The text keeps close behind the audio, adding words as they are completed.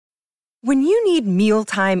When you need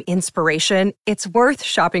mealtime inspiration, it's worth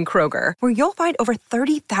shopping Kroger, where you'll find over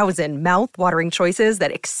 30,000 mouth-watering choices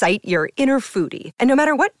that excite your inner foodie. And no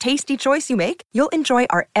matter what tasty choice you make, you'll enjoy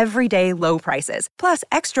our everyday low prices, plus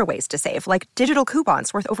extra ways to save, like digital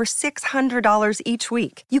coupons worth over $600 each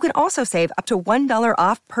week. You can also save up to $1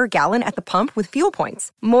 off per gallon at the pump with fuel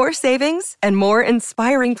points. More savings and more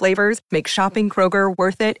inspiring flavors make shopping Kroger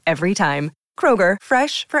worth it every time. Kroger,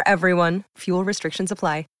 fresh for everyone. Fuel restrictions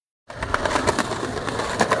apply.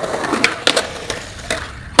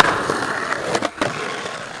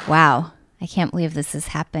 Wow, I can't believe this is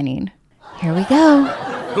happening. Here we go.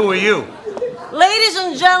 Who are you? Ladies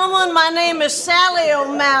and gentlemen, my name is Sally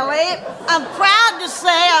O'Malley. I'm proud to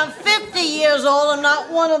say I'm 50 years old. I'm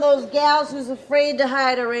not one of those gals who's afraid to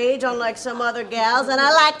hide her age, unlike some other gals. And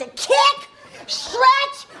I like to kick,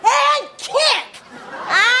 stretch, and kick.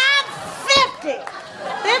 I'm 50.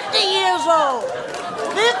 50 years old.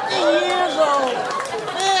 50 years old.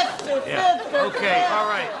 50, Yeah. 50. Okay, all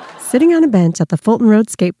right. Sitting on a bench at the Fulton Road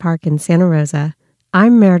Skate Park in Santa Rosa,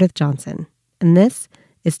 I'm Meredith Johnson, and this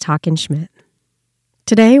is Talkin' Schmidt.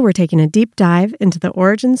 Today, we're taking a deep dive into the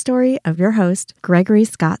origin story of your host, Gregory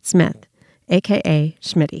Scott Smith, a.k.a.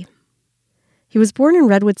 Schmitty. He was born in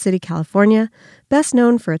Redwood City, California, best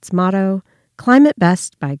known for its motto, Climate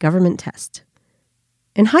Best by Government Test.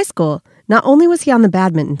 In high school, not only was he on the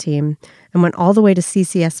badminton team and went all the way to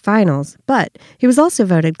CCS finals, but he was also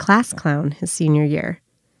voted class clown his senior year.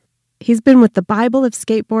 He's been with the Bible of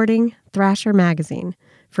skateboarding, Thrasher magazine,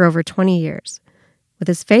 for over 20 years, with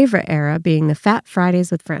his favorite era being the Fat Fridays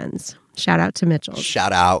with Friends. Shout out to Mitchell.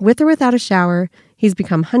 Shout out. With or without a shower, he's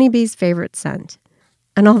become Honeybee's favorite scent.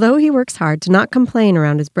 And although he works hard to not complain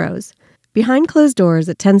around his bros, behind closed doors,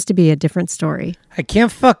 it tends to be a different story. I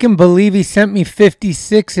can't fucking believe he sent me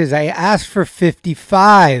 56s. I asked for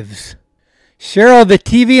 55s. Cheryl, the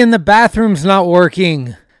TV in the bathroom's not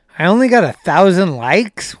working. I only got 1,000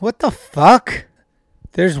 likes? What the fuck?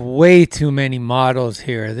 There's way too many models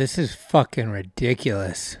here. This is fucking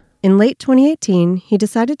ridiculous. In late 2018, he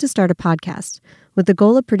decided to start a podcast with the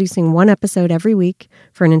goal of producing one episode every week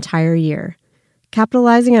for an entire year.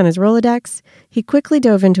 Capitalizing on his Rolodex, he quickly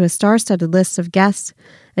dove into a star-studded list of guests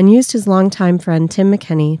and used his longtime friend Tim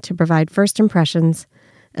McKenney to provide first impressions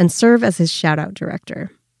and serve as his shout-out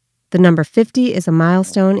director. The number 50 is a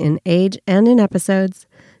milestone in age and in episodes,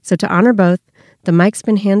 so to honor both, the mic's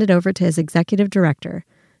been handed over to his executive director,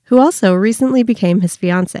 who also recently became his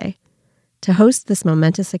fiancée, to host this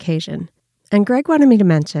momentous occasion. And Greg wanted me to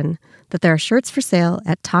mention that there are shirts for sale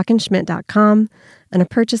at talkinschmidt.com, and a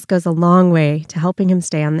purchase goes a long way to helping him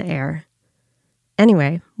stay on the air.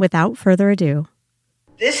 Anyway, without further ado.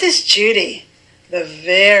 This is Judy, the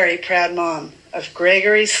very proud mom of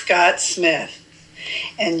Gregory Scott Smith,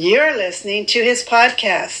 and you're listening to his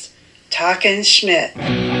podcast, Talkin' Schmidt.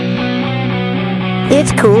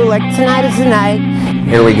 It's cool, like tonight is the night.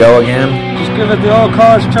 Here we go again. Just give it the old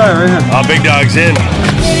college try right here. Oh, big dog's in.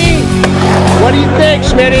 What do you think,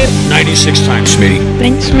 Schmitty? 96 times, Schmitty.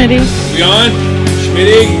 Thanks, Schmitty. We on?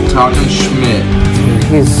 Schmitty? Talking Schmidt.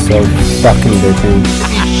 He's so fucking different.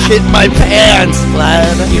 Shit my pants,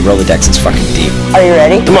 lad. Your Rolodex is fucking deep. Are you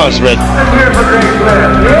ready? Come on, Schmidt. Let's hear it for Greg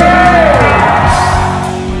Smith. Yeah!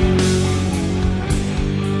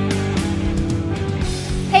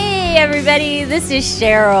 Hey, everybody, this is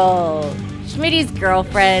Cheryl, Schmitty's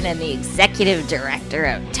girlfriend and the executive director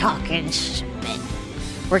of Talkin' Schmidt.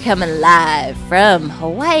 We're coming live from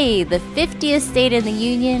Hawaii, the 50th state in the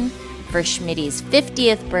Union, for Schmitty's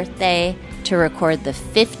 50th birthday to record the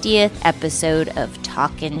 50th episode of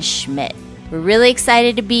Talkin' Schmidt. We're really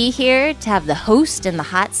excited to be here to have the host in the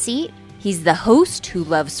hot seat. He's the host who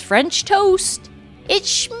loves French toast.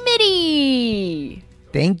 It's Schmitty!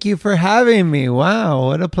 Thank you for having me. Wow,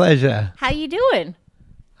 what a pleasure. How you doing?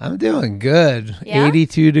 I'm doing good. Yeah?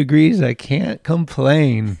 82 degrees. I can't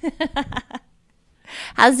complain.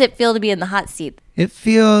 How does it feel to be in the hot seat? It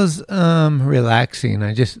feels relaxing.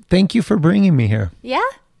 I just thank you for bringing me here. Yeah?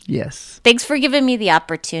 Yes. Thanks for giving me the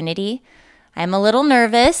opportunity. I'm a little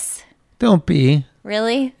nervous. Don't be.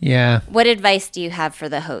 Really? Yeah. What advice do you have for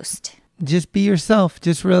the host? Just be yourself.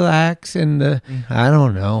 Just relax and I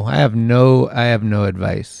don't know. I have no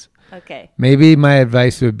advice. Okay. Maybe my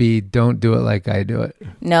advice would be don't do it like I do it.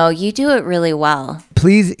 No, you do it really well.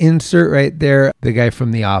 Please insert right there the guy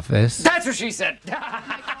from The Office. That's what she said.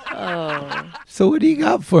 Oh. So what do you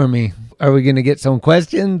got for me? Are we going to get some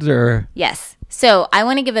questions or? Yes. So I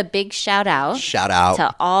want to give a big shout out. Shout out.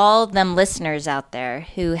 To all them listeners out there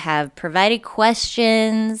who have provided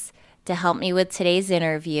questions to help me with today's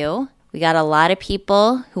interview. We got a lot of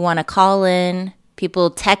people who want to call in,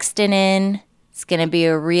 people texting in. It's going to be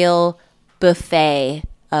a real buffet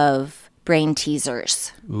of brain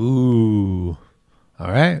teasers. Ooh.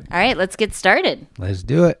 All right. All right, let's get started. Let's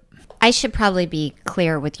do it. I should probably be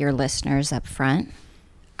clear with your listeners up front.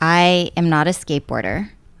 I am not a skateboarder.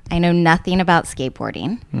 I know nothing about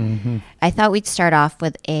skateboarding. Mm-hmm. I thought we'd start off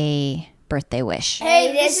with a birthday wish.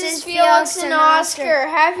 Hey, this is Felix and Oscar.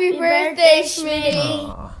 Happy birthday,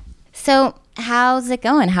 Schmitty. So, how's it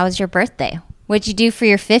going? How's your birthday? What'd you do for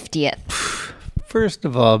your 50th? First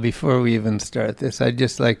of all, before we even start this, I'd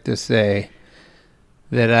just like to say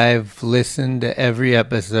that I've listened to every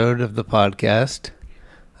episode of the podcast.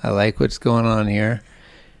 I like what's going on here.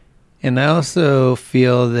 And I also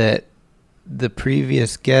feel that the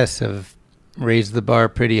previous guests have raised the bar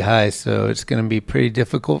pretty high, so it's going to be pretty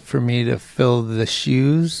difficult for me to fill the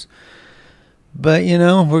shoes. But, you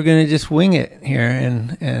know, we're going to just wing it here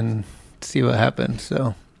and see what happens.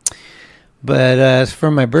 So, but as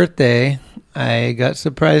for my birthday, I got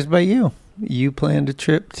surprised by you. You planned a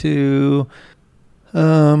trip to,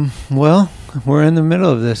 well, we're in the middle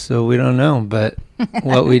of this, so we don't know. But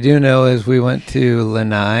what we do know is we went to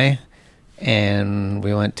Lanai and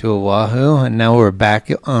we went to Oahu, and now we're back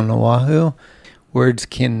on Oahu. Words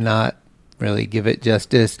cannot really give it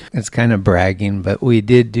justice. It's kind of bragging, but we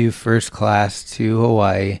did do first class to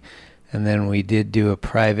Hawaii, and then we did do a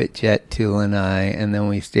private jet to Lanai, and then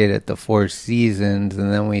we stayed at the Four Seasons,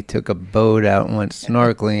 and then we took a boat out and went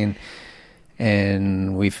snorkeling,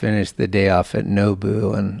 and we finished the day off at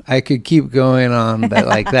Nobu. And I could keep going on, but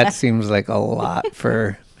like that seems like a lot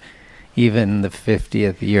for even the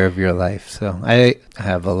 50th year of your life. So I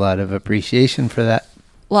have a lot of appreciation for that.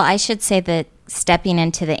 Well, I should say that stepping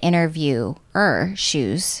into the interviewer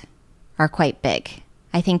shoes are quite big.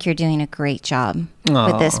 I think you're doing a great job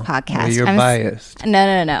with this podcast. Well, you're biased.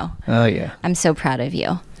 No. Oh, yeah. I'm so proud of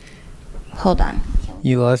you. Hold on.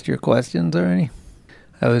 You lost your questions already?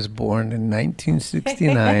 I was born in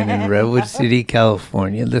 1969 in Redwood City,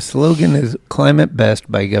 California. The slogan is "Climate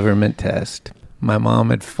Best by Government Test." My mom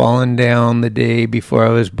had fallen down the day before I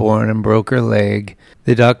was born and broke her leg.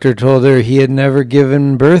 The doctor told her he had never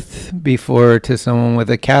given birth before to someone with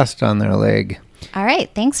a cast on their leg. All right,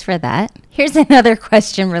 thanks for that. Here's another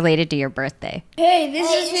question related to your birthday. Hey,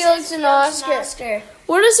 this is Felix and Oscar.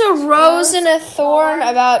 What is a rose and a thorn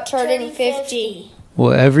about turning 50?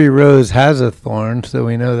 Well, every rose has a thorn, so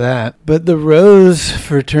we know that. But the rose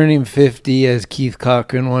for turning 50, as Keith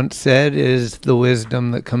Cochran once said, is the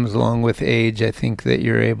wisdom that comes along with age. I think that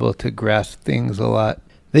you're able to grasp things a lot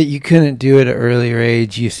that you couldn't do at an earlier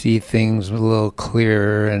age. You see things a little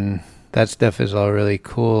clearer, and that stuff is all really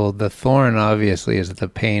cool. The thorn, obviously, is the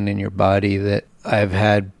pain in your body that I've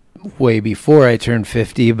had way before I turned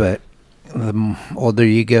 50, but the older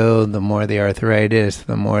you go, the more the arthritis,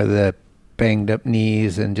 the more the banged up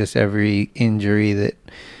knees, and just every injury that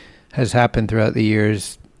has happened throughout the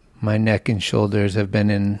years. My neck and shoulders have been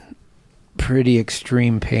in pretty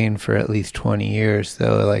extreme pain for at least 20 years.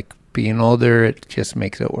 So like being older, it just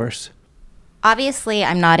makes it worse. Obviously,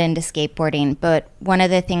 I'm not into skateboarding, but one of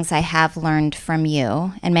the things I have learned from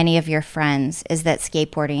you and many of your friends is that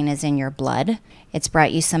skateboarding is in your blood. It's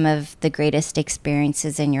brought you some of the greatest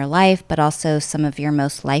experiences in your life, but also some of your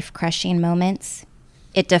most life-crushing moments.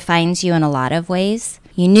 It defines you in a lot of ways.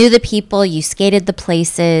 You knew the people, you skated the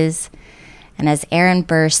places, and as Aaron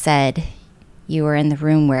Burr said, you were in the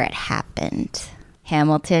room where it happened.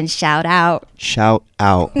 Hamilton, shout out. Shout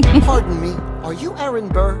out. Pardon me, are you Aaron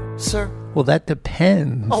Burr, sir? Well, that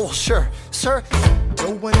depends. Oh, sure, sir.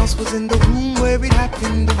 No one else was in the room where it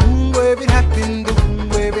happened, the room where it happened, the room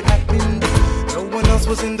where it happened. No one else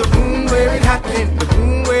was in the room where it happened, the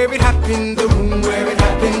room where it happened, the room where it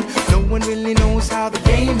happened. No one really knows how the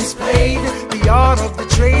game is played, the art of the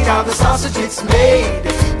trade, how the sausage gets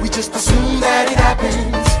made. We just assume that it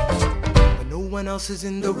happens, but no one else is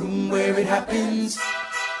in the room where it happens.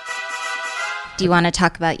 Do you want to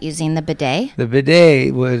talk about using the bidet? The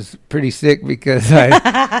bidet was pretty sick because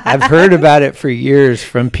I've heard about it for years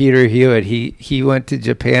from Peter Hewitt. He went to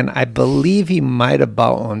Japan. I believe he might have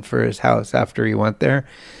bought one for his house after he went there.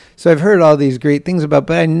 So I've heard all these great things about,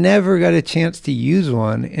 but I never got a chance to use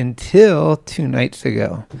one until 2 nights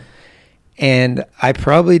ago. And I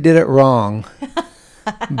probably did it wrong.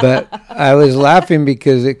 But I was laughing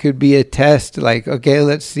because it could be a test, like, okay,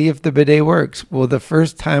 let's see if the bidet works. Well, the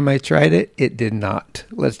first time I tried it, it did not.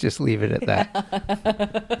 Let's just leave it at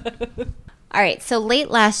that. All right, so late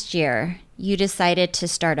last year, you decided to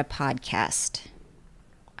start a podcast.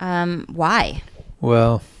 Why?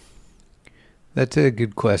 Well, that's a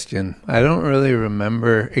good question. I don't really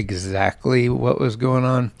remember exactly what was going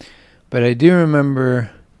on, but I do remember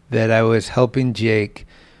that I was helping Jake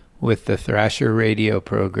with the Thrasher radio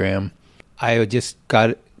program. I just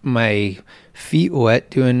got my feet wet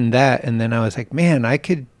doing that. And then I was like, man, I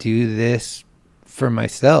could do this for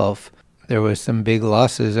myself. There was some big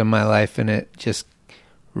losses in my life, and it just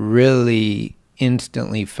really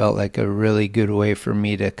instantly felt like a really good way for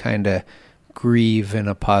me to kind of grieve in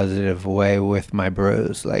a positive way with my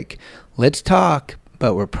bros. Like, let's talk,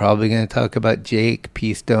 but we're probably going to talk about Jake,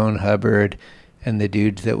 P. Stone, Hubbard, and the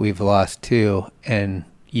dudes that we've lost too. And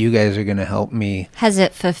you guys are going to help me. Has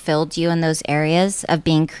it fulfilled you in those areas of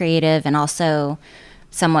being creative and also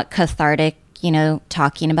somewhat cathartic,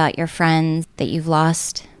 talking about your friends that you've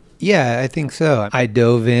lost? Yeah, I think so. I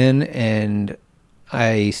dove in and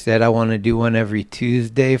I said I want to do one every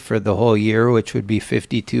Tuesday for the whole year, which would be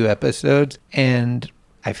 52 episodes. And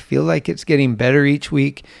I feel like it's getting better each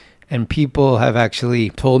week. And people have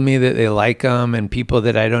actually told me that they like them, and people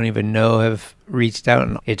that I don't even know have reached out.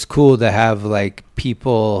 And it's cool to have like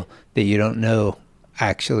people that you don't know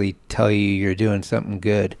actually tell you you're doing something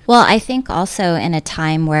good. Well, I think also in a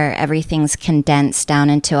time where everything's condensed down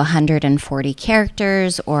into 140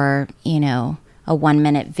 characters or, a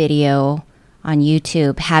 1-minute video on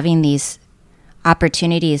YouTube, having these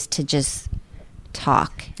opportunities to just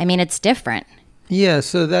talk. I mean, it's different. Yeah,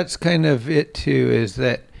 so that's kind of it too, is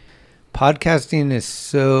that podcasting is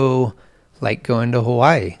so like going to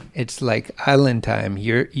Hawaii. It's like island time.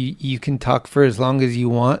 You can talk for as long as you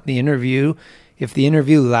want. If the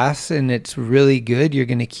interview lasts and it's really good, you're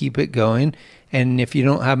going to keep it going. And if you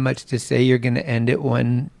don't have much to say, you're going to end it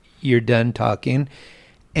when you're done talking.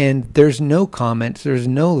 And there's no comments, there's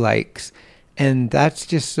no likes. And that's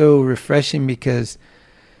just so refreshing, because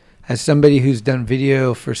as somebody who's done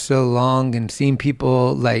video for so long and seen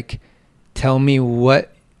people like tell me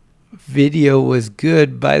what video was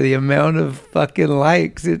good by the amount of fucking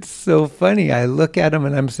likes, it's so funny. I look at them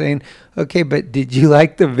and I'm saying, okay, but did you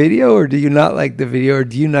like the video or do you not like the video, or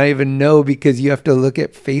do you not even know, because you have to look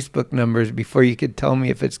at Facebook numbers before you could tell me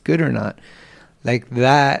if it's good or not? Like,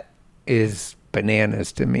 that is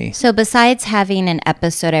bananas to me. So besides having an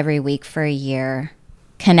episode every week for a year,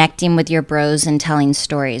 connecting with your bros and telling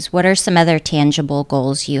stories, what are some other tangible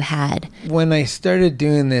goals you had? When I started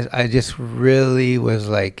doing this, I just really was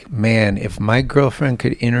like, man, if my girlfriend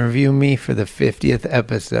could interview me for the 50th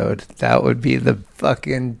episode, that would be the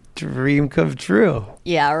fucking dream come true.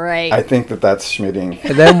 Yeah, right. I think that's schmitting.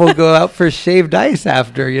 And then we'll go out for shaved ice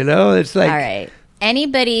after, It's like... All right.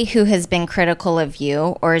 Anybody who has been critical of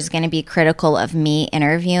you or is going to be critical of me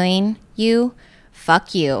interviewing you,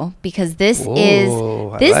 fuck you, because this is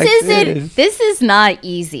not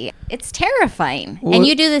easy. It's terrifying. Well, and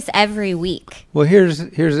you do this every week. Well,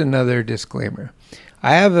 here's another disclaimer.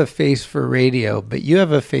 I have a face for radio, but you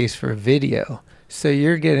have a face for video. So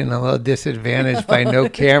you're getting a little disadvantaged by no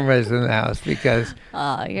cameras in the house, because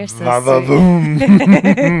oh, you're so sweet.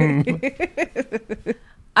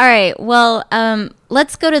 All right. Well,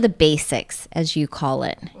 let's go to the basics, as you call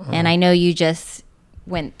it. And I know you just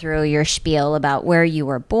went through your spiel about where you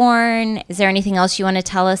were born. Is there anything else you want to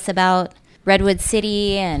tell us about Redwood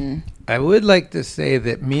City? And I would like to say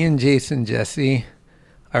that me and Jason Jesse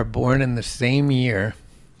are born in the same year,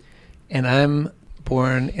 and I'm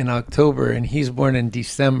born in October and he's born in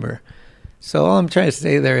December. So all I'm trying to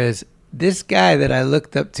say there is, this guy that I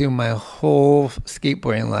looked up to my whole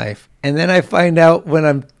skateboarding life, and then I find out when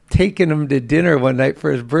I'm taking him to dinner one night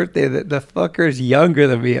for his birthday that the fucker's younger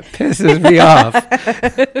than me. It pisses me off.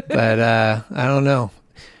 But I don't know.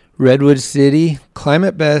 Redwood City,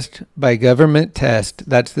 climate best by government test.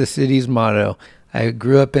 That's the city's motto. I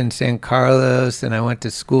grew up in San Carlos, and I went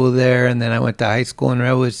to school there, and then I went to high school in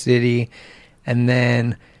Redwood City. And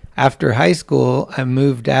then after high school, I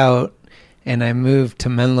moved out, and I moved to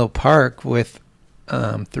Menlo Park with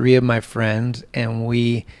 3 of my friends, and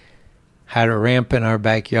we had a ramp in our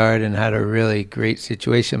backyard and had a really great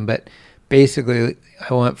situation. But basically,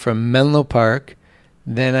 I went from Menlo Park,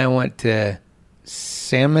 then I went to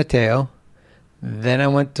San Mateo, then I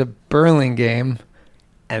went to Burlingame,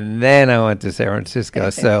 and then I went to San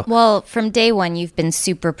Francisco. So, well, from day one, you've been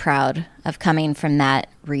super proud of coming from that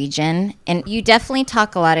region. And you definitely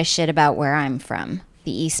talk a lot of shit about where I'm from,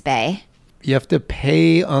 the East Bay. You have to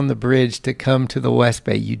pay on the bridge to come to the West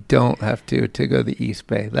Bay. You don't have to go to the East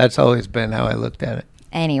Bay. That's always been how I looked at it.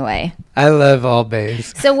 Anyway. I love all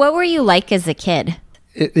bays. So what were you like as a kid?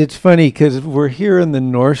 It's funny because we're here in the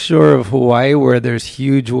North Shore of Hawaii where there's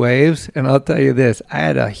huge waves. And I'll tell you this, I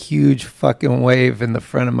had a huge fucking wave in the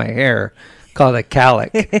front of my hair called a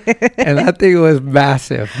calic. And that thing was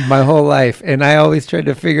massive my whole life. And I always tried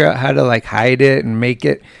to figure out how to like hide it and make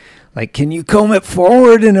it like, can you comb it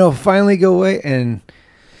forward and it'll finally go away? And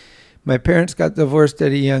my parents got divorced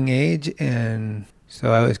at a young age, and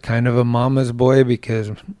So I was kind of a mama's boy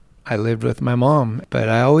because I lived with my mom. But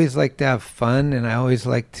I always like to have fun, and I always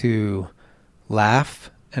like to laugh,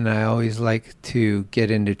 and I always like to get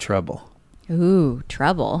into trouble. Ooh,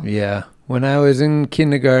 trouble. Yeah. When I was in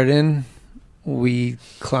kindergarten, we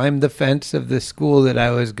climbed the fence of the school that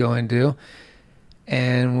I was going to,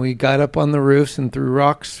 and we got up on the roofs and threw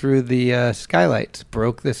rocks through the skylights,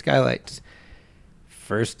 broke the skylights.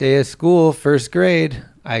 First day of school, first grade,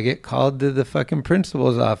 I get called to the fucking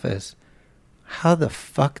principal's office. How the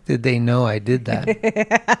fuck did they know I did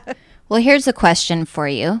that? Well, here's a question for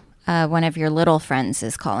you. One of your little friends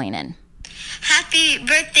is calling in. Happy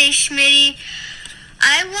birthday, Schmitty.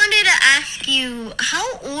 I wanted to ask you,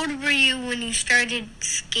 how old were you when you started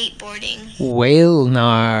skateboarding?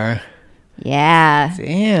 Whaler. Yeah.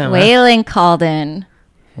 Damn. Waylon called in.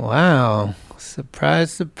 Wow.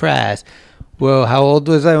 Surprise, surprise. Well, how old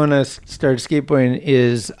was I when I started skateboarding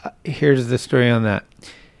here's the story on that.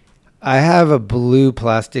 I have a blue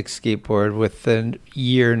plastic skateboard with the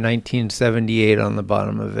year 1978 on the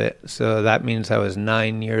bottom of it. So that means I was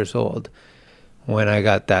 9 years old when I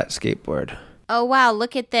got that skateboard. Oh, wow.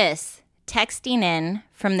 Look at this. Texting in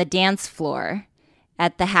from the dance floor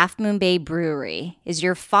at the Half Moon Bay Brewery is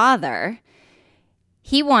your father.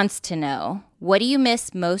 He wants to know, what do you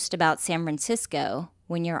miss most about San Francisco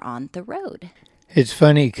when you're on the road? It's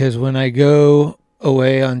funny because when I go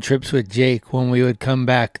away on trips with Jake, when we would come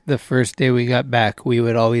back, the first day we got back, we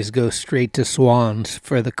would always go straight to Swan's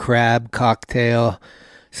for the crab cocktail,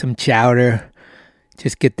 some chowder,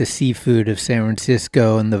 just get the seafood of San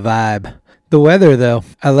Francisco and the vibe. The weather, though,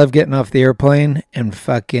 I love getting off the airplane and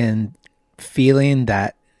fucking feeling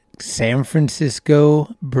that San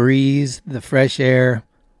Francisco breeze, the fresh air.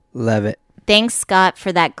 Love it. Thanks, Scott,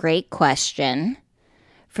 for that great question.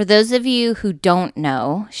 For those of you who don't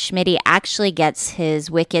know, Schmitty actually gets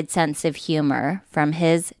his wicked sense of humor from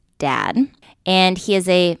his dad, and he is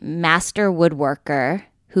a master woodworker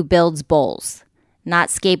who builds bowls, not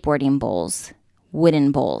skateboarding bowls,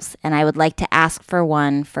 wooden bowls, and I would like to ask for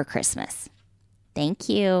one for Christmas. Thank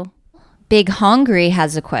you. Big Hungry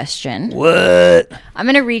has a question. What? I'm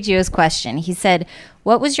going to read you his question. He said,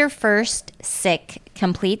 what was your first sick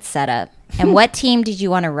complete setup, and what team did you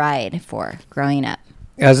want to ride for growing up?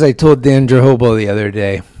 As I told Dan Jerhobo the other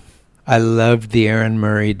day, I loved the Aaron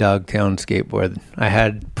Murray Dogtown skateboard. I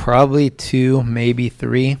had probably 2, maybe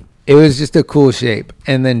 3. It was just a cool shape.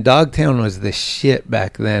 And then Dogtown was the shit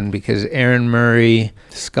back then because Aaron Murray,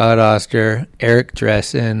 Scott Oster, Eric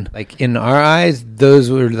Dressen, like in our eyes,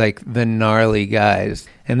 those were like the gnarly guys.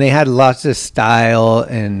 And they had lots of style,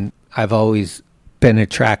 and I've always been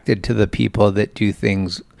attracted to the people that do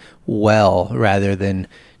things well rather than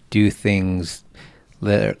do things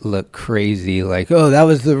that look crazy, like, oh, that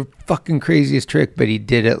was the fucking craziest trick, but he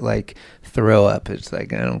did it like throw up. It's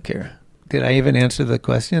like, I don't care. Did I even answer the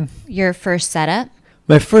question? Your first setup?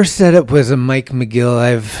 My first setup was a Mike McGill.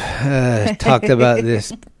 I've talked about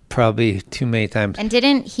this probably too many times. And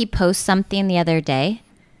didn't he post something the other day?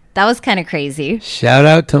 That was kind of crazy. Shout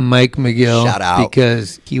out to Mike McGill. Shout out.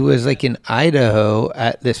 Because he was like in Idaho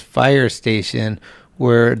at this fire station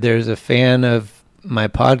where there's a fan of my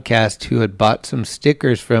podcast who had bought some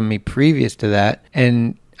stickers from me previous to that,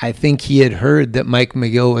 and I think he had heard that Mike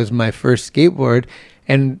McGill was my first skateboard.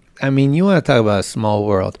 And I mean, you want to talk about a small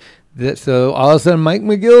world. So all of a sudden Mike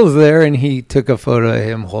McGill's there, and he took a photo of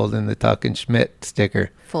him holding the Talkin' Schmidt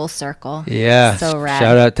sticker. Full circle. Yeah. So rad.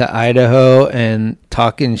 Shout out to Idaho and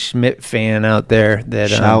Talkin' Schmidt fan out there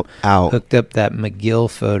that hooked up that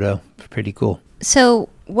McGill photo. Pretty cool. So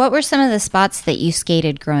what were some of the spots that you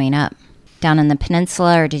skated growing up? Down in the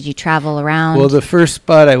peninsula, or did you travel around? Well, the first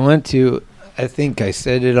spot I went to, I think I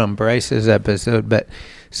said it on Bryce's episode, but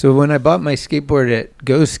so when I bought my skateboard at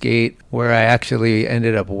Go Skate, where I actually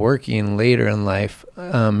ended up working later in life,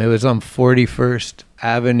 it was on 41st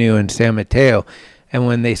Avenue in San Mateo. And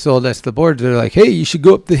when they sold us the boards, they're like, hey, you should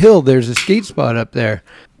go up the hill. There's a skate spot up there.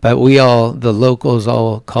 But the locals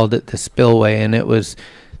all called it the Spillway, and it was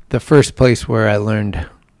the first place where I learned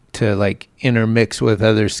to like intermix with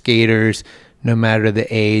other skaters no matter the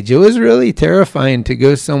age. It was really terrifying to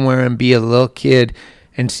go somewhere and be a little kid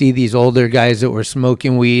and see these older guys that were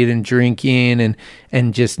smoking weed and drinking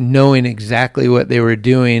and just knowing exactly what they were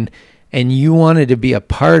doing, and you wanted to be a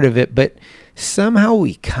part of it, but somehow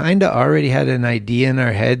we kind of already had an idea in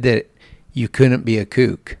our head that you couldn't be a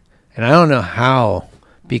kook. And I don't know how,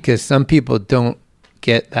 because some people don't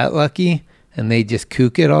get that lucky and they just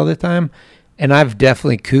kook it all the time. And I've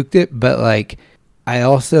definitely kooked it, but like I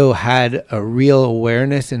also had a real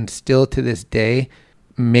awareness, and still to this day,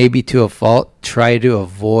 maybe to a fault, try to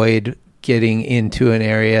avoid getting into an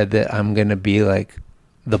area that I'm going to be like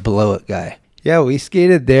the blow it guy. Yeah, we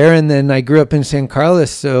skated there, and then I grew up in San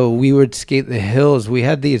Carlos, so we would skate the hills. We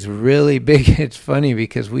had these really big, it's funny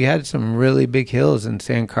because we had some really big hills in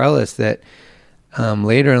San Carlos that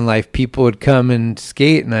later in life people would come and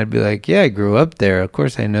skate, and I'd be like, yeah, I grew up there. Of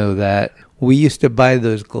course I know that. We used to buy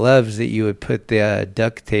those gloves that you would put the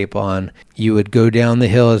duct tape on. You would go down the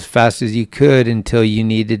hill as fast as you could until you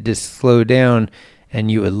needed to slow down,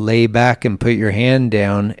 and you would lay back and put your hand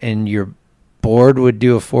down, and your board would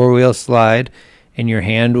do a 4-wheel slide and your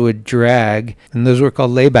hand would drag, and those were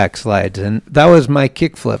called layback slides. And that was my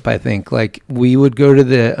kickflip, I think. Like, we would go to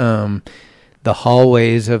the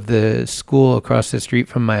hallways of the school across the street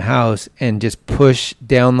from my house and just push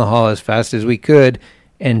down the hall as fast as we could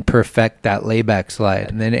and perfect that layback slide.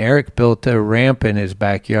 And then Eric built a ramp in his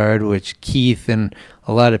backyard, which Keith and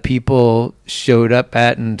a lot of people showed up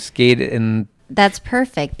at and skated. And that's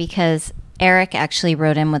perfect because Eric actually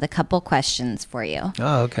wrote in with a couple questions for you.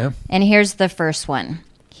 Oh, okay. And here's the first one.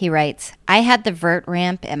 He writes, I had the vert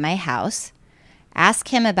ramp at my house. Ask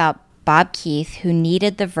him about Bob Keith, who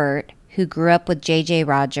needed the vert, who grew up with J.J.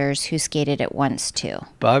 Rogers, who skated it once too.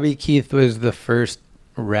 Bobby Keith was the first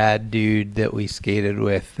rad dude that we skated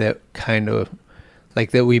with that kind of, like,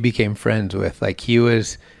 that we became friends with. Like, he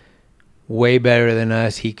was way better than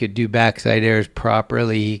us. He could do backside airs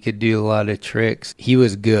properly. He could do a lot of tricks. He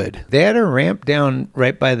was good. They had a ramp down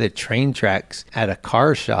right by the train tracks at a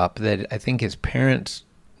car shop that I think his parents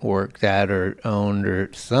worked at or owned or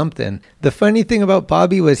something. The funny thing about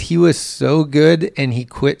Bobby was he was so good and he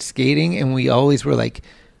quit skating, and we always were like,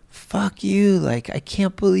 fuck you. Like, I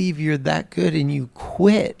can't believe you're that good and you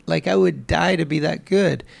quit. Like, I would die to be that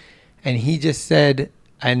good. And he just said,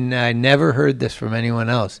 and I never heard this from anyone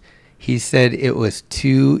else, he said it was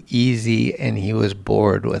too easy and he was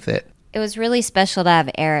bored with it. It was really special to have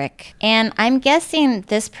Eric. And I'm guessing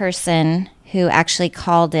this person who actually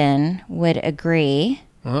called in would agree.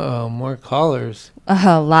 Uh-oh, more callers.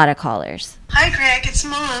 A lot of callers. Hi, Greg. It's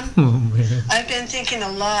Mom. Oh, man. I've been thinking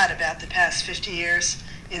a lot about the past 50 years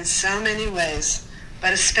in so many ways,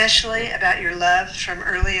 but especially about your love from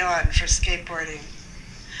early on for skateboarding.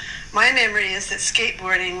 My memory is that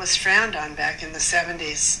skateboarding was frowned on back in the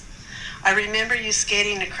 70s. I remember you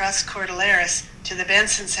skating across Cordilleras to the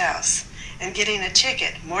Benson's house and getting a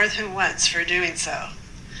ticket more than once for doing so.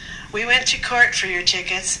 We went to court for your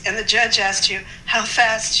tickets, and the judge asked you how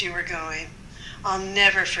fast you were going. I'll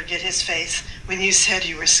never forget his face when you said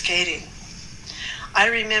you were skating. I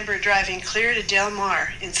remember driving clear to Del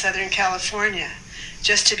Mar in Southern California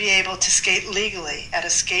just to be able to skate legally at a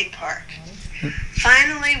skate park.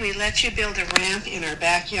 Finally, we let you build a ramp in our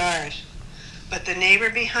backyard, but the neighbor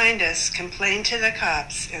behind us complained to the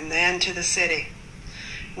cops and then to the city.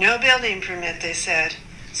 No building permit, they said,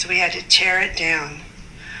 so we had to tear it down.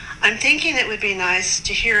 I'm thinking it would be nice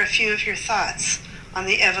to hear a few of your thoughts on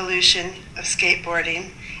the evolution of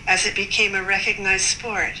skateboarding as it became a recognized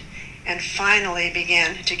sport and finally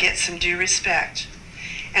began to get some due respect,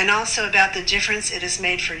 and also about the difference it has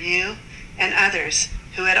made for you and others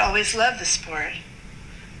who had always loved the sport.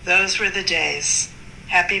 Those were the days.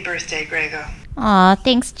 Happy birthday, Grego. Aw,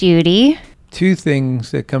 thanks, Judy. Two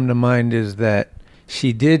things that come to mind is that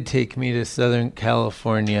she did take me to Southern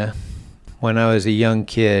California when I was a young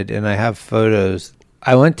kid, and I have photos.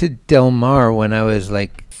 I went to Del Mar when I was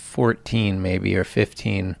like 14 maybe or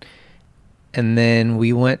 15, and then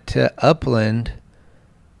we went to Upland,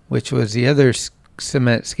 which was the other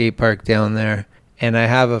cement skate park down there, and I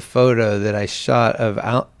have a photo that I shot of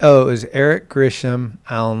it was Eric Grisham,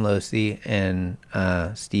 Alan Losey, and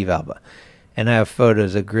Steve Alba. And I have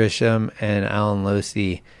photos of Grisham and Alan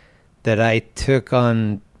Losey that I took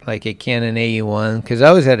on like a Canon AE1, because I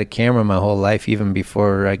always had a camera my whole life, even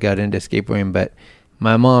before I got into skateboarding. But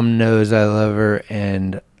my mom knows I love her,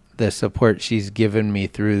 and the support she's given me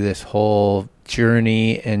through this whole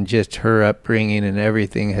journey and just her upbringing and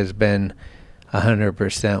everything has been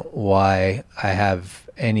 100% why I have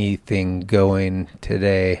anything going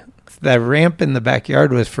today. That ramp in the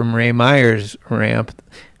backyard was from Ray Meyer's ramp.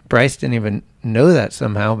 Bryce didn't even know that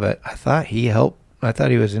somehow, but I thought he helped. I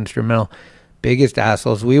thought he was instrumental. Biggest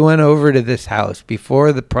assholes. We went over to this house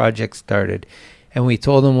before the project started, and we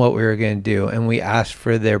told them what we were going to do, and we asked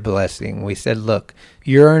for their blessing. We said, look,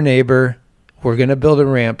 you're our neighbor. We're going to build a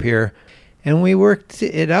ramp here. And we worked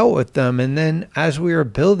it out with them. And then as we were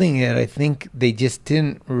building it, I think they just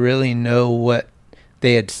didn't really know what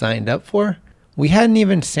they had signed up for. We hadn't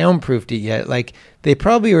even soundproofed it yet. Like, they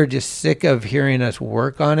probably were just sick of hearing us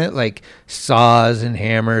work on it, like saws and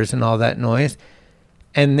hammers and all that noise.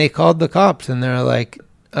 And they called the cops, and they're like,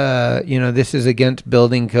 this is against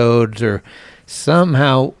building codes, or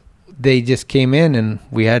somehow they just came in and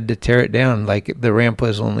we had to tear it down. Like, the ramp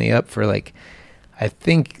was only up for I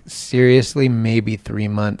think seriously, maybe 3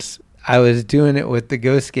 months. I was doing it with the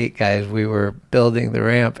Go Skate guys. We were building the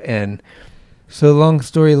ramp, and so long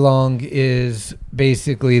story long is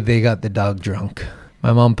basically they got the dog drunk.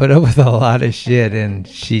 My mom put up with a lot of shit, and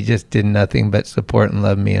she just did nothing but support and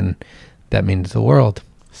love me, and that means the world.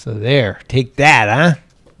 So there, take that, huh?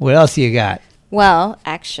 What else you got? Well,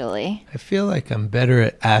 actually, I feel like I'm better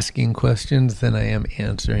at asking questions than I am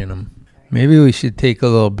answering them. Maybe we should take a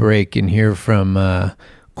little break and hear from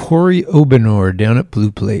Corey Obenor down at Blue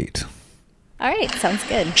Plate. All right, sounds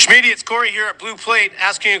good. Schmitty, it's Corey here at Blue Plate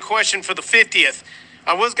asking a question for the 50th.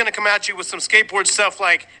 I was going to come at you with some skateboard stuff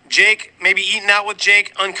like Jake, maybe eating out with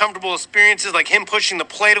Jake, uncomfortable experiences like him pushing the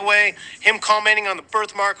plate away, him commenting on the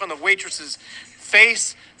birthmark on the waitress's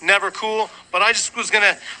face, never cool. But I just was going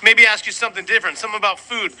to maybe ask you something different, something about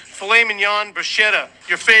food. Filet mignon, bruschetta,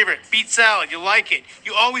 your favorite, beet salad, you like it.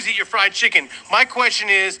 You always eat your fried chicken. My question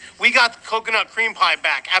is, we got the coconut cream pie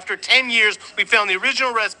back. After 10 years, we found the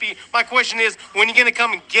original recipe. My question is, when are you going to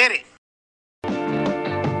come and get it?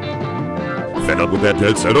 Fed up with that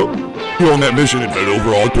dead setup? You're on that mission and head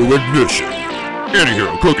over onto Ignition.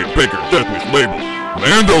 Anti-hero, cooking, baker, death wish, label,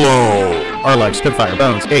 Mandalo. Arlex, Spitfire,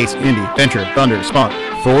 Bones, Ace, Indy, Venture, Thunder, Spunk.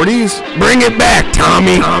 40s? Bring it back,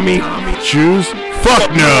 Tommy. Shoes? Fuck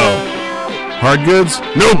no. Hard goods?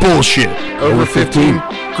 No bullshit. Over 15?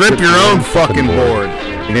 Grip your own fucking board.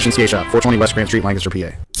 Ignition Skate Shop, 420 West Grand Street, Lancaster,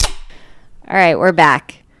 PA. All right, we're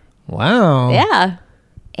back. Wow. Yeah.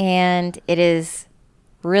 And it is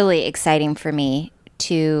really exciting for me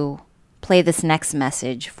to play this next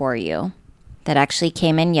message for you that actually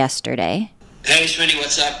came in yesterday. Hey Schmitty,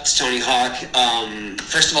 what's up? It's Tony Hawk.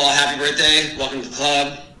 First of all, happy birthday. Welcome to the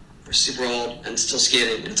club. We're super old and still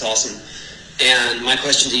skating. It's awesome. And my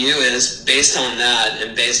question to you is, based on that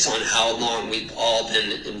and based on how long we've all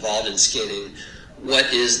been involved in skating,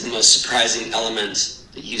 what is the most surprising element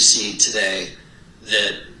that you see today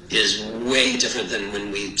that is way different than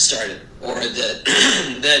when we started, or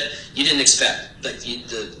that that you didn't expect, like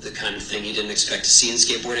the kind of thing you didn't expect to see in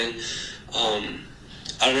skateboarding?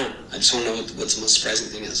 I don't know. I just want to know what the most surprising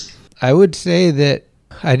thing is. I would say that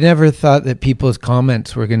I never thought that people's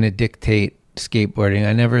comments were going to dictate skateboarding.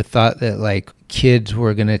 I never thought that kids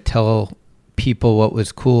were going to tell people what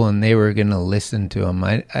was cool and they were going to listen to them.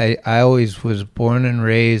 I always was born and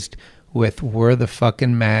raised with we're the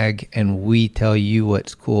fucking mag and we tell you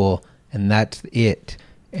what's cool, and that's it.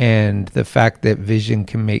 And the fact that Vision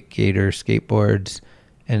can make Gator skateboards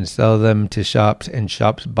and sell them to shops, and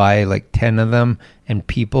shops buy 10 of them, and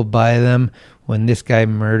people buy them when this guy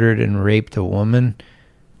murdered and raped a woman,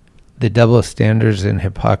 the double standards and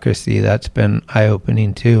hypocrisy, that's been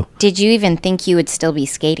eye-opening too. Did you even think you would still be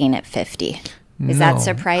skating at 50? Is that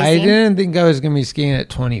surprising? I didn't think I was going to be skating at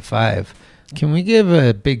 25. Can we give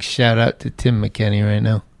a big shout out to Tim McKenney right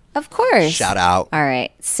now? Of course. Shout out. All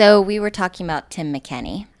right. So we were talking about Tim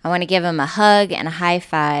McKenney. I want to give him a hug and a high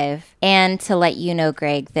five, and to let you know,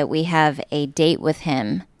 Greg, that we have a date with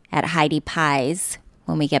him at Heidi Pie's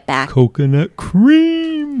when we get back. Coconut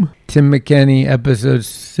cream. Tim McKenney, episode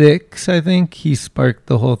 6, I think. He sparked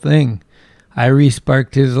the whole thing. I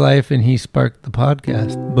re-sparked his life and he sparked the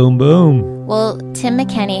podcast. Boom, boom. Well, Tim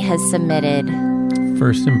McKenney has submitted...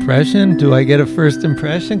 First impression? Do I get a first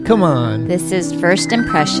impression? Come on. This is First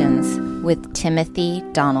Impressions with Timothy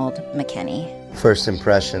Donald McKenney. First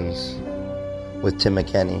Impressions with Tim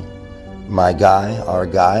McKenney. My guy, our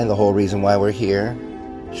guy, the whole reason why we're here.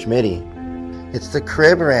 Schmitty. It's the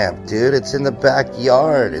crib ramp, dude. It's in the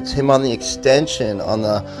backyard. It's him on the extension, on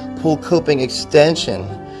the pool coping extension,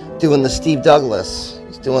 doing the Steve Douglas.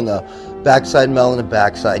 He's doing the backside Mel and the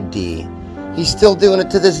backside D. He's still doing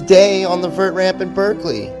it to this day on the vert ramp in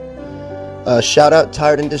Berkeley. Shout out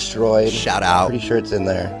Tired and Destroyed. Shout out. Pretty sure it's in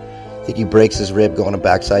there. I think he breaks his rib going a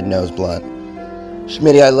backside nose blunt.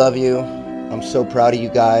 Schmitty, I love you. I'm so proud of you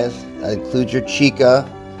guys. That includes your chica.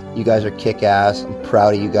 You guys are kick-ass. I'm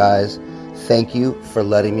proud of you guys. Thank you for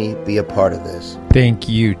letting me be a part of this. Thank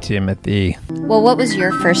you, Timothy. Well, what was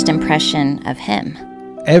your first impression of him?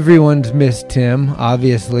 Everyone's missed Tim,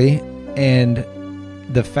 obviously, and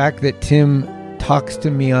the fact that Tim talks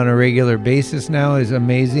to me on a regular basis now is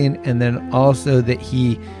amazing, and then also that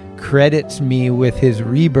he credits me with his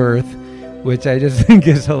rebirth, which I just think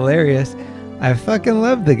is hilarious. I fucking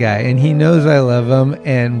love the guy, and he knows I love him,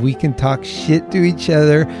 and we can talk shit to each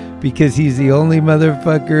other because he's the only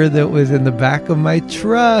motherfucker that was in the back of my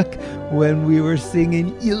truck when we were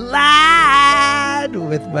singing You Lied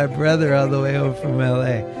with my brother all the way home from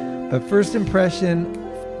LA. But first impression,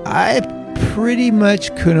 I pretty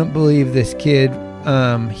much couldn't believe this kid.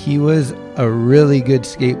 He was a really good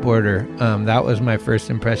skateboarder. That was my first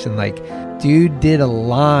impression. Like, dude did a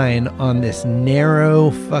line on this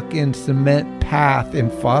narrow fucking cement path in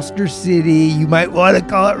Foster City. You might want to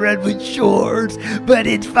call it Redwood Shores, but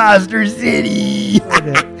it's Foster City.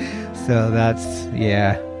 So that's,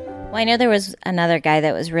 yeah. Well, I know there was another guy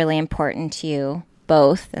that was really important to you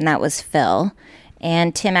both, and that was Phil.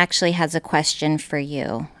 And Tim actually has a question for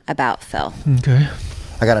you about Phil. Okay.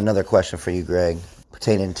 I got another question for you, Greg,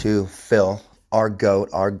 pertaining to Phil, our goat,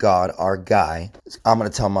 our god, our guy. I'm going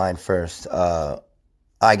to tell mine first.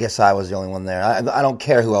 I guess I was the only one there. I don't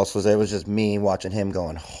care who else was there. It was just me watching him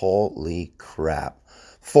going, holy crap.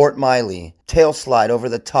 Fort Miley, tail slide over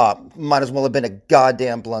the top. Might as well have been a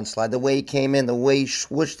goddamn blunt slide. The way he came in, the way he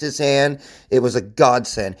swooshed his hand, it was a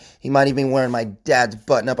godsend. He might even be wearing my dad's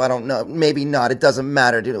button-up. I don't know. Maybe not. It doesn't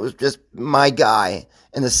matter, dude. It was just my guy.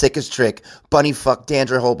 And the sickest trick, bunny fuck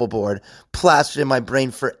Dandra Hobleboard, plastered in my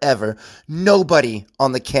brain forever. Nobody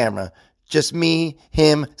on the camera. Just me,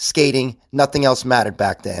 him, skating. Nothing else mattered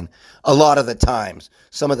back then. A lot of the times.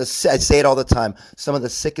 I say it all the time. Some of the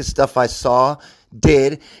sickest stuff I saw,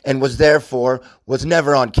 did, and was there for, was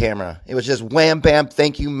never on camera. It was just wham, bam,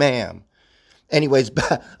 thank you, ma'am. Anyways,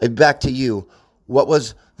 back to you. What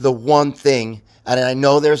was the one thing, and I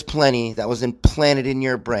know there's plenty, that was implanted in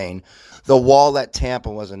your brain? The wall at Tampa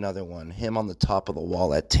was another one. Him on the top of the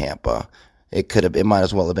wall at Tampa. It might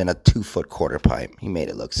as well have been a 2-foot quarter pipe. He made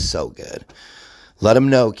it look so good. Let him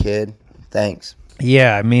know, kid. Thanks.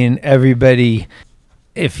 Yeah, I mean, everybody,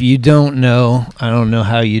 if you don't know, I don't know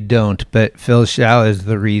how you don't, but Phil Shao is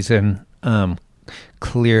the reason,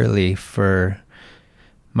 clearly, for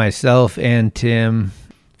myself and Tim.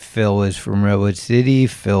 Phil was from Redwood City.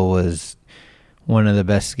 Phil was one of the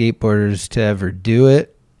best skateboarders to ever do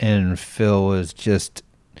it. And Phil was just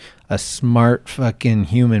a smart fucking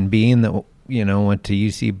human being that, went to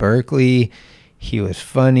UC Berkeley. He was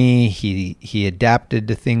funny. He adapted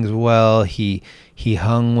to things well. He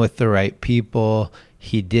hung with the right people.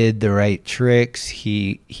 He did the right tricks.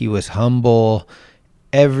 He was humble.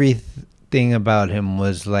 Everything about him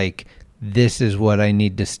was like, this is what I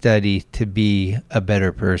need to study to be a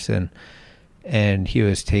better person. And he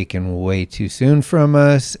was taken way too soon from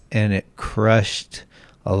us, and it crushed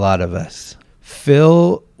a lot of us.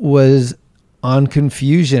 Phil was on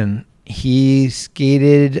Confusion. He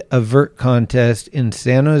skated a vert contest in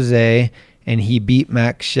San Jose, and he beat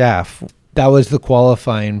Max Schaff. That was the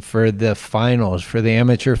qualifying for the finals, for the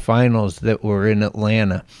amateur finals that were in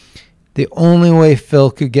Atlanta. The only way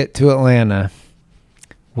Phil could get to Atlanta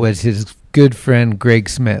was his good friend Greg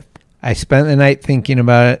Smith. I spent the night thinking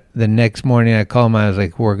about it. The next morning I called him. I was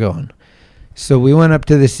like, we're going. So we went up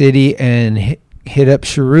to the city and hit up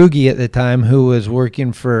Sharugi at the time, who was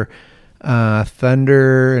working for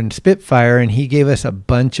Thunder and Spitfire, and he gave us a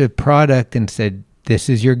bunch of product and said, this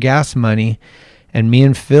is your gas money. And me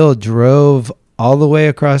and Phil drove all the way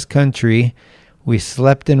across country. We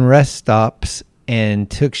slept in rest stops and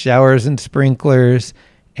took showers and sprinklers,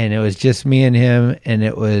 and it was just me and him, and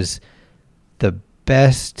it was the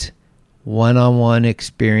best one-on-one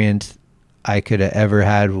experience I could have ever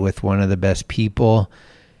had with one of the best people.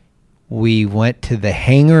 We went to the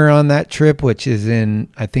hangar on that trip, which is in,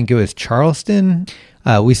 I think it was Charleston.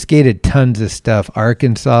 We skated tons of stuff.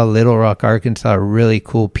 Arkansas, Little Rock, Arkansas, really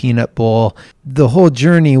cool peanut bowl. The whole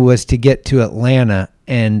journey was to get to Atlanta,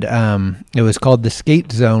 and it was called the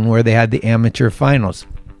Skate Zone, where they had the amateur finals.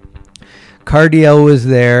 Cardiel was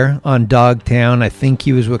there on Dogtown. I think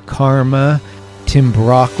he was with Karma. Tim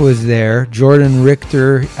Brock was there. Jordan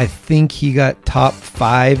Richter, I think he got top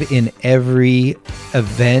 5 in every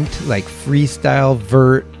event, like freestyle,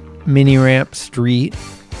 vert, mini ramp, street.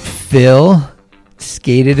 Phil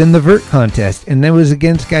skated in the vert contest, and that was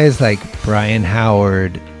against guys like Brian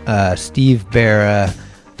Howard, Steve Barra,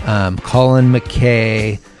 Colin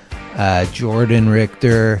McKay, Jordan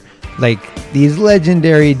Richter, like these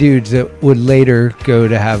legendary dudes that would later go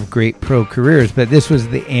to have great pro careers. But this was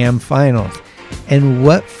the AM finals. And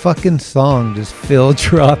what fucking song does Phil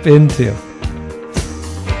drop into?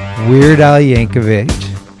 Weird Al Yankovic,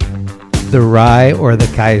 The Rye or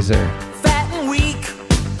the Kaiser. Fat and weak,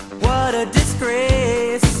 what a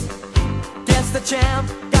disgrace. Guess the champ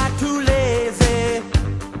got too lazy.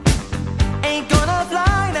 Ain't gonna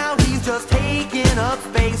fly now, he's just taking up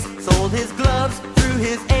space. Sold his gloves, threw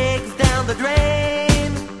his eggs down the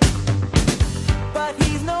drain. But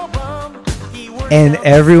he's no bum. And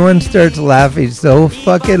everyone starts laughing so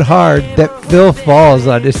fucking hard that Phil falls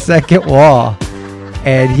on his second wall.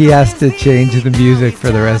 and he has to change the music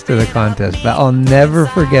for the rest of the contest. But I'll never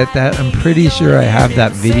forget that. I'm pretty sure I have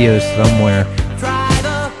that video somewhere.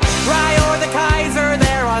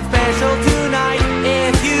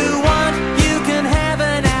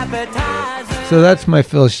 So that's my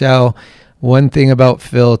Phil Shao. One thing about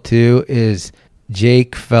Phil too is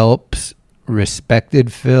Jake Phelps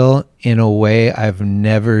respected Phil in a way I've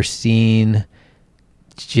never seen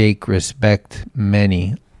Jake respect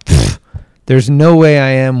many. There's no way I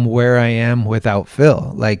am where I am without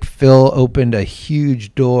Phil. Like, Phil opened a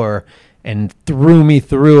huge door and threw me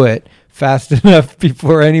through it fast enough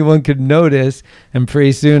before anyone could notice. And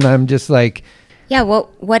pretty soon I'm just like... Yeah,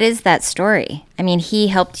 what is that story? I mean, he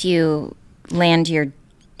helped you land your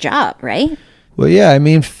job, right? Well, yeah, I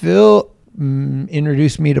mean, Phil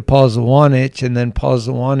introduced me to Paul Zawanich, and then Paul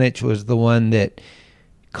Zawanich was the one that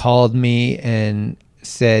called me and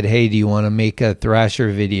said, hey, do you want to make a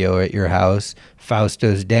Thrasher video at your house?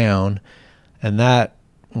 Fausto's down. And that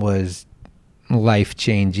was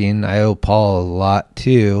life-changing. I owe Paul a lot,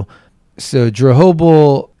 too. So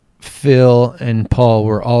Drehobel, Phil, and Paul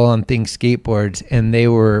were all on Think Skateboards, and they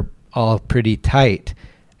were all pretty tight.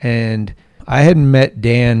 And I hadn't met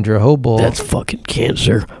Dan Drehobel. That's fucking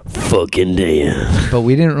cancer. Fucking Dan. But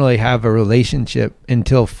we didn't really have a relationship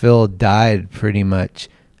until Phil died, pretty much.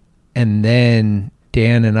 And then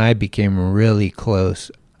Dan and I became really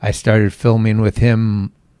close. I started filming with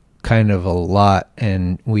him kind of a lot,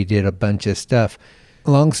 and we did a bunch of stuff.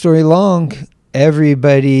 Long story long,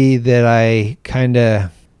 everybody that I kind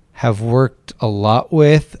of have worked a lot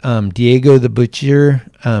with, Diego the Butcher,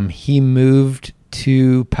 he moved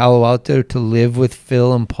to Palo Alto to live with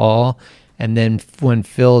Phil and Paul. And then when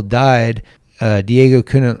Phil died, Diego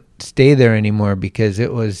couldn't stay there anymore because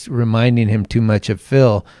it was reminding him too much of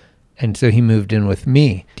Phil. And so he moved in with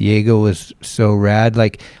me. Diego was so rad.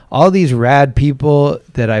 Like, all these rad people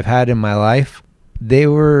that I've had in my life, they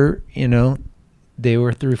were, they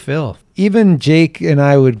were through Phil. Even Jake and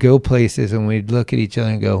I would go places and we'd look at each other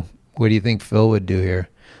and go, what do you think Phil would do here?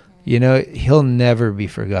 He'll never be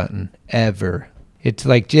forgotten, ever. It's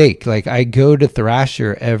like Jake. Like, I go to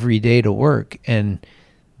Thrasher every day to work, and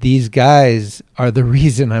these guys are the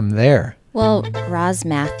reason I'm there. Well, Roz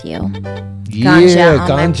Matthew. Ganja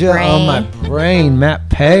on my brain. Matt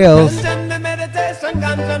Pales.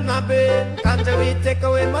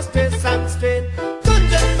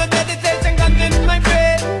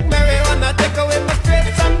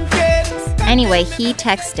 Anyway, he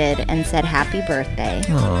texted and said happy birthday.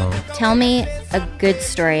 Aww. Tell me a good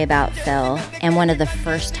story about Phil and one of the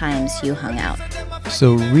first times you hung out.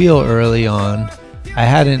 So real early on, I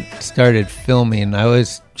hadn't started filming. I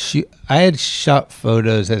had shot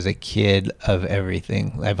photos as a kid of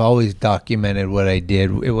everything. I've always documented what I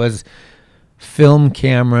did. It was film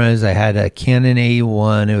cameras. I had a Canon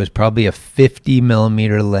AE-1. It was probably a 50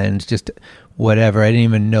 millimeter lens, just whatever. I didn't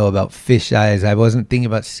even know about fisheyes. I wasn't thinking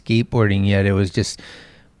about skateboarding yet. It was just,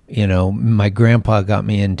 my grandpa got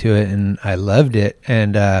me into it and I loved it.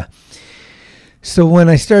 And so when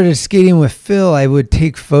I started skating with Phil, I would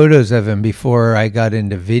take photos of him before I got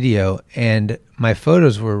into video. And my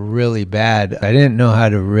photos were really bad. I didn't know how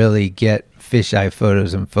to really get fisheye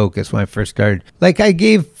photos in focus when I first started. Like, I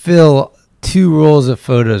gave Phil 2 rolls of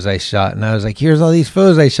photos I shot. And I was like, here's all these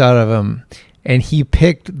photos I shot of him. And he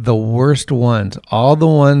picked the worst ones, all the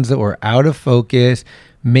ones that were out of focus,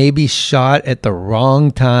 maybe shot at the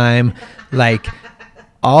wrong time, like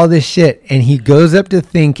all this shit. And he goes up to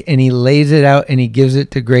Think and he lays it out and he gives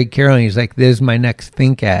it to Greg Carroll. And he's like, this is my next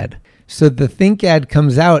Think ad. So the Think ad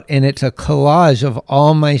comes out and it's a collage of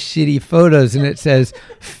all my shitty photos. And it says,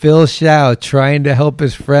 Phil Shao trying to help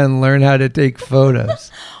his friend learn how to take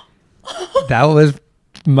photos. That was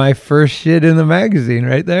my first shit in the magazine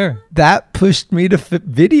right there. That pushed me to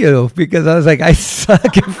video because I was like, I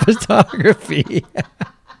suck at photography.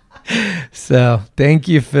 So thank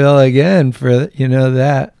you, Phil, again for,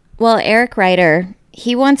 that. Well, Eric Ryder,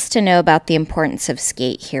 he wants to know about the importance of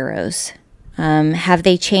skate heroes. Have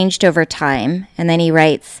they changed over time? And then he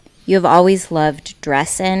writes, you have always loved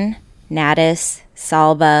Dressen, Natus,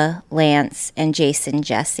 Salba, Lance, and Jason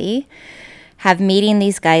Jesse. Have meeting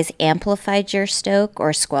these guys amplified your stoke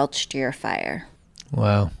or squelched your fire?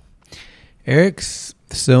 Wow. Eric's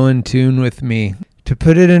so in tune with me. To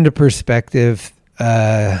put it into perspective,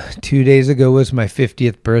 2 days ago was my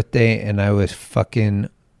 50th birthday, and I was fucking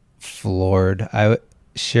floored.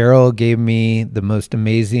 Cheryl gave me the most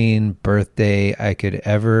amazing birthday I could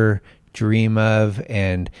ever dream of,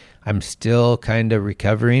 and I'm still kind of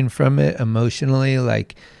recovering from it emotionally.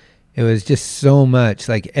 Like, it was just so much.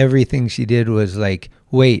 Like, everything she did was like,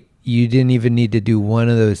 wait, you didn't even need to do one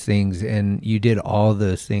of those things, and you did all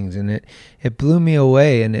those things, and it blew me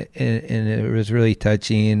away, and it was really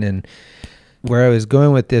touching. And where I was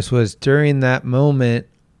going with this was during that moment,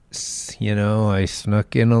 you know, I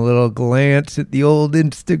snuck in a little glance at the old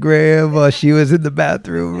Instagram while she was in the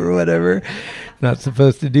bathroom or whatever. Not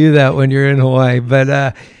supposed to do that when you're in Hawaii,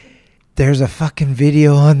 but there's a fucking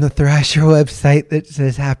video on the Thrasher website that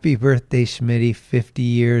says happy birthday Schmitty, 50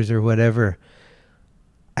 years or whatever.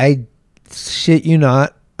 I shit you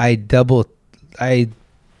not, I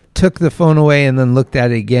took the phone away and then looked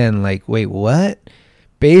at it again like, wait, what?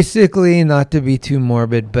 Basically, not to be too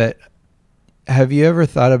morbid, but have you ever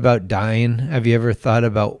thought about dying? Have you ever thought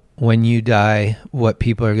about when you die, what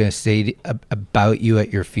people are going to say about you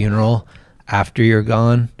at your funeral after you're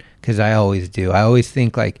gone? Because I always do. I always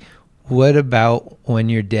think like, what about when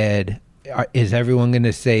you're dead? Is everyone going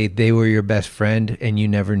to say they were your best friend and you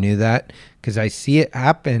never knew that? Because I see it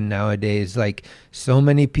happen nowadays. Like, so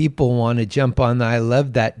many people want to jump on the I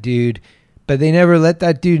love that dude, but they never let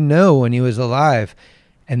that dude know when he was alive.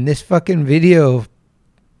 And this fucking video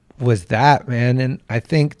was that, man. And I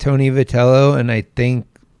think Tony Vitello, and I think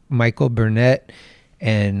Michael Burnett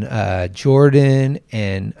and Jordan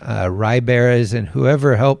and Ryberas and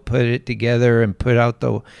whoever helped put it together and put out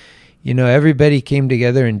the, you know, everybody came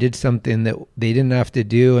together and did something that they didn't have to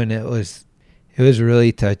do, and it was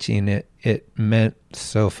really touching. It meant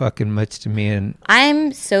so fucking much to me. And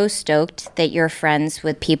I'm so stoked that you're friends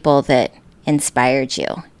with people that inspired you.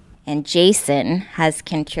 And Jason has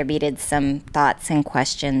contributed some thoughts and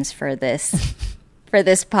questions for this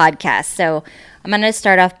podcast. So I'm going to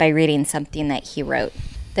start off by reading something that he wrote.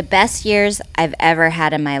 The best years I've ever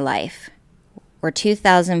had in my life were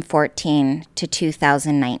 2014 to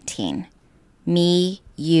 2019. Me,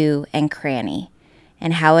 you, and Cranny,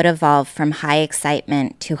 and how it evolved from high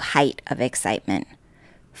excitement to height of excitement.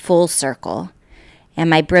 Full circle. And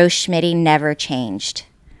my bro Schmitty never changed.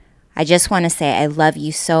 I just want to say I love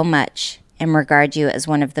you so much and regard you as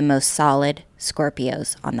one of the most solid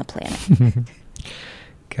Scorpios on the planet.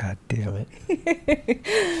 God damn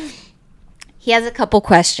it. He has a couple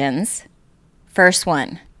questions. First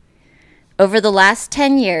one. Over the last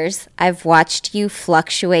 10 years, I've watched you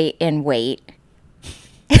fluctuate in weight.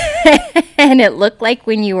 And it looked like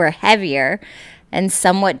when you were heavier and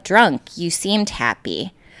somewhat drunk, you seemed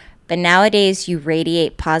happy. But nowadays, you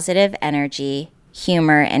radiate positive energy,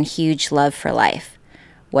 humor, and huge love for life.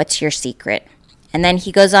 What's your secret? And then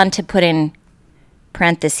he goes on to put in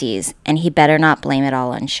parentheses, and he better not blame it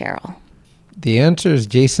all on Cheryl. The answer is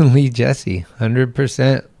Jason Lee Jesse,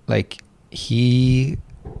 100%. Like, he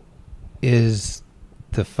is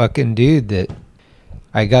the fucking dude that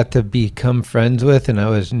I got to become friends with, and I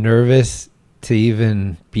was nervous to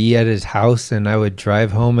even be at his house, and I would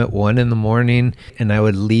drive home at 1 a.m, and I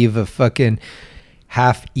would leave a fucking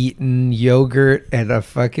half-eaten yogurt and a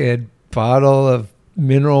fucking bottle of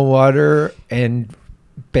mineral water and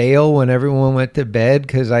bail when everyone went to bed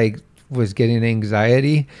because I was getting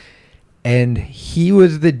anxiety. And he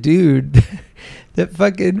was the dude that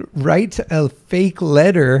fucking writes a fake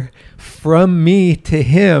letter from me to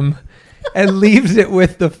him and leaves it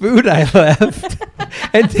with the food I left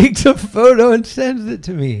and takes a photo and sends it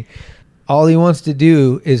to me. All he wants to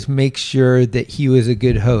do is make sure that he was a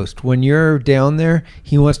good host. When you're down there,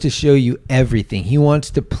 he wants to show you everything. He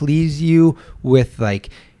wants to please you with like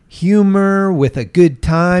humor, with a good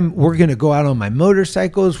time. We're going to go out on my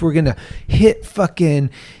motorcycles. We're going to hit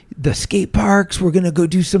fucking the skate parks. We're going to go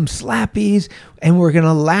do some slappies, and we're going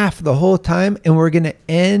to laugh the whole time, and we're going to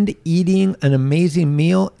end eating an amazing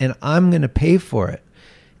meal, and I'm going to pay for it.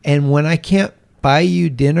 And when I can't buy you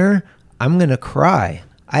dinner, I'm going to cry.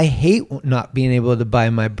 I hate not being able to buy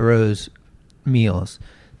my bros meals.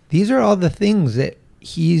 These are all the things that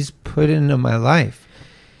he's put into my life.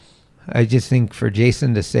 I just think for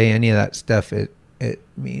Jason to say any of that stuff, it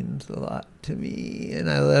means a lot to me. And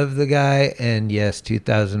I love the guy. And yes,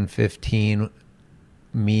 2015,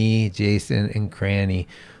 me, Jason, and Cranny.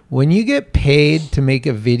 When you get paid to make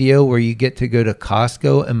a video where you get to go to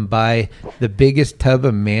Costco and buy the biggest tub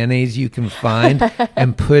of mayonnaise you can find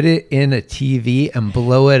and put it in a TV and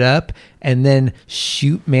blow it up and then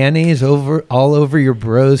shoot mayonnaise all over your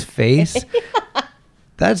bro's face,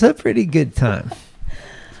 that's a pretty good time.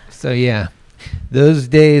 So yeah, those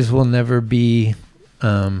days will never be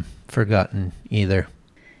forgotten either.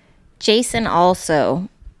 Jason also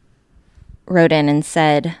wrote in and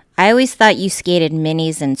said, I always thought you skated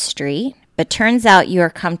minis and street, but turns out you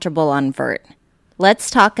are comfortable on vert.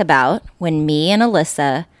 Let's talk about when me and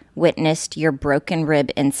Alyssa witnessed your broken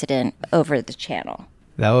rib incident over the channel.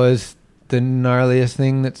 That was the gnarliest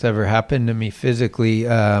thing that's ever happened to me physically.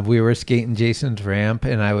 We were skating Jason's ramp,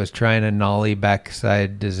 and I was trying to nollie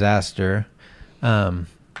backside disaster. I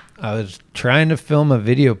was trying to film a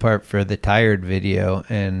video part for the Tired video,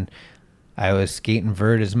 and I was skating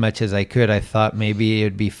vert as much as I could. I thought maybe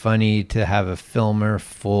it'd be funny to have a filmer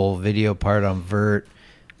full video part on vert,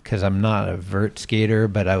 because I'm not a vert skater,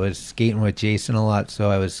 but I was skating with Jason a lot, so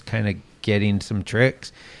I was kind of getting some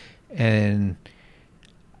tricks. And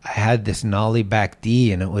I had this nollie back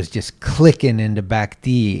D, and it was just clicking into back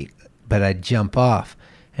D, but I'd jump off.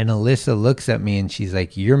 And Alyssa looks at me, and she's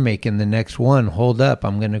like, "You're making the next one. Hold up.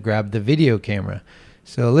 I'm going to grab the video camera."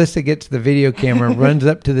 So Alyssa gets the video camera, runs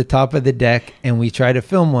up to the top of the deck, and we try to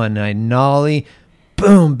film one. And I nollie,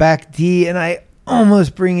 boom, back D, and I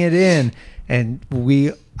almost bring it in. And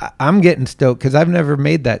I'm getting stoked because I've never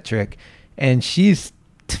made that trick. And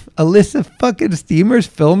Alyssa fucking Steamer's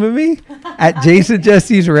filming me at Jason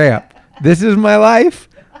Jesse's ramp. This is my life?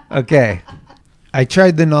 Okay. I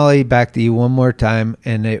tried the nollie back D one more time,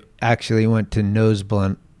 and it actually went to nose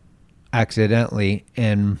blunt accidentally,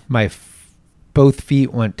 and my both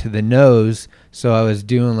feet went to the nose, so I was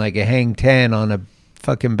doing like a hang 10 on a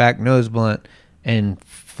fucking back nose blunt and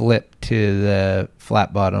flipped to the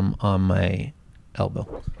flat bottom on my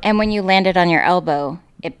elbow. And when you landed on your elbow,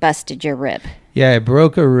 it busted your rib. Yeah, I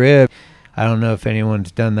broke a rib. I don't know if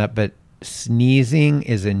anyone's done that, but sneezing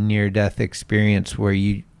is a near-death experience where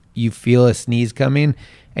you feel a sneeze coming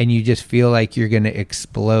and you just feel like you're going to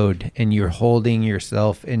explode, and you're holding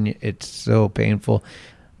yourself, and it's so painful.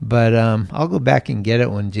 But I'll go back and get it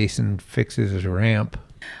when Jason fixes his ramp.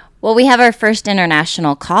 Well, we have our first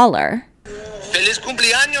international caller. Feliz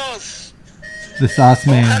cumpleaños. The Sauce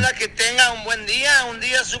Man. Ojalá que tenga un buen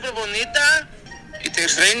día súper bonita. Y te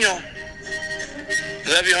extraño.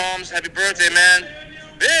 Love you, Holmes. Happy birthday, man.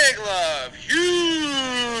 Big love.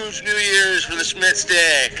 Huge New Year's for the Schmidt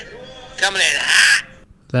stick. Coming in hot.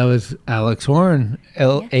 That was Alex Horn,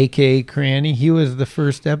 a.k.a. Cranny. He was the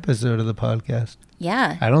first episode of the podcast.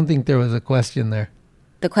 Yeah. I don't think there was a question there.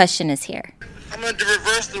 The question is here. I'm going to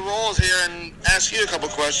reverse the roles here and ask you a couple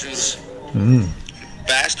questions.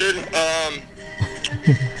 Bastard.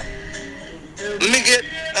 Let me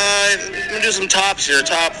do some tops here.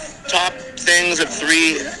 Top things of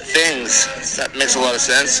 3 things. That makes a lot of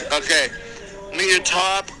sense. Okay. Let me get your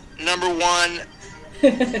top number 1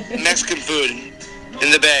 Mexican food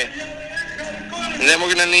in the Bay. And then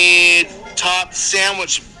we're going to need top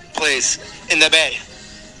sandwich place in the Bay.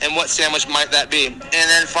 And what sandwich might that be? And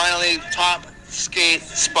then finally, top skate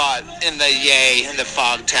spot in the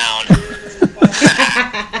fog town.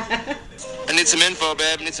 I need some info,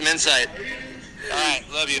 babe. I need some insight. All right,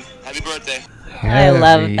 love you. Happy birthday. I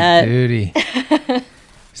love that. Duty.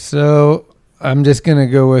 So I'm just going to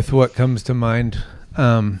go with what comes to mind,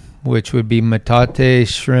 which would be Metate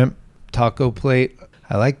shrimp taco plate.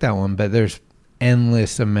 I like that one, but there's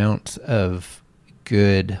endless amounts of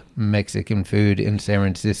good Mexican food in San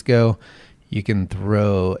Francisco. You can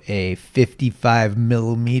throw a 55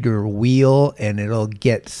 millimeter wheel and it'll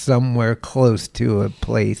get somewhere close to a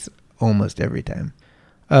place almost every time.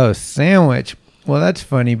 Oh, sandwich. Well, that's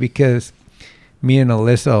funny because me and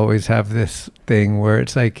Alyssa always have this thing where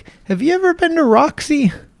it's like, have you ever been to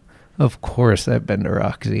Roxy? Of course I've been to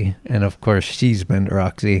Roxy. And of course she's been to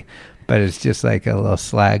Roxy. But it's just like a little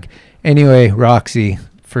slag. Anyway, Roxy.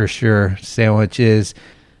 For sure. Sandwiches.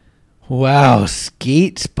 Wow.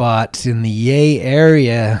 Skate spots in the Yay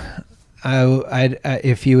area.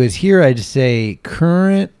 If he was here, I'd say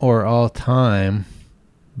current or all time.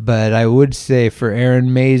 But I would say for Aaron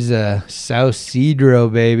Meza, South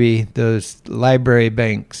Cedro, baby. Those library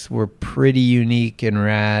banks were pretty unique and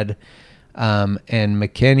rad. And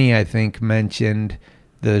McKinney, I think, mentioned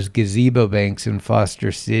those gazebo banks in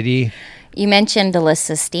Foster City. You mentioned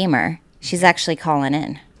Alyssa Steamer. She's actually calling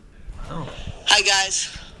in. Hi,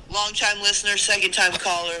 guys. Long-time listener, second-time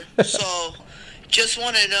caller. So, just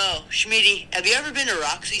want to know, Schmitty, have you ever been to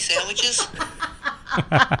Roxy Sandwiches?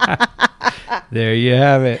 There you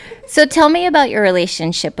have it. So tell me about your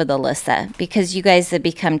relationship with Alyssa, because you guys have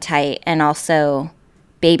become tight, and also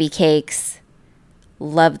Baby Cakes.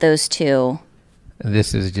 Love those two.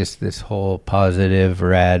 This is just this whole positive,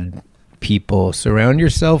 rad people. Surround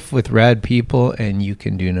yourself with rad people and you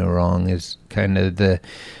can do no wrong is kind of the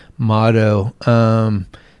motto.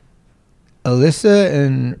 Alyssa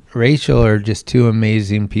and Rachel are just two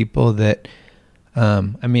amazing people that,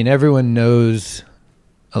 everyone knows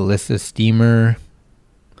Alyssa Steamer.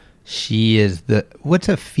 She is what's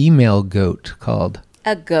a female goat called?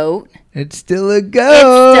 A goat. It's still a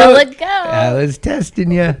goat. It's still a goat. I was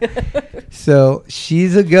testing you. So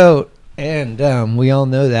she's a goat. And we all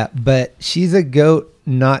know that. But she's a goat,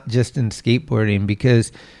 not just in skateboarding,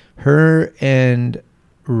 because her and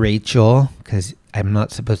Rachel, because I'm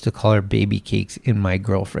not supposed to call her baby cakes in my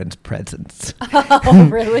girlfriend's presence. Oh,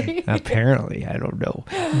 really? Apparently, I don't know.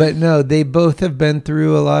 But no, they both have been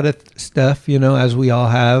through a lot of stuff, as we all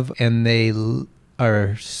have. And they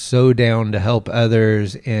are so down to help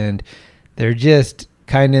others. And they're just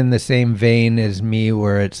kind of in the same vein as me,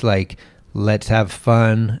 where it's like, let's have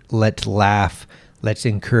fun, let's laugh, let's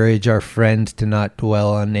encourage our friends to not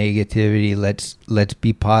dwell on negativity, let's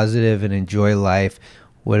be positive and enjoy life.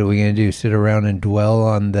 What are we going to do, sit around and dwell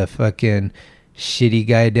on the fucking shitty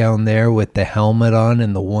guy down there with the helmet on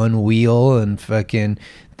and the one wheel, and fucking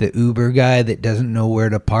the Uber guy that doesn't know where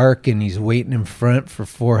to park and he's waiting in front for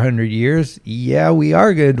 400 years? Yeah, we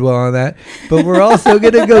are going to dwell on that. But we're also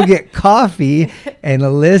going to go get coffee, and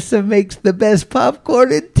Alyssa makes the best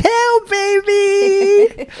popcorn in town,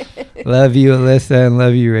 baby. Love you, Alyssa, and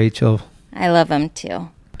love you, Rachel. I love them too.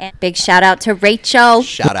 And big shout out to Rachel.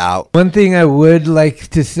 Shout out. One thing I would like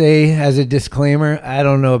to say as a disclaimer, I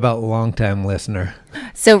don't know about long-time listener.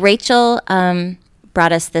 So Rachel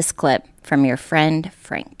brought us this clip from your friend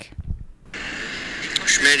Frank.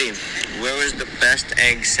 Schmitty, where was the best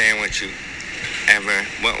egg sandwich you ever?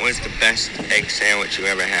 What was the best egg sandwich you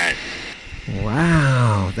ever had?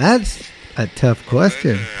 Wow, that's a tough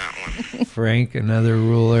question. Frank, another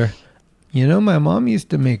ruler. My mom used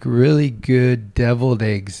to make really good deviled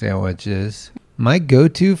egg sandwiches. My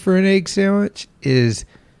go-to for an egg sandwich is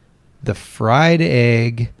the fried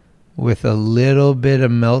egg with a little bit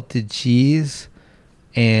of melted cheese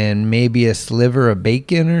and maybe a sliver of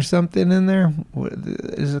bacon or something in there.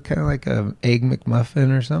 Is it kind of like a egg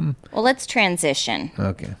McMuffin or something? Well, let's transition.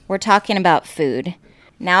 Okay. We're talking about food.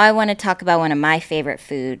 Now I want to talk about one of my favorite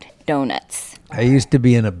food, donuts. I used to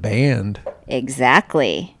be in a band.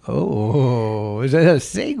 Exactly. Oh, is that a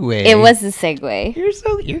segue? It was a segue.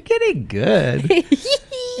 You're getting good.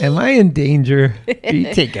 Am I in danger?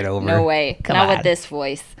 You take it over. No way. Come Not on. with this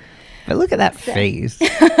voice. But look at that face.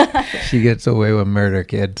 She gets away with murder,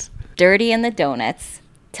 kids. Dirty and the Donuts.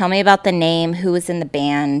 Tell me about the name. Who was in the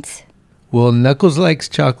band? Well, Knuckles likes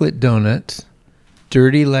chocolate donuts.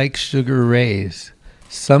 Dirty likes Sugar Rays.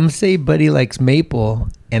 Some say Buddy likes maple,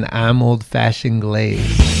 and I'm old-fashioned glaze.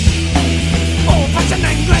 Old-fashioned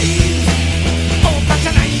and glaze.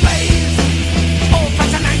 Old-fashioned and glaze.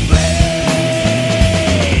 Old-fashioned and glaze.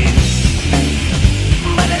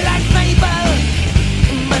 Buddy likes maple.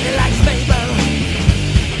 Buddy likes maple.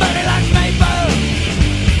 Buddy likes maple.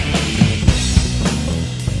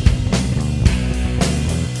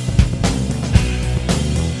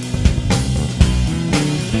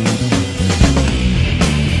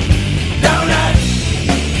 Donuts.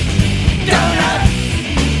 Donuts.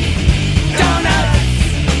 Donuts.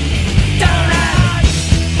 Donuts.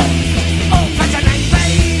 Old-fashioned and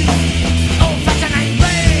glaze. Old-fashioned and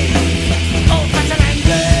glaze. Old-fashioned and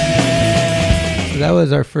glaze. That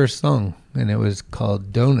was our first song, and it was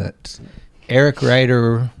called Donuts. Eric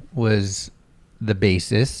Ryder was the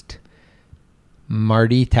bassist.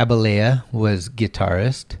 Marty Tabalea was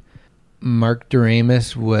guitarist. Mark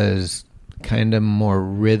Doremus was kind of more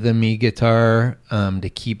rhythm-y guitar to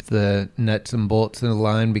keep the nuts and bolts in the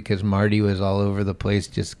line, because Marty was all over the place,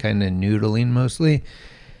 just kind of noodling mostly.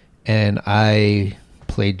 And I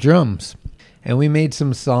played drums. And we made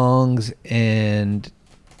some songs, and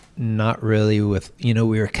not really with, we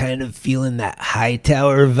were kind of feeling that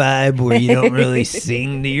Hightower vibe where you don't really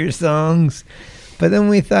sing to your songs. But then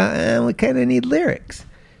we thought, we kind of need lyrics.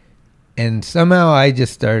 And somehow I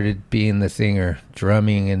just started being the singer,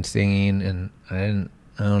 drumming and singing, and I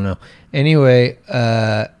don't know. Anyway,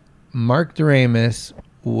 Mark Doremus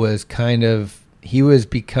was he was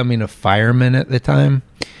becoming a fireman at the time,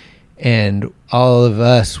 and all of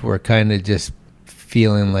us were kind of just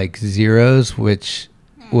feeling like zeros, which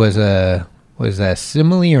was a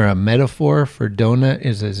simile or a metaphor for donut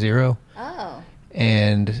is a zero. Oh.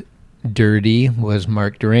 And Dirty was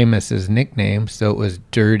Mark Doremus's nickname, so it was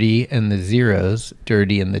Dirty and the Zeros,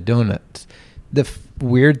 Dirty and the Donuts. The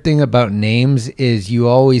weird thing about names is you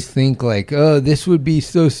always think like, oh, this would be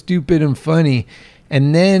so stupid and funny.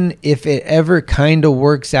 And then if it ever kind of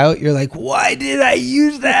works out, you're like, why did I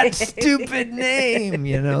use that stupid name?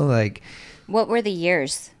 Like. What were the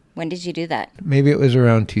years? When did you do that? Maybe it was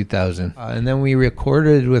around 2000. And then we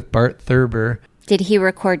recorded with Bart Thurber. Did he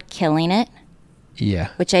record Killing It? Yeah.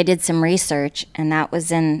 Which I did some research, and that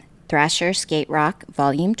was in Thrasher Skate Rock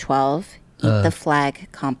Volume 12, Eat the Flag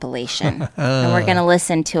compilation. And we're going to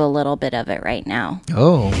listen to a little bit of it right now.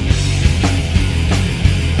 Oh.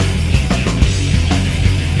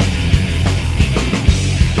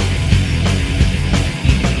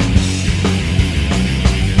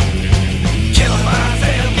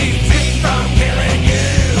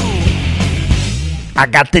 I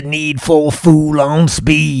got the need for fool on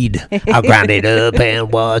speed. I'll grind it up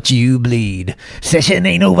and watch you bleed. Session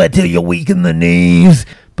ain't over till you're weak in the knees.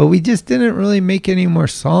 But we just didn't really make any more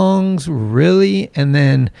songs, really. And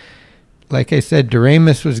then, like I said,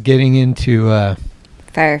 Doremus was getting into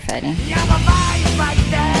firefighting.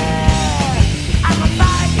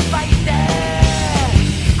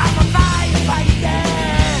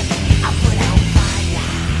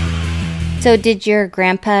 So did your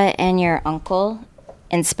grandpa and your uncle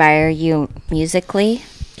inspire you musically?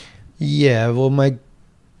 Yeah, well, my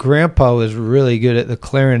grandpa was really good at the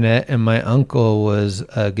clarinet, and my uncle was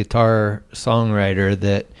a guitar songwriter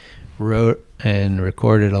that wrote and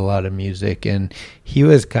recorded a lot of music. And he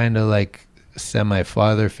was kind of like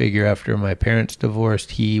semi-father figure after my parents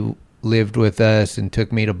divorced. He lived with us and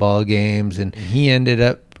took me to ball games, and he ended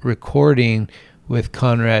up recording with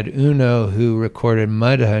Conrad Uno, who recorded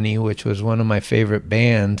Mudhoney, which was one of my favorite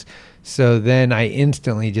bands. So then I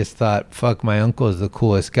instantly just thought, fuck, my uncle is the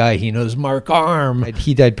coolest guy. He knows Mark Arm.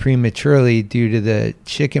 He died prematurely due to the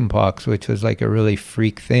chicken pox, which was like a really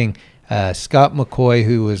freak thing. Scott McCoy,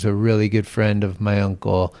 who was a really good friend of my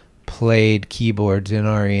uncle, played keyboards in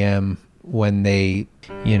REM when they,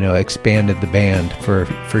 expanded the band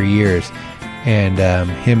for years. And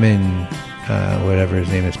him and whatever his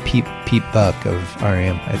name is, Pete Buck of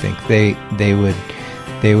REM, I think they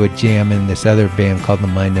would jam in this other band called the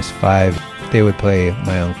Minus Five. They would play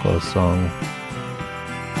my uncle's song.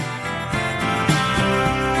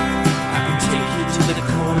 I can take you to the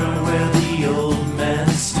corner where the old man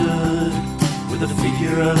stood, with the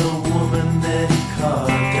figure of a woman that he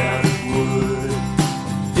carved out of wood,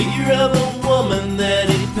 figure of a woman that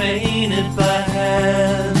he painted by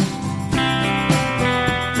hand.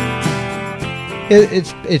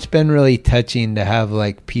 It's been really touching to have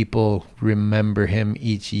like people remember him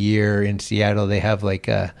each year. In Seattle, they have like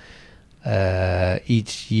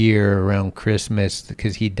each year around Christmas,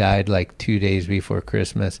 because he died like 2 days before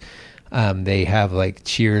Christmas. They have like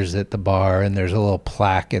cheers at the bar, and there's a little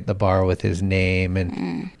plaque at the bar with his name.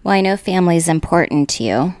 And well, I know family's important to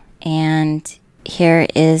you, and here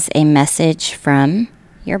is a message from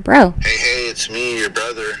your bro. Hey, it's me, your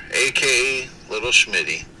brother, a.k.a. Little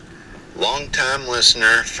Schmitty. Long-time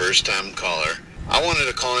listener, first-time caller. I wanted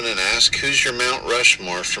to call in and ask, who's your Mount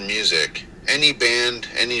Rushmore for music? Any band,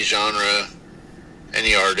 any genre,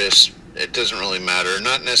 any artist, it doesn't really matter.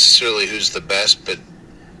 Not necessarily who's the best, but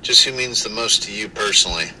just who means the most to you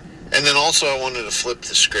personally. And then also I wanted to flip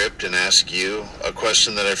the script and ask you a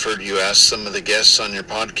question that I've heard you ask some of the guests on your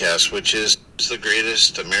podcast, which is the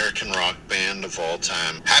greatest American rock band of all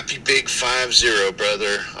time. Happy Big 5-0,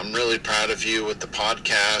 brother. I'm really proud of you with the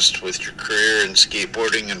podcast, with your career in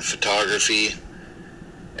skateboarding and photography.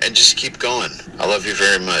 And just keep going. I love you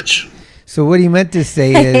very much. So what he meant to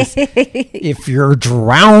say is, if you're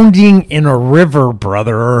drowning in a river,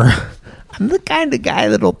 brother, I'm the kind of guy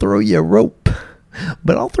that'll throw you a rope,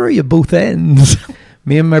 but I'll throw you both ends.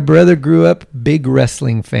 Me and my brother grew up big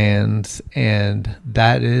wrestling fans, and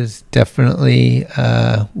that is definitely,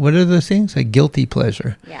 what are those things? A guilty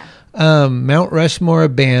pleasure. Yeah. Mount Rushmore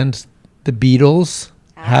of bands, the Beatles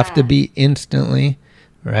have to be instantly,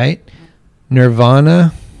 right?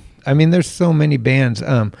 Nirvana. I mean, there's so many bands.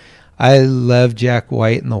 I love Jack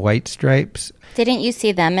White and the White Stripes. Didn't you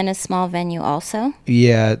see them in a small venue also?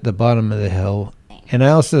 Yeah, at the bottom of the hill. And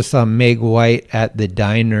I also saw Meg White at the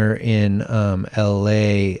diner in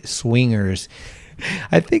L.A., Swingers.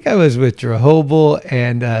 I think I was with Drehobel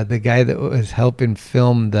and the guy that was helping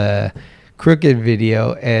film the Crooked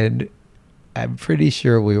video, and I'm pretty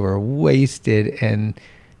sure we were wasted, and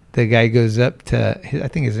the guy goes up to, I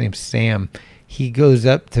think his name's Sam, he goes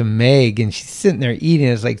up to Meg, and she's sitting there eating.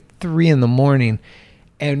 It's like 3 a.m,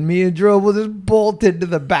 and me and Drehobel just bolted to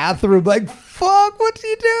the bathroom like, fuck, what's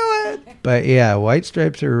he doing? But yeah, White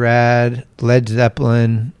Stripes are rad. Led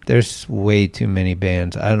Zeppelin. There's way too many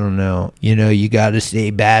bands. I don't know. You got to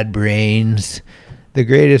say Bad Brains. The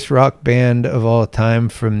greatest rock band of all time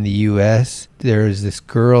from the U.S. There's this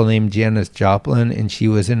girl named Janis Joplin, and she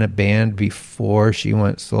was in a band before she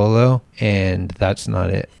went solo, and that's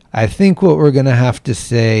not it. I think what we're going to have to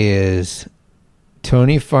say is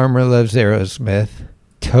Tony Farmer loves Aerosmith.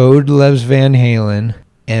 Toad loves Van Halen,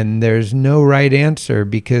 and there's no right answer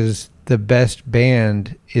because the best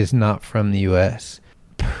band is not from the U.S.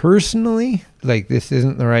 Personally, this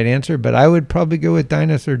isn't the right answer, but I would probably go with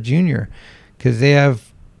Dinosaur Jr. because they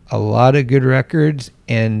have a lot of good records,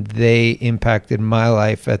 and they impacted my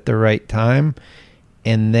life at the right time.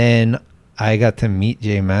 And then I got to meet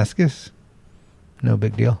Jay Mascis. No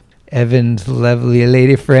big deal. Evan's lovely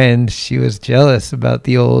lady friend, she was jealous about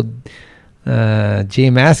the old Jay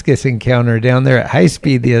Mascis encounter down there at High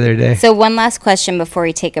Speed the other day. So one last question before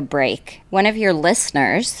we take a break. One of your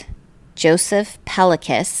listeners, Joseph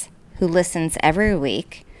Pelicus, who listens every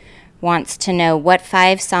week, wants to know what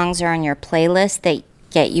 5 songs are on your playlist that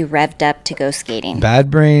get you revved up to go skating. Bad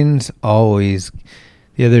Brains, always.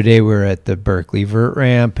 The other day we were at the Berkeley Vert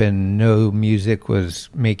Ramp and no music was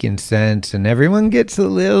making sense, and everyone gets a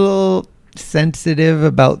little sensitive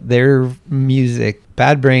about their music.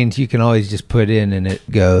 Bad Brains you can always just put in and it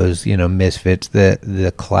goes. Misfits,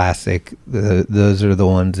 the classic, those are the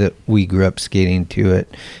ones that we grew up skating to at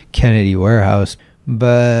Kennedy Warehouse.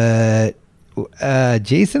 But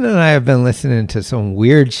Jason and I have been listening to some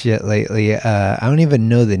weird shit lately. I don't even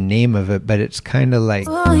know the name of it, but it's kind of like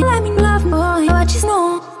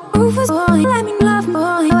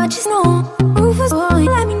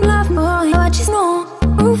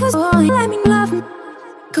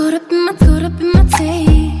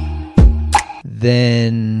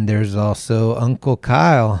Then there's also Uncle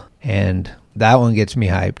Kyle, and that one gets me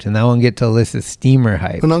hyped, and that one gets Alyssa Steamer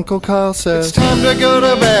hyped. When Uncle Kyle says, it's time to go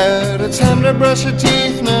to bed, it's time to brush your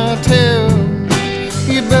teeth now too.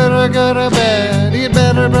 You'd better go to bed, you'd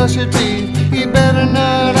better brush your teeth, you'd better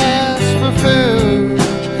not ask for food.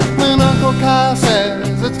 When Uncle Kyle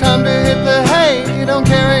says, it's time to hit the hay, don't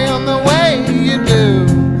carry on the way you do.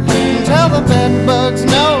 And tell the bed bugs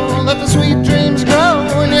no, let the sweet dreams grow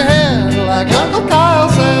in your head like Uncle Kyle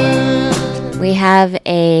said. We have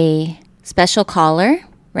a special caller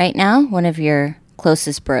right now, one of your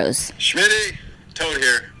closest bros. Schmitty, Toad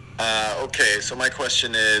here. Okay, so my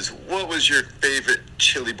question is, what was your favorite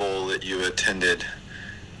chili bowl that you attended?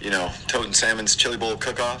 Toad and Salmon's chili bowl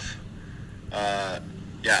cook-off?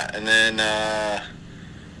 Yeah, and then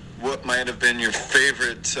what might have been your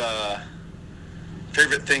favorite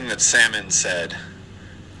thing that Salmon said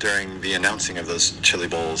during the announcing of those chili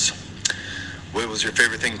bowls? What was your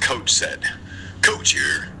favorite thing Coach said? Coach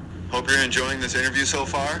here. Hope you're enjoying this interview so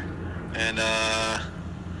far, and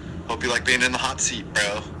hope you like being in the hot seat,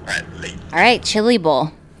 bro. All right, chili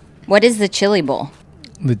bowl. What is the chili bowl?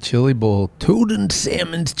 The chili bowl. Toad and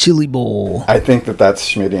Salmon's chili bowl. I think that's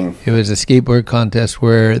schmitting. It was a skateboard contest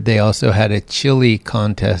where they also had a chili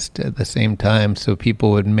contest at the same time, so people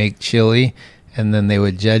would make chili, and then they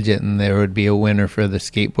would judge it, and there would be a winner for the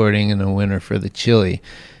skateboarding and a winner for the chili.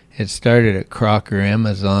 It started at Crocker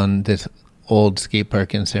Amazon, this old skate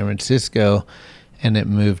park in San Francisco, and it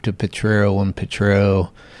moved to Potrero when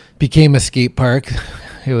Potrero became a skate park.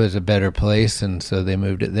 It was a better place, and so they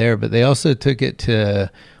moved it there. But they also took it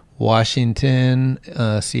to Washington,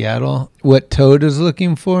 Seattle. What Toad is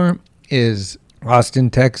looking for is Austin,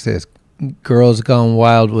 Texas. Girls Gone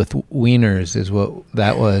Wild with Wieners is what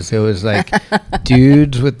that was. It was like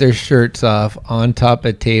dudes with their shirts off on top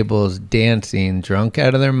of tables dancing, drunk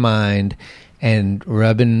out of their mind, and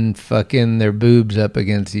rubbing fucking their boobs up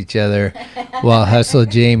against each other while Hustle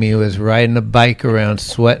Jamie was riding a bike around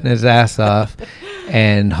sweating his ass off,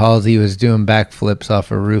 and Halsey was doing backflips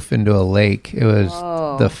off a roof into a lake. It was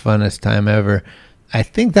the funnest time ever. I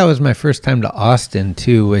think that was my first time to Austin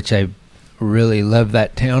too, which I really love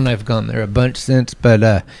that town. I've gone there a bunch since,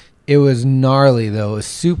 but it was gnarly though. It was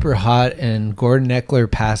super hot, and Gordon Eckler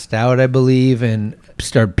passed out, I believe, and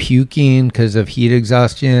started puking because of heat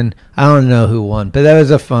exhaustion. I don't know who won, but that was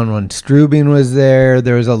a fun one. Strubing was there.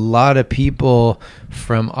 There was a lot of people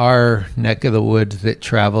from our neck of the woods that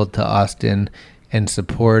traveled to Austin and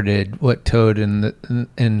supported what Toad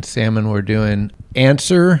and Salmon were doing.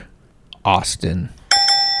 Answer, Austin.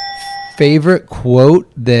 Favorite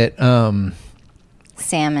quote that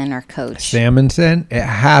Salmon or Coach? Salmon said? It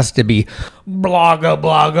has to be blogga,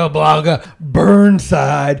 blogga, blogga,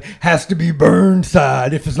 Burnside. Has to be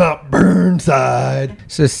Burnside if it's not Burnside.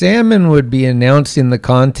 So Salmon would be announcing the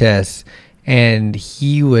contest, and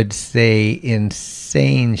he would say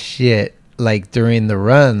insane shit like during the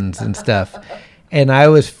runs and stuff. And I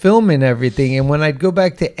was filming everything, and when I'd go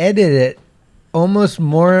back to edit it, almost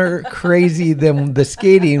more crazy than the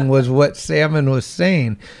skating was what Salmon was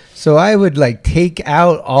saying. So I would like take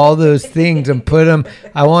out all those things and put them.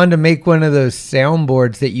 I wanted to make one of those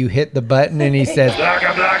soundboards that you hit the button and he says,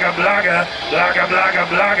 blogga, blogga, blogga, blogga, blogga,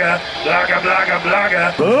 blogga, blogga, blogga,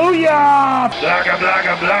 blogga. Booyah! Blogga,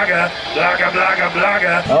 blogga, blogga, blogga, blogga,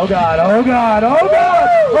 blogga. Oh God, oh God, oh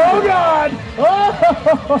God, oh God.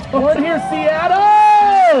 Oh, we're here,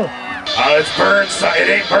 Seattle. It's Burnside. It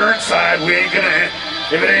ain't Burnside. We ain't gonna hit.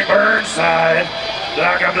 If it ain't Burnside.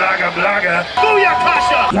 Blogga, blogga, blogga. Booyah,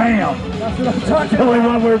 Kasha! Damn. That's what I'm talking about. Only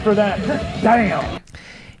one word for that. Damn.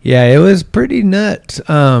 Yeah, it was pretty nuts.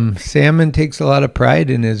 Salmon takes a lot of pride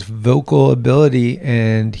in his vocal ability,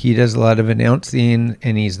 and he does a lot of announcing,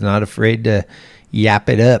 and he's not afraid to yap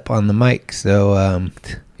it up on the mic. So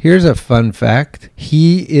here's a fun fact.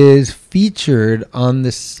 He is featured on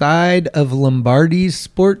the side of Lombardi's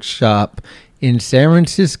sports shop in San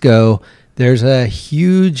Francisco. There's a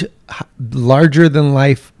huge,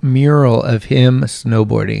 larger-than-life mural of him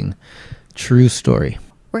snowboarding. True story.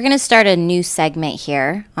 We're going to start a new segment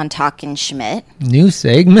here on Talkin' Schmidt. New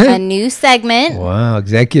segment? A new segment. Wow,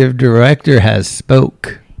 executive director has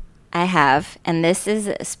spoke. I have, and this is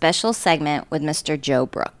a special segment with Mr. Joe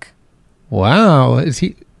Brook. Wow,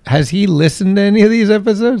 has he listened to any of these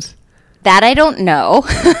episodes? That I don't know.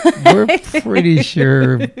 We're pretty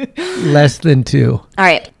sure less than 2. All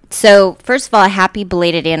right. So, first of all, a happy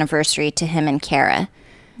belated anniversary to him and Kara.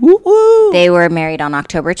 Woo-woo. They were married on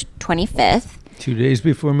October 25th. 2 days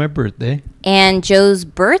before my birthday. And Joe's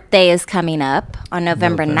birthday is coming up on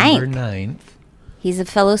November 9th. He's a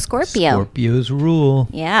fellow Scorpio. Scorpios rule.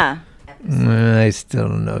 Yeah. I still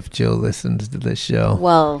don't know if Joe listens to the show.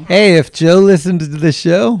 Well. Hey, if Joe listens to the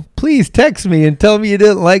show, please text me and tell me you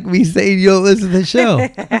didn't like me saying you'll listen to the show.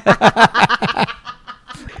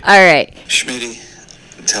 All right. Schmitty,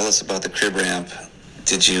 tell us about the crib ramp.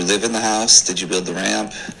 Did you live in the house? Did you build the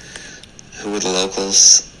ramp? Who were the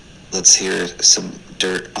locals? Let's hear some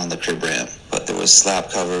dirt on the crib ramp. But there was slab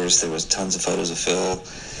covers. There was tons of photos of Phil.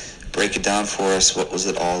 Break it down for us. What was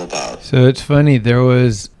it all about? So it's funny. There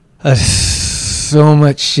was so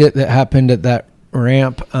much shit that happened at that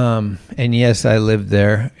ramp. And yes, I lived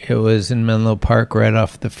there. It was in Menlo Park, right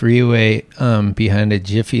off the freeway, behind a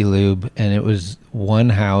Jiffy Lube. And it was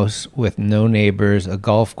one house with no neighbors, a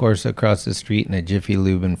golf course across the street, and a Jiffy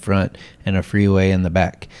Lube in front, and a freeway in the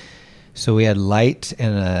back. So we had lights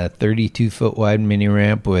and a 32-foot wide mini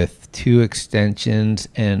ramp with 2 extensions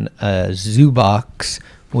and a zoo box,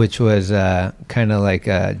 which was kind of like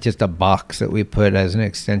just a box that we put as an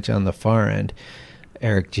extension on the far end.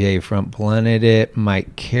 Eric J. front blunted it.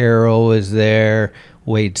 Mike Carroll was there.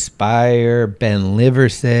 Wade Spire, Ben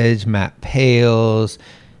Liversedge, Matt Pales,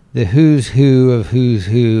 the who's who of who's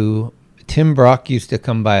who. Tim Brock used to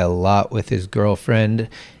come by a lot with his girlfriend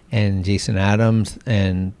and Jason Adams,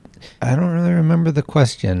 and I don't really remember the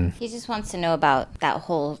question. He just wants to know about that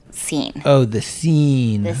whole scene. Oh, the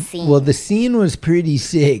scene. The scene. Well, the scene was pretty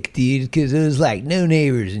sick, dude, because it was like no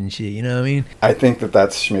neighbors and shit, you know what I mean? I think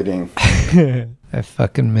that's Schmitting. I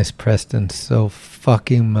fucking miss Preston so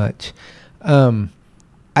fucking much.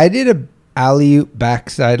 I did a alley-oop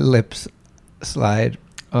backside lip slide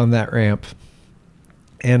on that ramp,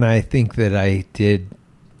 and I think that I did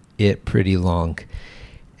it pretty long.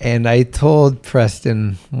 And I told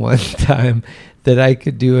Preston one time that I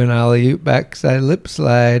could do an alley-oop backside lip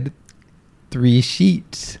slide 3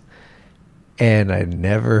 sheets. And I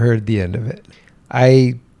never heard the end of it.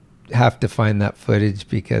 I have to find that footage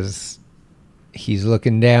because he's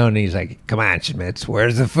looking down and he's like, come on, Schmitz,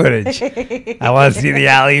 where's the footage? I want to see the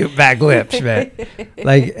alley-oop back lip, Schmidt.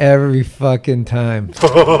 Like every fucking time.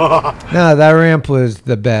 No, that ramp was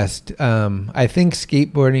the best. I think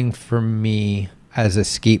skateboarding for me, as a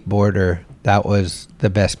skateboarder, that was the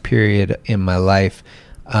best period in my life.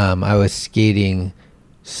 I was skating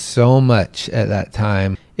so much at that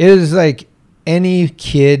time. It was like any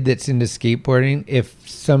kid that's into skateboarding, if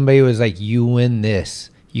somebody was like, you win this,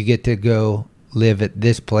 you get to go live at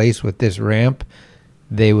this place with this ramp,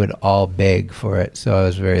 they would all beg for it. So I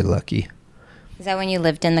was very lucky. Is that when you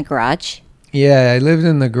lived in the garage? Yeah, I lived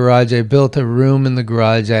in the garage. I built a room in the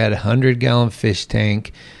garage. I had a 100-gallon fish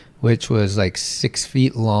tank, which was like 6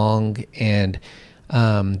 feet long, and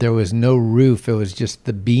there was no roof. It was just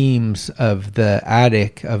the beams of the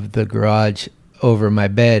attic of the garage over my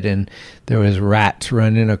bed, and there was rats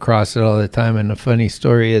running across it all the time. And the funny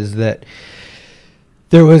story is that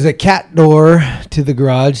there was a cat door to the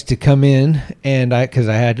garage to come in, and because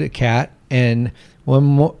I had a cat, and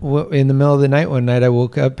in the middle of the night one night I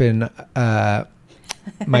woke up and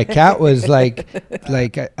my cat was like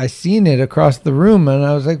I seen it across the room, and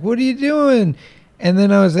I was like, what are you doing? And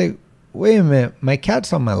then I was like, wait a minute, my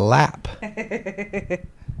cat's on my lap.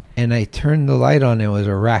 And I turned the light on. It was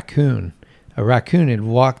a raccoon. A raccoon had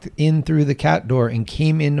walked in through the cat door and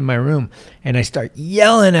came into my room, and I start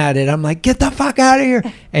yelling at it. I'm like, get the fuck out of here.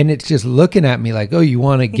 And it's just looking at me like, oh, you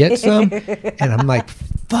want to get some? And I'm like,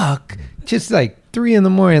 fuck. Just like 3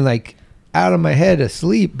 a.m, like, out of my head,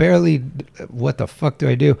 asleep, barely. What the fuck do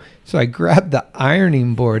I do? So I grabbed the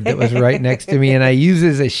ironing board that was right next to me, and I used it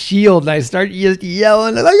as a shield, and I started just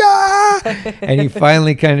yelling, like, ah! And he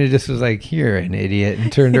finally kind of just was like, you're an idiot,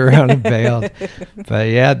 and turned around and bailed. But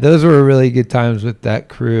yeah, those were really good times with that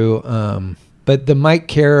crew. But the Mike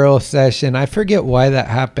Carroll session, I forget why that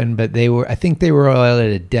happened, but I think they were all at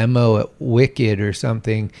a demo at Wicked or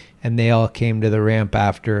something, and they all came to the ramp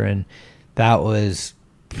after, and that was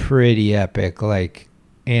pretty epic. Like,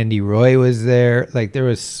 Andy Roy was there. Like, there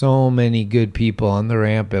was so many good people on the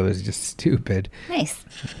ramp. It was just stupid. Nice.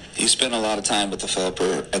 You spent a lot of time with the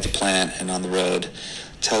Felper at the plant and on the road.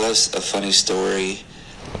 Tell us a funny story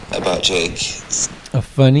about Jake. A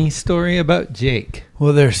funny story about Jake?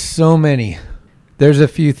 Well, there's so many. There's a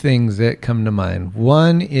few things that come to mind.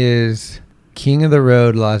 One is King of the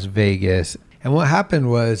Road, Las Vegas. And what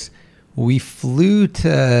happened was, we flew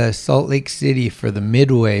to Salt Lake City for the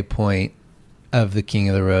midway point of the King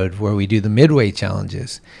of the Road, where we do the midway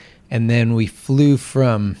challenges. And then we flew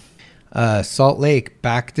from Salt Lake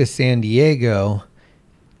back to San Diego.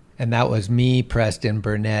 And that was me, Preston,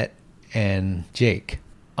 Burnett, and Jake.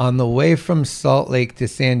 On the way from Salt Lake to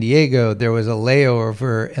San Diego, there was a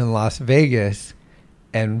layover in Las Vegas.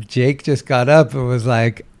 And Jake just got up and was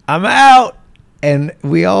like, I'm out. And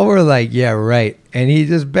we all were like, yeah, right. And he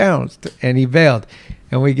just bounced and he bailed.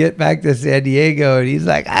 And we get back to San Diego and he's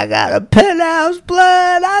like, I got a penthouse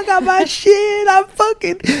blood. I got my shit. I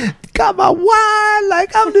fucking got my wine.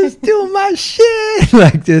 Like, I'm just doing my shit.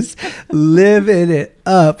 Like, just living it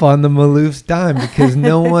up on the Maloof's dime, because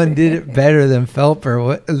no one did it better than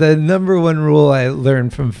Felper. The number one rule I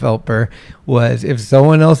learned from Felper was, if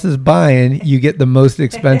someone else is buying, you get the most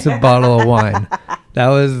expensive bottle of wine. That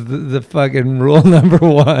was the fucking rule number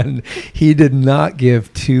one. He did not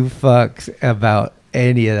give two fucks about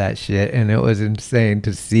any of that shit, and it was insane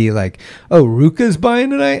to see, like, oh, Ruka's buying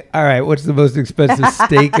tonight? All right, what's the most expensive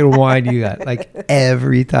steak and wine you got? Like,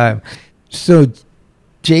 every time. So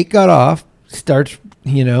Jake got off, starts,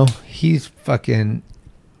 he's fucking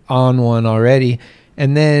on one already.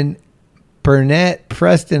 And then Burnett,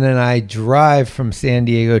 Preston, and I drive from San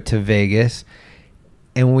Diego to Vegas,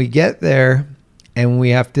 and we get there, and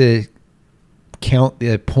we have to count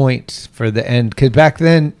the points for the end. Because back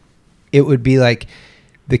then, it would be like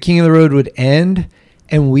the King of the Road would end,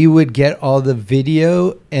 and we would get all the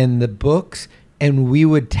video and the books, and we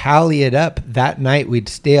would tally it up that night. We'd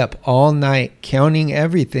stay up all night counting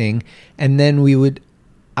everything, and then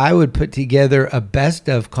I would put together a best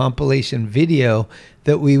of compilation video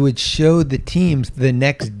that we would show the teams the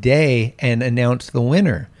next day and announce the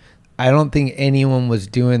winner. I don't think anyone was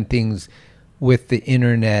doing things with the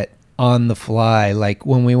internet on the fly, like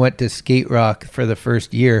when we went to Skate Rock for the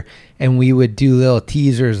first year, and we would do little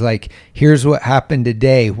teasers like, here's what happened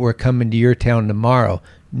today, we're coming to your town tomorrow.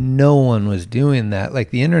 No one was doing that. Like,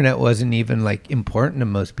 the internet wasn't even like important to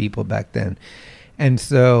most people back then. And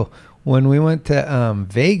so when we went to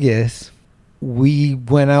Vegas, we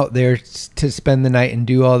went out there to spend the night and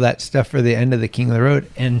do all that stuff for the end of the King of the Road.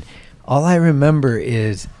 And all I remember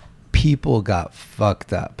is people got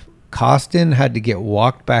fucked up. Costin had to get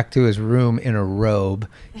walked back to his room in a robe.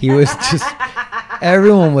 He was just,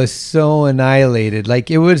 everyone was so annihilated. Like,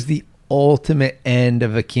 it was the ultimate end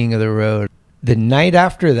of a King of the Road. The night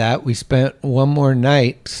after that, we spent one more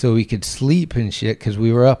night so we could sleep and shit, because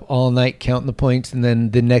we were up all night counting the points. And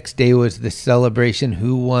then the next day was the celebration,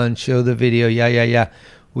 who won, show the video, yeah.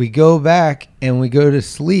 We go back and we go to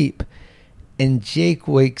sleep, and Jake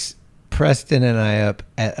wakes Preston and I up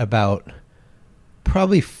at about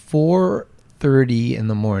probably 4:30 in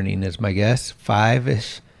the morning is my guess,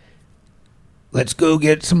 5-ish. Let's go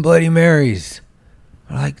get some Bloody Marys.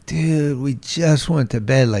 We're like, dude, we just went to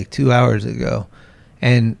bed like 2 hours ago.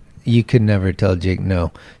 And you could never tell Jake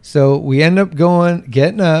no. So we end up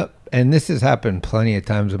getting up, and this has happened plenty of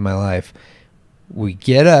times in my life. We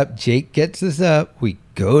get up, Jake gets us up, we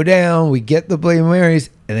go down, we get the Bloody Marys,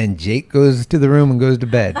 and then Jake goes to the room and goes to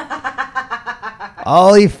bed.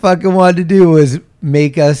 All he fucking wanted to do was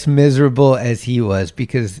make us miserable as he was,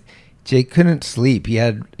 because Jake couldn't sleep. He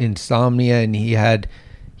had insomnia, and he had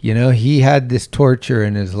this torture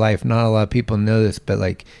in his life. Not a lot of people know this, but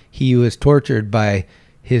like, he was tortured by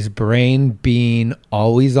his brain being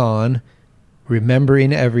always on,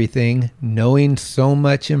 remembering everything, knowing so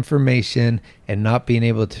much information, and not being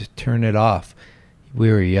able to turn it off.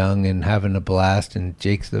 We were young and having a blast, and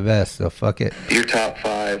Jake's the best, so fuck it. Your top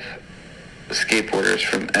 5 skateboarders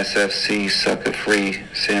from SFC Sucker Free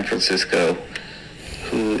San Francisco.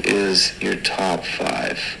 Who is your top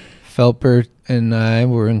 5? Felper and I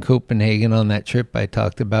were in Copenhagen on that trip I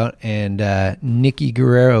talked about, and Nicky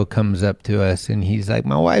Guerrero comes up to us, and he's like,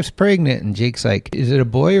 my wife's pregnant, and Jake's like, is it a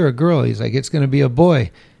boy or a girl? He's like, it's going to be a boy.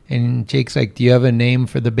 And Jake's like, do you have a name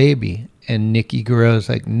for the baby? And Nicky Guerrero's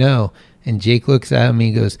like, no. And Jake looks at him, and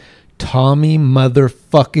he goes, Tommy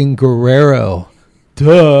motherfucking Guerrero.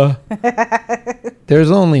 Duh. There's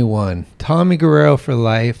only one. Tommy Guerrero for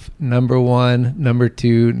life. Number 1, number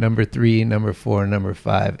 2, number 3, number 4, number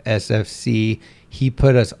 5. SFC. He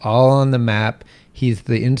put us all on the map. He's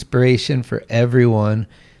the inspiration for everyone.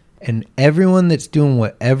 And everyone that's doing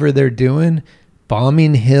whatever they're doing,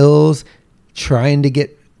 bombing hills, trying to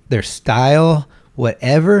get their style,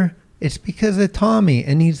 whatever, it's because of Tommy.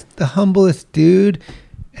 And he's the humblest dude.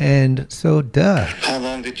 And so, duh. How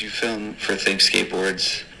long did you film for Think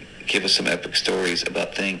Skateboards? Give us some epic stories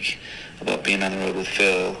about Think, about being on the road with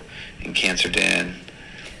Phil and Cancer Dan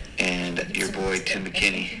and your boy Tim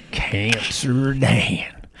McKinney. Cancer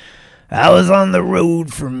Dan. I was on the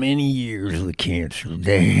road for many years with Cancer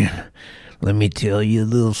Dan. Let me tell you a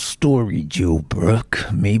little story, Joe Brook.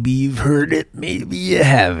 Maybe you've heard it, maybe you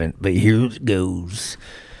haven't, but here it goes.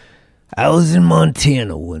 I was in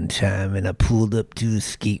Montana one time, and I pulled up to a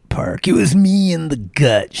skate park. It was me and the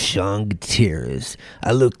gut, Sean Gutierrez.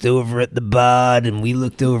 I looked over at the bod, and we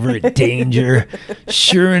looked over at Danger.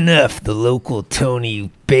 Sure enough, the local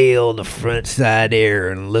Tony bailed a front side air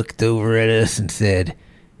and looked over at us and said,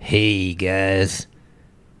 hey, guys,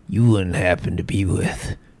 you wouldn't happen to be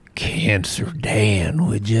with Cancer Dan,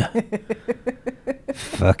 would you?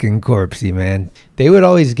 Fucking corpsey, man. They would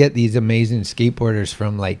always get these amazing skateboarders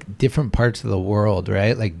from like different parts of the world,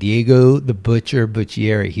 right? Like Diego the Butcher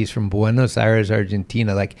Buccieri. He's from Buenos Aires,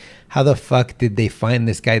 Argentina. Like, how the fuck did they find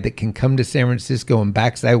this guy that can come to San Francisco and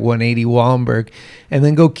backside 180 Wallenberg and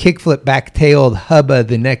then go kickflip back-tailed Hubba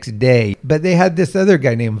the next day? But they had this other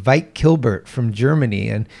guy named Veit Kilbert from Germany.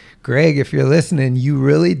 And Greg, if you're listening, you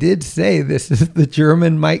really did say this is the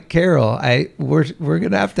German Mike Carroll. We're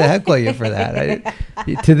gonna have to heckle you for that.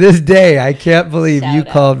 To this day, I can't believe you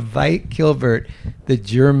called Veit Kilbert the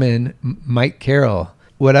German Mike Carroll.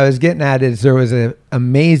 What I was getting at is there was an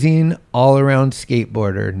amazing all-around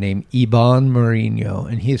skateboarder named Iban Mourinho,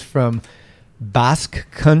 and he's from Basque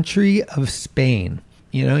country of Spain.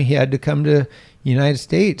 You know, he had to come to United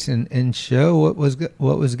States and show what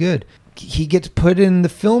was good. He gets put in the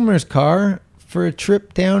filmer's car for a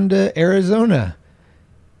trip down to Arizona.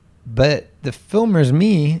 But the filmer's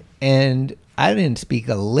me, and I didn't speak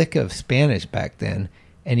a lick of Spanish back then,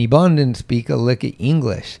 and Iban didn't speak a lick of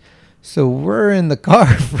English. So we're in the car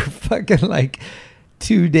for fucking like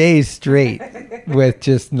 2 days straight with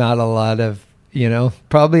just not a lot of, you know,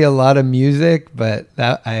 probably a lot of music, but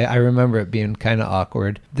that I remember it being kind of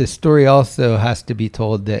awkward. The story also has to be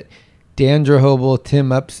told that Dan Drehobel,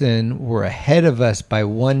 Tim Upson were ahead of us by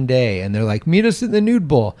 1 day, and they're like, meet us at the Nude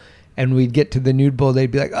Bowl. And we'd get to the Nude Bowl, they'd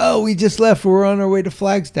be like, oh, we just left, we're on our way to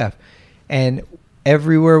Flagstaff. And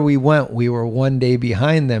everywhere we went, we were 1 day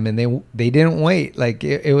behind them, and they didn't wait. Like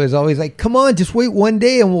it was always like, come on, just wait 1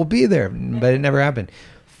 day and we'll be there. But it never happened.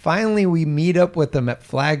 Finally, we meet up with them at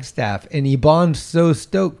Flagstaff, and Iban's so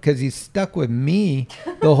stoked because he's stuck with me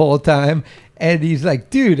the whole time. And he's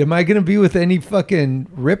like, dude, am I going to be with any fucking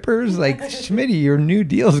rippers? Like, Schmitty, your new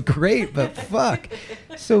deal's great, but fuck.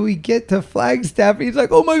 So we get to Flagstaff, and he's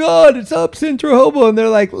like, oh my God, it's Upson Drehobel. And they're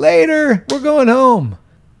like, later, we're going home.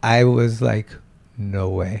 I was like, no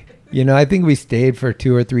way. You know, I think we stayed for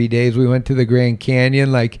 2 or 3 days. We went to the Grand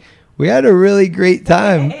Canyon. Like, we had a really great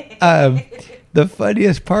time. The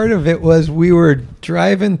funniest part of it was we were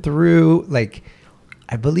driving through, like,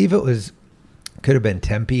 I believe it was, could have been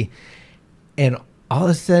Tempe. And all of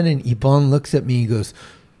a sudden, Iban looks at me and goes,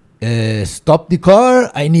 stop the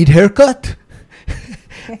car. I need haircut.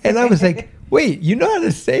 And I was like, wait, you know how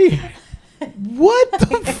to say what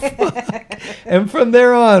the fuck? And from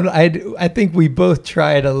there on, I think we both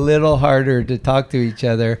tried a little harder to talk to each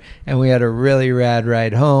other, and we had a really rad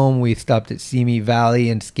ride home. We stopped at Simi Valley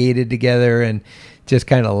and skated together and just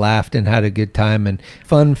kind of laughed and had a good time. And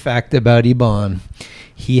fun fact about Iban,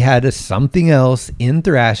 he had a something else in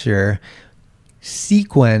Thrasher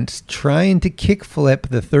sequence trying to kickflip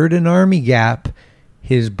the 3rd and Army Gap.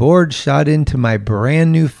 His board shot into my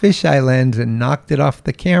brand new fisheye lens and knocked it off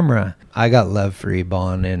the camera. I got love for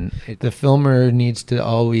Iban, and the filmer needs to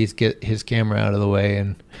always get his camera out of the way,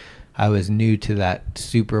 and I was new to that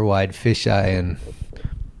super wide fisheye, and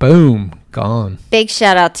boom, gone. Big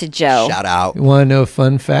shout out to Joe. Shout out. You want to know a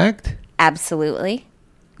fun fact? Absolutely.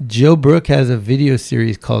 Joe Brook has a video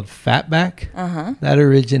series called Fatback. Uh-huh. That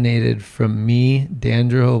originated from me, Dan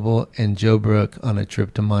Drehobel, and Joe Brook on a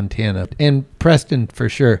trip to Montana. And Preston, for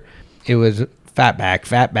sure. It was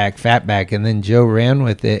Fatback. And then Joe ran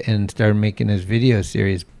with it and started making his video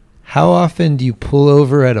series. How often do you pull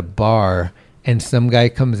over at a bar and some guy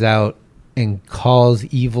comes out and calls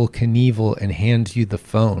Evel Knievel and hands you the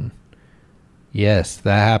phone? Yes,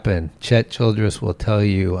 that happened. Chet Childress will tell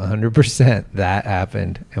you 100% that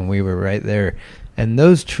happened, and we were right there. And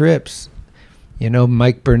those trips, you know,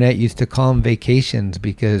 Mike Burnett used to call them vacations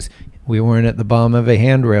because we weren't at the bottom of a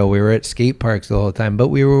handrail. We were at skate parks the whole time, but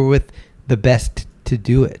we were with the best to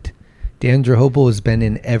do it. Dan Drehobel has been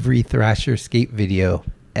in every Thrasher skate video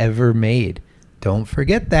ever made. Don't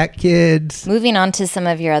forget that, kids. Moving on to some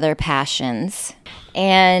of your other passions.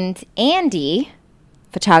 And Andy,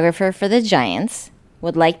 photographer for the Giants,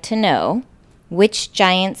 would like to know which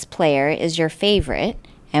Giants player is your favorite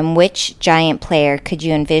and which Giant player could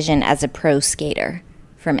you envision as a pro skater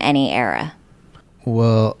from any era?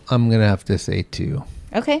 Well, I'm going to have to say 2.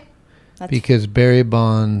 Okay. Because Barry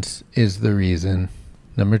Bonds is the reason.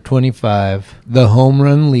 Number 25, the home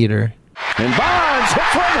run leader. And Bonds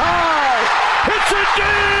hits one high. Hits it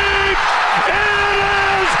deep. It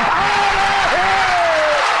is out of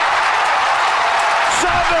here.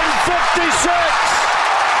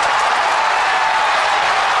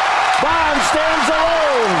 7:56. Bonds stands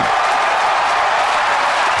alone.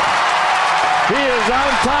 He is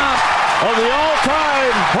on top of the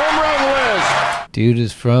all-time home run list. Dude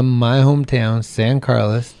is from my hometown, San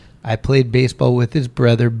Carlos. I played baseball with his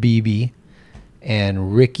brother, BB.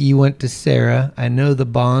 And Ricky went to Sarah. I know the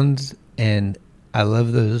Bonds, and I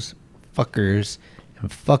love those fuckers.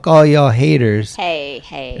 And fuck all y'all haters. Hey.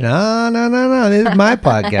 No. This is my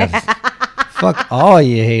podcast. Fuck all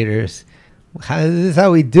you haters. This is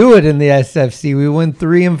how we do it in the SFC. We win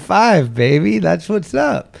 3 and 5, baby. That's what's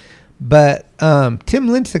up. But Tim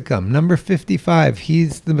Lincecum, number 55,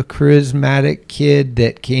 he's the charismatic kid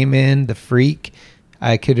that came in, the freak.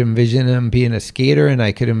 I could envision him being a skater, and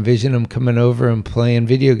I could envision him coming over and playing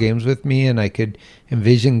video games with me, and I could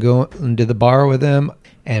envision going to the bar with him.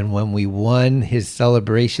 And when we won, his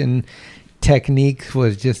celebration technique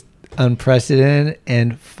was just unprecedented,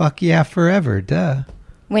 and fuck yeah forever, duh.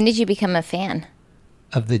 When did you become a fan?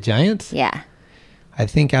 Of the Giants? Yeah. I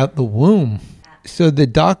think out the womb. So the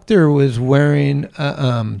doctor was wearing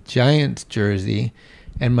a Giants jersey,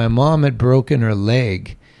 and my mom had broken her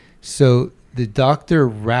leg. So the doctor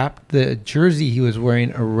wrapped the jersey he was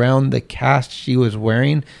wearing around the cast she was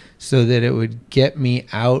wearing so that it would get me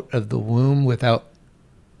out of the womb without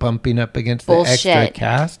bumping up against the extra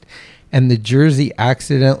cast. And the jersey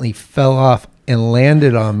accidentally fell off and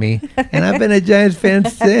landed on me. And I've been a Giants fan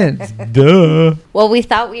since. Duh. Well, we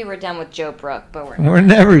thought we were done with Joe Brook, but we're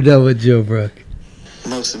never done with Joe Brook.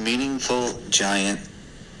 Most meaningful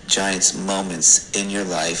Giants moments in your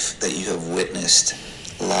life that you have witnessed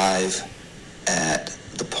live at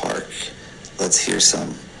the park. Let's hear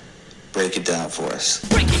some. Break it down for us.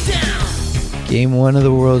 Break it down! Game 1 of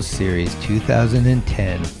the World Series,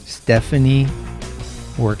 2010. Stephanie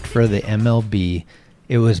worked for the MLB.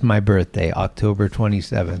 It was my birthday, October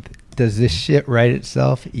 27th. Does this shit write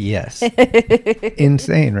itself? Yes.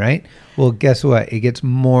 Insane, right? Well, guess what? It gets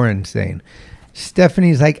more insane.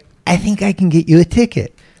 Stephanie's like, I think I can get you a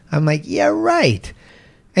ticket. I'm like, yeah, right.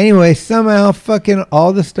 Anyway, somehow fucking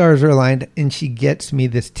all the stars are aligned, and she gets me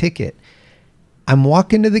this ticket. I'm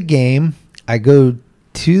walking to the game. I go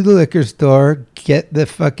to the liquor store, get the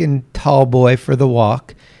fucking tall boy for the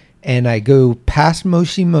walk, and I go past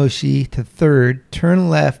Moshi Moshi to 3rd, turn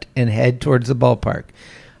left, and head towards the ballpark.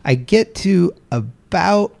 I get to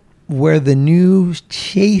about where the new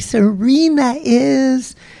Chase Arena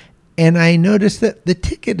is, and I notice that the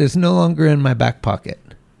ticket is no longer in my back pocket.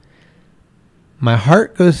 My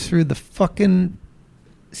heart goes through the fucking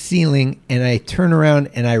ceiling, and I turn around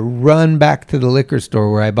and I run back to the liquor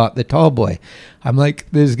store where I bought the tall boy. I'm like,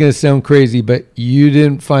 this is going to sound crazy, but you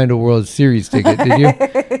didn't find a World Series ticket, did you?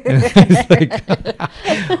 And I was like,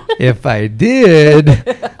 if I did,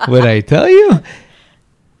 would I tell you?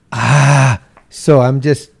 So I'm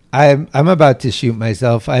about to shoot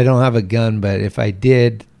myself. I don't have a gun, but if I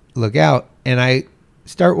did, look out. And I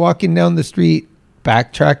start walking down the street,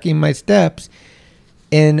 backtracking my steps,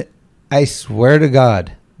 and I swear to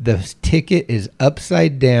God, the ticket is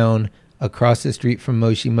upside down across the street from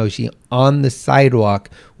Moshi Moshi on the sidewalk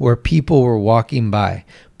where people were walking by.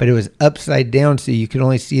 But it was upside down, so you could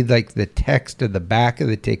only see like the text of the back of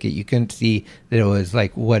the ticket. You couldn't see that it was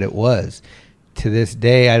like what it was. To this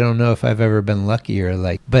day, I don't know if I've ever been luckier.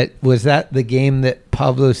 But was that the game that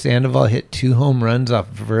Pablo Sandoval hit 2 home runs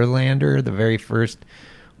off Verlander, the very first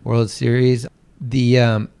World Series?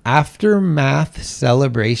 The aftermath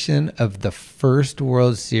celebration of the first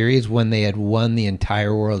World Series when they had won the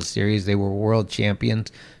entire World Series, they were world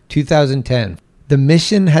champions, 2010. The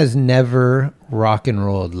Mission has never rock and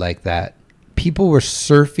rolled like that. People were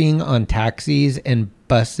surfing on taxis and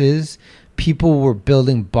buses. People were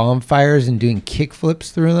building bonfires and doing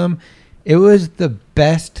kickflips through them. It was the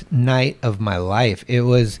best night of my life. It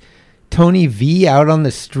was Tony V out on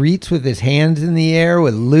the streets with his hands in the air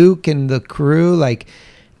with Luke and the crew. Like,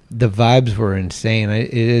 the vibes were insane.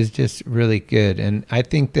 It is just really good. And I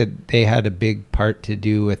think that they had a big part to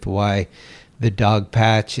do with why the Dog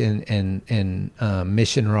Patch and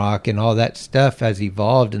Mission Rock and all that stuff has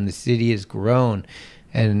evolved and the city has grown.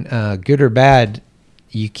 And good or bad,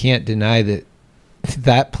 you can't deny that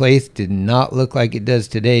that place did not look like it does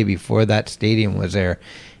today before that stadium was there.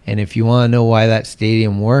 And if you want to know why that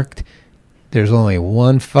stadium worked, there's only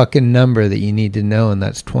one fucking number that you need to know, and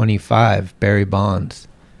that's 25, Barry Bonds.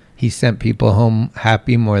 He sent people home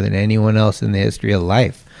happy more than anyone else in the history of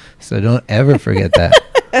life. So don't ever forget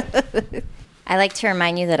that. I like to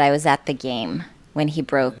remind you that I was at the game when he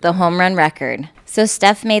broke the home run record. So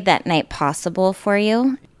Steph made that night possible for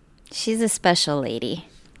you. She's a special lady.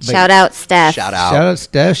 Shout out Steph. Shout out. Shout out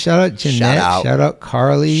Steph. Shout out Jeanette. Shout out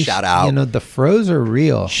Carly. Shout out. You know, the Froes are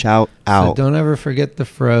real. Shout out. So don't ever forget the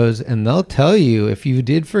Froes. And they'll tell you, if you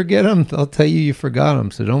did forget them, they'll tell you forgot them.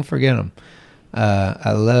 So don't forget them.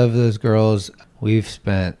 I love those girls. We've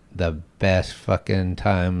spent the best fucking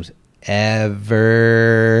times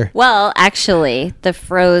ever. Well, actually, the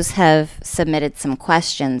Froes have submitted some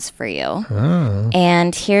questions for you. Oh.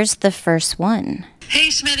 And here's the first one. Hey,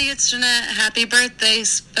 Schmitty, it's Jeanette. Happy birthday,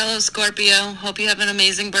 fellow Scorpio. Hope you have an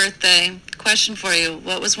amazing birthday. Question for you.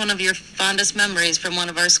 What was one of your fondest memories from one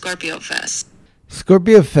of our Scorpio Fests?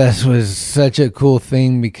 Scorpio Fest was such a cool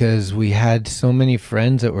thing because we had so many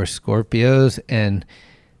friends that were Scorpios, and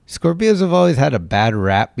Scorpios have always had a bad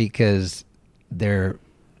rap because they're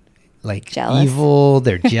like jealous. Evil,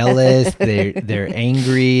 they're jealous, they're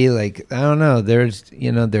angry, like, I don't know,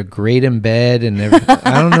 they're great in bed and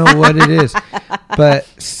I don't know what it is. But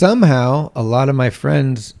somehow a lot of my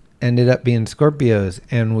friends ended up being Scorpios,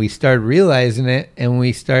 and we started realizing it, and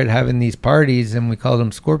we started having these parties, and we called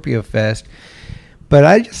them Scorpio Fest. But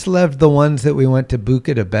I just loved the ones that we went to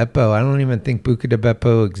Buca de Beppo. I don't even think Buca de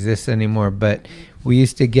Beppo exists anymore, but we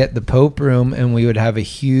used to get the Pope Room, and we would have a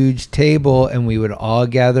huge table, and we would all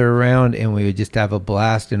gather around, and we would just have a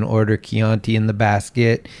blast and order Chianti in the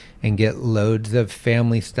basket and get loads of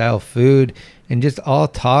family-style food and just all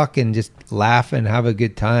talk and just laugh and have a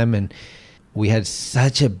good time. And we had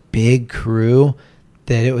such a big crew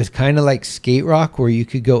that it was kind of like Skate Rock, where you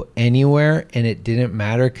could go anywhere and it didn't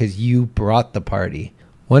matter because you brought the party.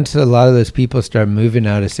 Once a lot of those people started moving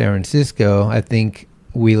out of San Francisco, I think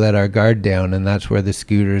we let our guard down, and that's where the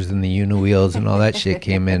scooters and the Uniwheels and all that shit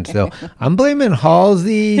came in. So I'm blaming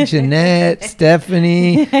Halsey, Jeanette,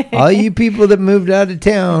 Stephanie, all you people that moved out of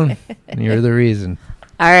town, and you're the reason.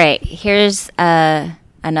 All right, here's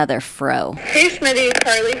another fro. Hey, Schmitty,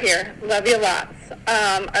 Carly here. Love you lots.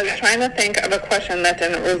 I was trying to think of a question that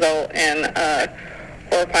didn't result in a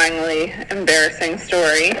horrifyingly embarrassing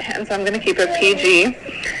story, and so I'm going to keep it PG.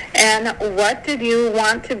 And what did you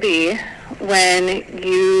want to be when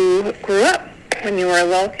you grew up, when you were a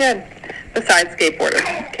little kid, besides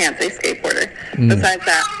skateboarder? Can't say skateboarder. Besides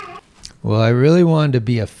that. Well, I really wanted to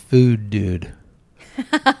be a food dude.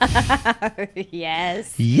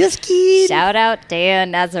 Yes. Yes, kid. Shout out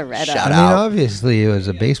Dan Nazaretta. I mean, obviously, it was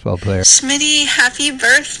a baseball player. Schmitty, happy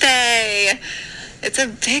birthday. It's a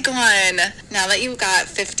big one. Now that you've got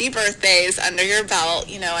 50 birthdays under your belt,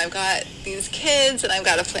 you know, I've got these kids and I've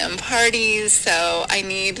got to plan parties, so I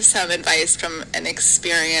need some advice from an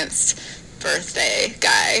experienced birthday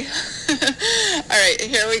guy. All right,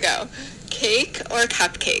 here we go. Cake or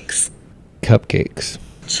cupcakes? Cupcakes.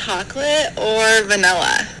 Chocolate or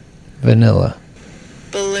vanilla? Vanilla.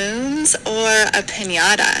 Balloons or a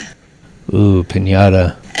piñata? Ooh,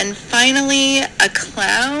 piñata. And finally, a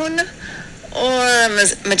clown or a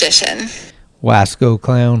magician? Wasco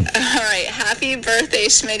clown. All right, happy birthday,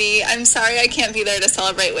 Schmitty. I'm sorry I can't be there to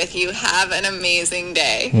celebrate with you. Have an amazing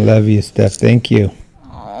day. Love you, Steph. Thank you.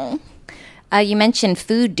 Oh. You mentioned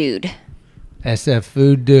food dude. SF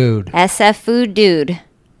Food Dude. SF Food Dude.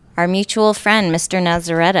 Our mutual friend, Mr.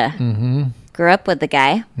 Nazaretta. Mm-hmm. Grew up with the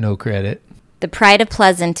guy. No credit. The pride of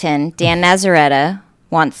Pleasanton, Dan Nazaretta,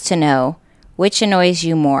 wants to know, which annoys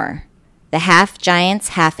you more? The half Giants,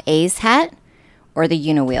 half A's hat or the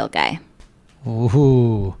Uniwheel guy?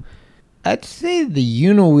 Ooh. I'd say the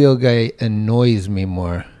Uniwheel guy annoys me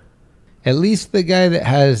more. At least the guy that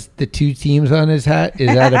has the 2 teams on his hat is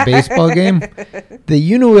at a baseball game.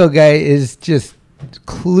 The Uniwheel guy is just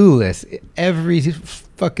clueless. Every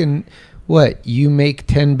fucking, what, you make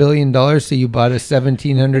 $10 billion, so you bought a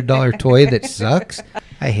 $1,700 toy that sucks?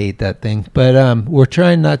 I hate that thing. But we're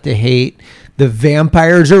trying not to hate. The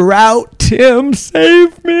vampires are out. Tim,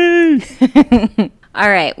 save me. All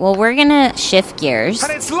right, well, we're going to shift gears.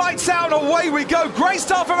 And it's lights out and away we go. Great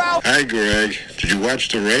stuff from Al. Hi, Greg. Did you watch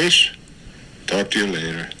the race? Talk to you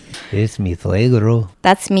later. Es mi suegro.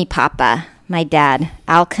 That's me, Papa, my dad,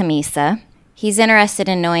 Al Camisa. He's interested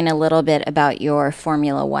in knowing a little bit about your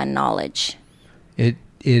Formula One knowledge. It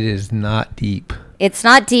is not deep. It's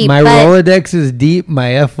not deep. My Rolodex is deep.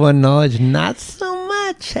 My F1 knowledge, not so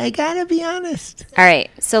much. I gotta be honest. All right,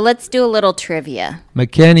 so let's do a little trivia.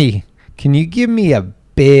 McKenny, can you give me a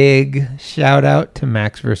big shout out to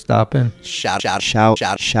Max Verstappen? Shout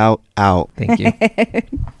out. Thank you.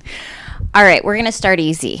 All right, we're gonna start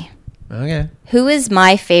easy. Okay. Who is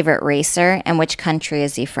my favorite racer, and which country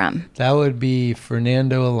is he from? That would be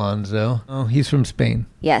Fernando Alonso. Oh, he's from Spain.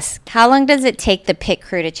 Yes. How long does it take the pit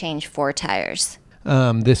crew to change 4 tires?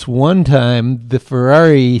 This one time, the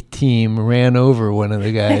Ferrari team ran over one of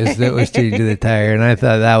the guys that was changing the tire, and I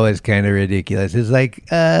thought that was kind of ridiculous. It's like,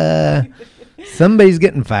 somebody's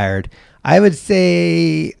getting fired. I would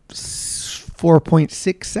say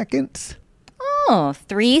 4.6 seconds. Oh,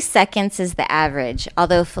 3 seconds is the average,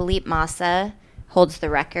 although Felipe Massa holds the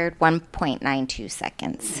record, 1.92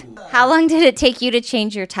 seconds. How long did it take you to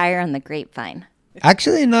change your tire on the Grapevine?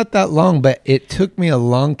 Actually, not that long, but it took me a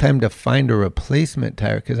long time to find a replacement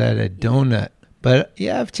tire because I had a donut. But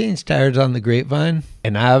yeah, I've changed tires on the Grapevine,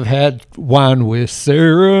 and I've had wine with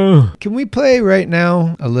Sarah. Can we play right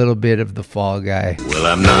now a little bit of The Fall Guy? Well,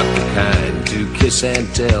 I'm not the kind to kiss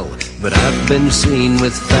and tell, but I've been seen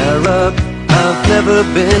with Farrah. I've never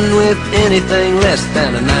been with anything less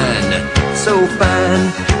than a 9. So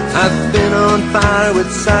fine, I've been on fire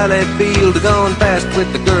with Sally Field, gone fast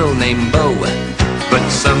with a girl named Bo, but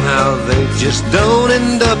somehow they just don't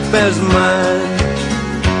end up as mine.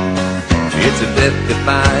 It's a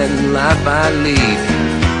death-defying life I lead.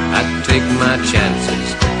 I take my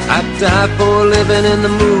chances. I die for living in the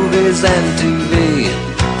movies and TV.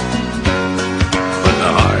 But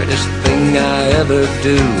the hardest thing I ever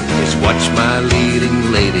do is watch my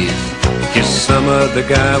leading ladies kiss some other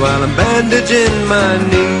guy while I'm bandaging my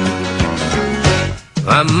knee.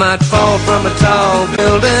 I might fall from a tall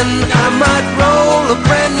building, I might roll a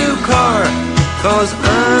brand new car, 'cause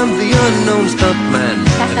I'm the unknown stuntman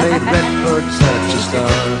that made Redford such a star.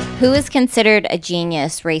 Who is considered a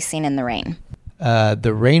genius racing in the rain?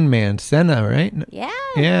 The Rain Man, Senna, right? Yeah.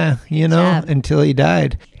 Yeah, you know, until he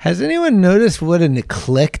died. Has anyone noticed what an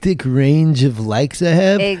eclectic range of likes I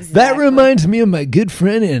have? Exactly. That reminds me of my good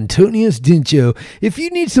friend Antonius Dincho. If you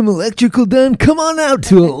need some electrical done, come on out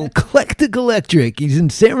to Eclectic Electric. He's in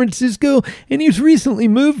San Francisco, and he's recently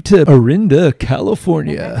moved to Orinda,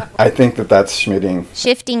 California. I think that's Schmitting.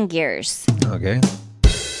 Shifting gears. Okay.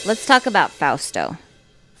 Let's talk about Fausto.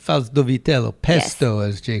 Fausto Vitello, Pesto,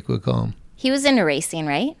 as Jake would call him. He was into racing,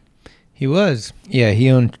 right? He was. Yeah, he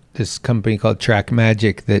owned this company called Track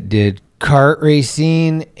Magic that did kart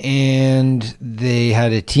racing, and they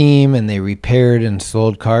had a team, and they repaired and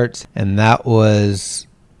sold karts, and that was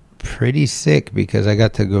pretty sick because I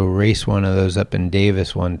got to go race one of those up in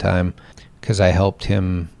Davis one time because I helped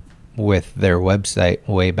him with their website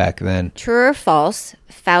way back then. True or false,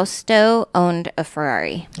 Fausto owned a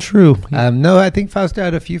Ferrari? True. No, I think Fausto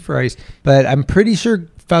had a few Ferraris, but I'm pretty sure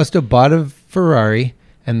Fausto bought a Ferrari,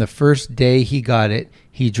 and the first day he got it,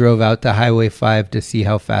 he drove out to Highway 5 to see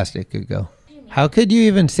how fast it could go. How could you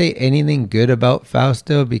even say anything good about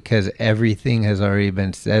Fausto? Because everything has already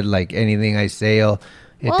been said. Like anything I say, it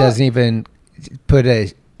doesn't even put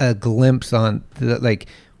a glimpse on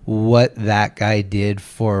what that guy did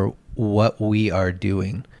for what we are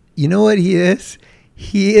doing. You know what he is?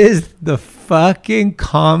 He is the fucking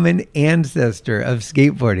common ancestor of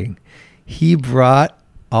skateboarding. He brought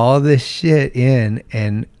all this shit in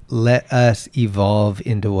and let us evolve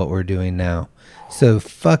into what we're doing now. So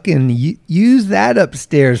fucking use that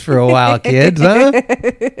upstairs for a while, kids, huh?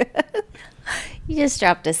 You just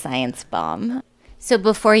dropped a science bomb. So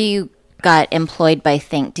before you got employed by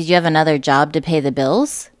Think, did you have another job to pay the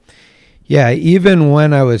bills? Yeah, even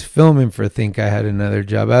when I was filming for Think, I had another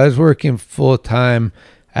job. I was working full-time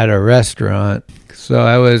at a restaurant, so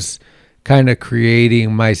I was kind of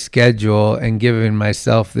creating my schedule and giving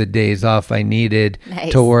myself the days off I needed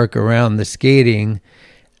to work around the skating.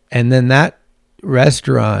 And then that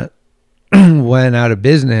restaurant went out of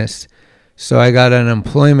business, so I got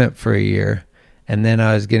unemployment for a year. and then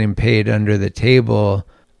I was getting paid under the table.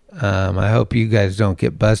 I hope you guys don't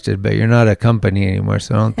get busted, but you're not a company anymore,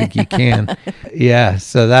 so I don't think you can. Yeah,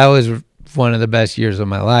 so that was one of the best years of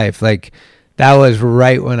my life. Like, that was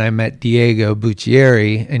right when I met Diego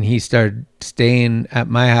Buccieri, and he started staying at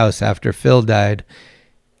my house after Phil died.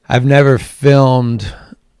 I've never filmed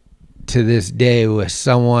to this day with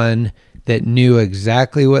someone that knew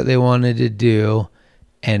exactly what they wanted to do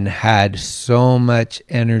and had so much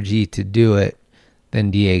energy to do it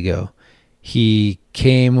than Diego. He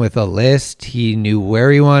came with a list. He knew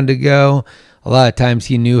where he wanted to go. A lot of times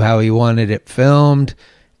he knew how he wanted it filmed,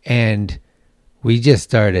 and we just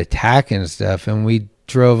started attacking stuff, and we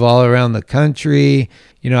drove all around the country.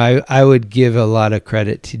 You know, I would give a lot of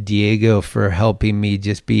credit to Diego for helping me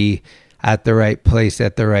just be at the right place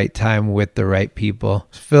at the right time with the right people.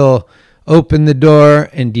 Phil opened the door,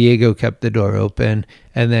 and Diego kept the door open.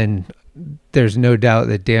 And then there's no doubt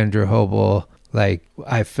that Dan Drehobel, like,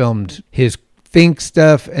 I filmed his Think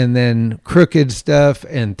stuff and then Crooked stuff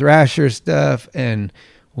and Thrasher stuff, and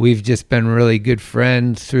we've just been really good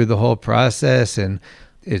friends through the whole process, and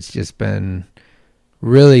it's just been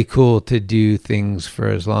really cool to do things for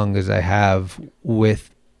as long as I have with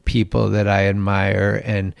people that I admire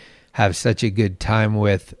and have such a good time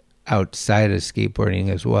with outside of skateboarding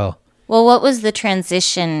as well. Well, what was the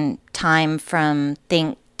transition time from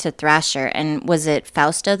Think to Thrasher? And was it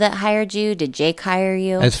Fausto that hired you? Did Jake hire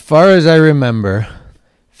you? As far as I remember,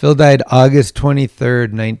 Phil died August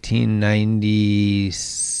 23rd,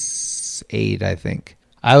 1998, I think.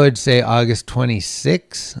 I would say August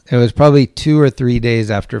 26th. It was probably 2 or 3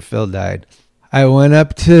 days after Phil died. I went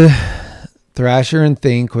up to Thrasher and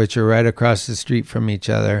Think, which are right across the street from each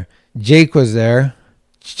other. Jake was there.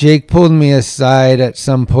 Jake pulled me aside at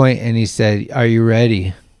some point and he said, "Are you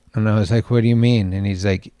ready?" And I was like, "What do you mean?" And he's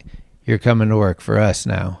like, "You're coming to work for us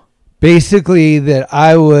now." Basically, that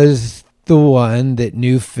I was the one that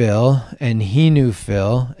knew Phil, and he knew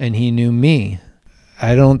Phil, and he knew me.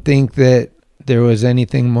 I don't think that there was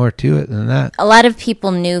anything more to it than that. A lot of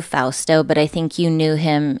people knew Fausto, but I think you knew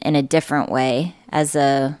him in a different way as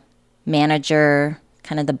a manager,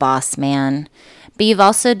 kind of the boss man. But you've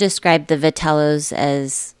also described the Vitellos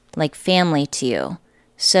as like family to you.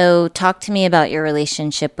 So talk to me about your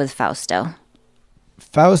relationship with Fausto.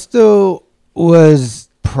 Fausto was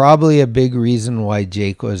probably a big reason why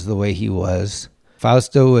Jake was the way he was.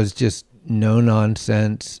 Fausto was just no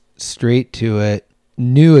nonsense, straight to it,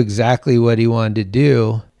 knew exactly what he wanted to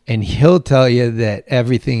do, and he'll tell you that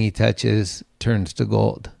everything he touches turns to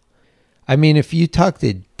gold. I mean, if you talk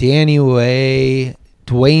to Danny Way,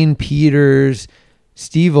 Dwayne Peters,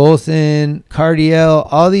 Steve Olson, Cardiel,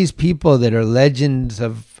 all these people that are legends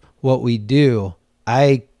of what we do,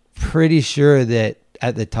 I'm pretty sure that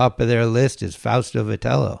at the top of their list is Fausto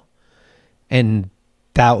Vitello. And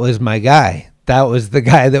that was my guy. That was the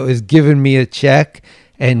guy that was giving me a check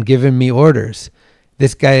and giving me orders.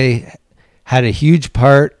 This guy had a huge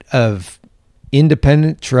part of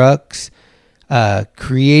independent trucks,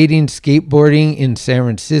 creating skateboarding in San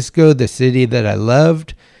Francisco, the city that I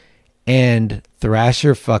loved, and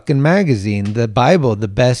Thrasher fucking magazine, the Bible, the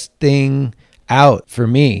best thing out for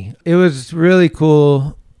me. It was really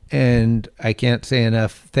cool, and I can't say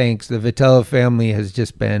enough thanks. The Vitello family has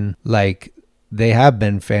just been like, they have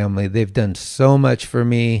been family. They've done so much for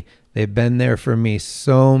me. They've been there for me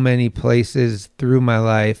so many places through my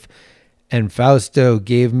life, and Fausto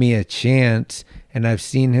gave me a chance, and I've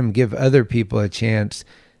seen him give other people a chance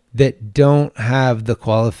that don't have the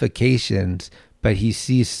qualifications, but he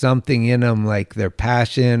sees something in them, like their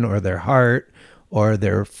passion or their heart, or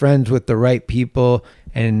they're friends with the right people.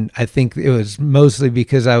 And I think it was mostly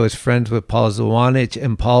because I was friends with Paul Zawanich,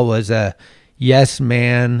 and Paul was a yes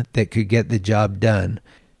man that could get the job done.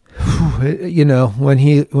 You know, when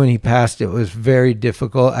he passed, it was very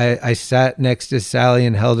difficult. I sat next to Sally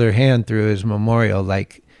and held her hand through his memorial.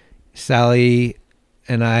 Like, Sally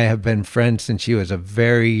and I have been friends since she was a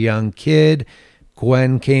very young kid.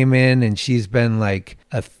 Gwen came in, and she's been like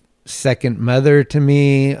a second mother to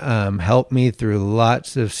me, helped me through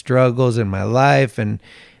lots of struggles in my life. And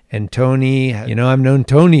Tony, you know, I've known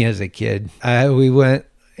Tony as a kid. We went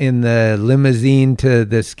in the limousine to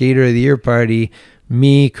the Skater of the Year party,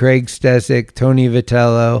 me, Craig Stesick, Tony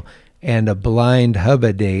Vitello, and a blind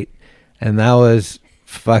Hubba date. And that was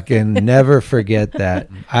fucking never forget that.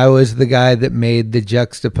 I was the guy that made the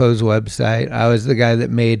Juxtapose website. I was the guy that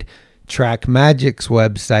made Track Magic's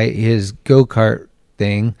website, his go-kart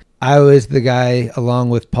thing. I was the guy,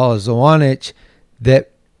 along with Paul Zawanich,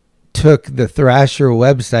 that took the Thrasher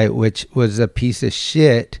website, which was a piece of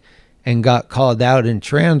shit, and got called out in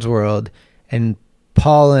Transworld. And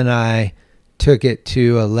Paul and I took it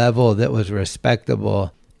to a level that was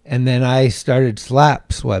respectable. And then I started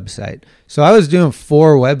Slap's website. So I was doing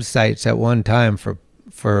 4 websites at one time for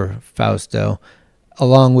Fausto,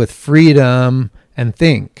 along with Freedom and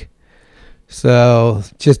Think. So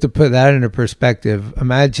just to put that into perspective,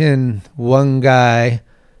 imagine one guy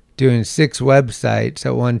doing 6 websites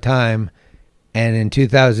at one time. And in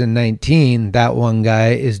 2019, that one guy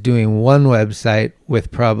is doing 1 website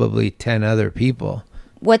with probably 10 other people.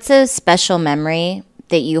 What's a special memory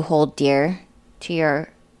that you hold dear to your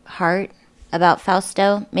heart about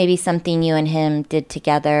Fausto? Maybe something you and him did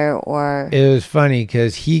together, or... It was funny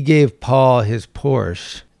because he gave Paul his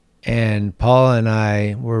Porsche, and Paul and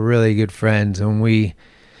I were really good friends, and we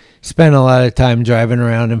spent a lot of time driving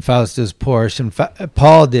around in Fausto's Porsche. And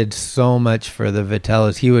Paul did so much for the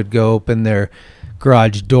Vitellos. He would go open their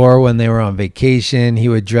garage door when they were on vacation. He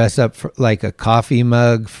would dress up for, like a coffee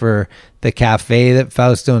mug for the cafe that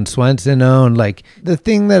Fausto and Swenson owned. Like, the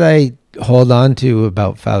thing that I hold on to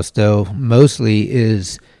about Fausto mostly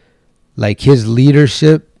is like his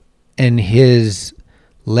leadership and his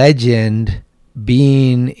legend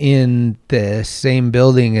being in the same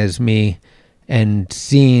building as me and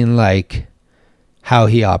seeing like how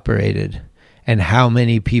he operated and how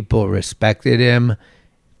many people respected him.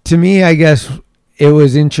 To me, I guess it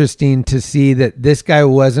was interesting to see that this guy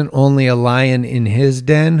wasn't only a lion in his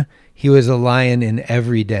den, he was a lion in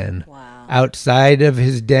every den. Wow. Outside of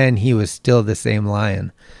his den, he was still the same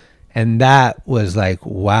lion. And that was like,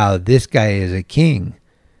 wow, this guy is a king.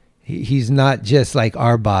 He's not just like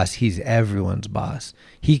our boss, he's everyone's boss.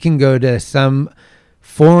 He can go to some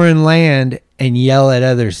foreign land and yell at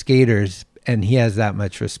other skaters, and he has that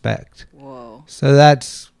much respect. Whoa. So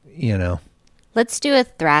that's, you know. Let's do a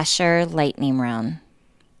Thrasher lightning round.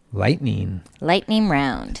 Lightning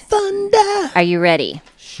round. Thunder. Are you ready?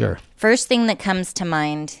 Sure. First thing that comes to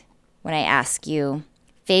mind when I ask you,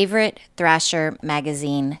 favorite Thrasher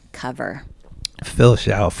magazine cover? Phil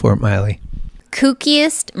Shaw, Fort Miley.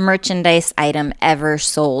 Kookiest merchandise item ever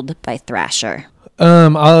sold by Thrasher?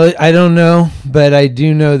 I don't know, but I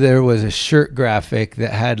do know there was a shirt graphic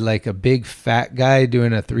that had like a big fat guy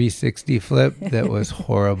doing a 360 flip that was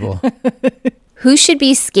horrible. Who should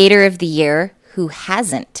be Skater of the Year who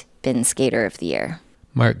hasn't been Skater of the Year?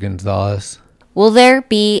 Mark Gonzalez. Will there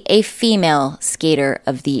be a female Skater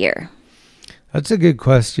of the Year? That's a good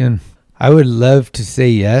question. I would love to say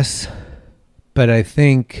yes, but I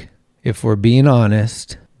think if we're being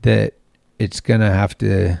honest, that it's going to have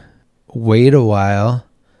to wait a while,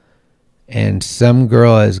 and some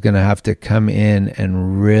girl is going to have to come in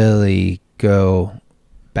and really go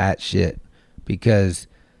batshit, because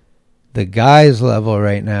the guys level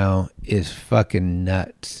right now is fucking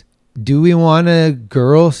nuts. Do we want a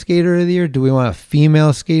girl Skater of the Year? Do we want a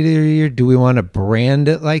female Skater of the Year? Do we want to brand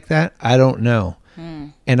it like that? I don't know.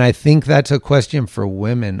 And I think that's a question for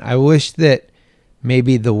women. I wish that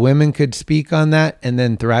maybe the women could speak on that, and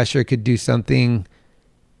then Thrasher could do something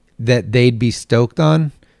that they'd be stoked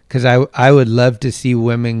on, because I would love to see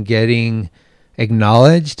women getting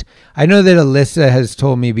acknowledged. I know that Alyssa has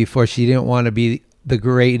told me before she didn't want to be the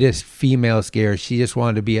greatest female skater. She just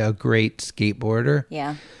wanted to be a great skateboarder.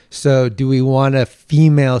 Yeah. So do we want a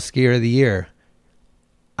female Skater of the Year?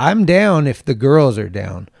 I'm down if the girls are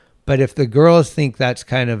down. But if the girls think that's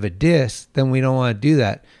kind of a diss, then we don't want to do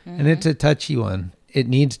that. Mm-hmm. And it's a touchy one. It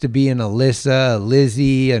needs to be an Alyssa, a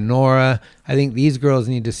Lizzie, a Nora. I think these girls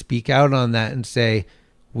need to speak out on that and say,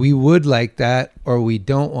 we would like that or we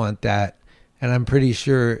don't want that. And I'm pretty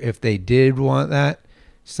sure if they did want that,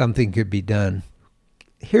 something could be done.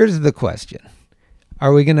 Here's the question.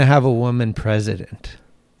 Are we going to have a woman president?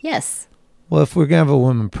 Yes. Well, if we're going to have a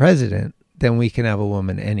woman president, then we can have a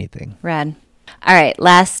woman anything. Rad. All right,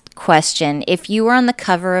 last question. If you were on the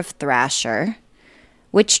cover of Thrasher,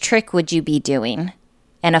 which trick would you be doing?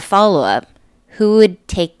 And a follow-up, who would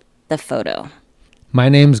take the photo? My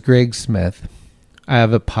name's Greg Smith. I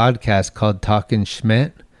have a podcast called Talkin'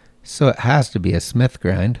 Schmidt, so it has to be a Smith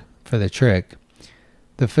grind for the trick.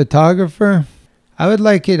 The photographer, I would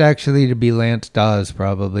like it actually to be Lance Dawes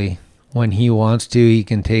probably. When he wants to, he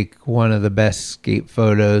can take one of the best skate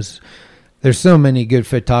photos. There's so many good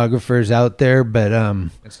photographers out there, but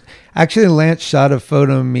actually Lance shot a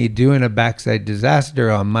photo of me doing a backside disaster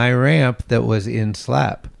on my ramp that was in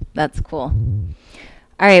Slap. That's cool.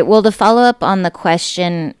 All right, well, to follow up on the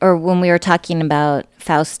question, or when we were talking about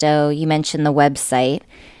Fausto, you mentioned the website,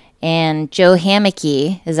 and Joe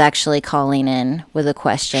Hammocky is actually calling in with a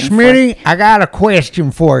question. Schmitty, I got a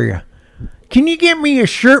question for you. Can you get me a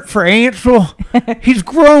shirt for Ansel? He's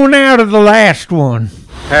grown out of the last one.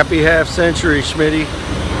 Happy half century, Schmitty.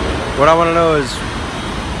 What I want to know is,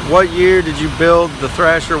 what year did you build the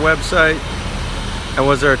Thrasher website? And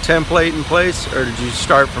was there a template in place, or did you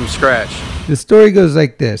start from scratch? The story goes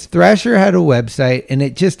like this. Thrasher had a website, and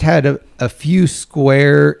it just had a few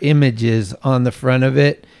square images on the front of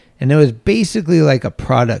it, and it was basically like a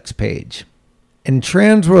products page. And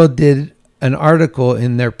Transworld did an article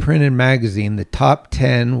in their printed magazine, the top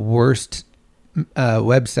 10 worst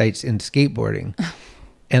websites in skateboarding,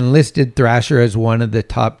 and listed Thrasher as one of the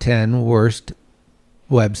top 10 worst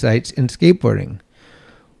websites in skateboarding.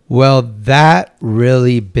 Well, that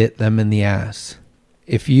really bit them in the ass.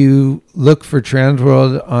 If you look for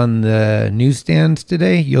Transworld on the newsstands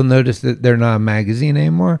today, you'll notice that they're not a magazine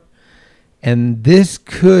anymore. And this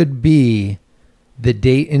could be the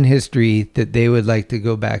date in history that they would like to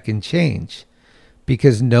go back and change,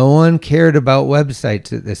 because no one cared about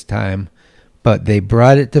websites at this time, but they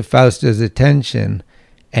brought it to Fausto's attention,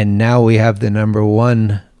 and now we have the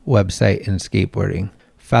 #1 website in skateboarding.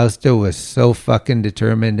 Fausto was so fucking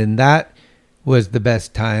determined, and that was the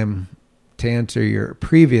best time to answer your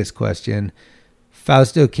previous question.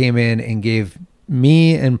 Fausto came in and gave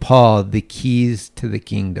me and Paul the keys to the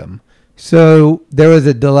kingdom. So there was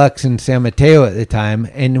a deluxe in San Mateo at the time,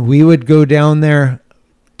 and we would go down there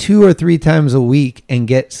 2 or 3 times a week and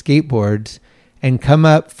get skateboards and come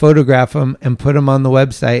up, photograph them, and put them on the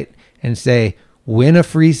website and say, win a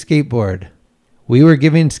free skateboard. We were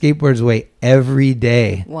giving skateboards away every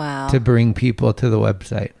day. Wow. To bring people to the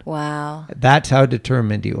website. Wow. That's how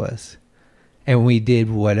determined he was. And we did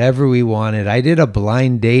whatever we wanted. I did a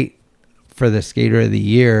blind date for the Skater of the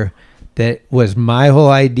Year that was my whole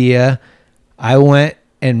idea. I went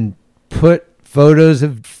and put photos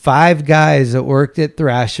of 5 guys that worked at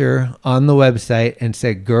Thrasher on the website and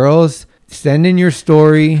said, girls, send in your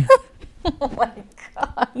story. Oh my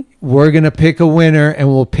God. We're going to pick a winner, and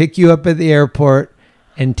we'll pick you up at the airport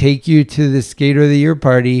and take you to the Skater of the Year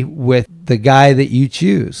party with the guy that you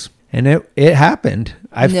choose. And it happened.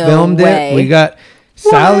 I filmed it. We got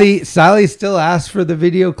Sally. Sally still asks for the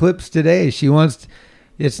video clips today. She wants,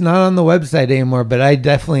 it's not on the website anymore, but I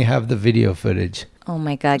definitely have the video footage. Oh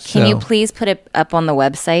my God. Can you please put it up on the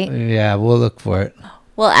website? Yeah, we'll look for it.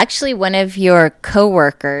 Well, actually, one of your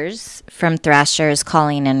coworkers from Thrasher is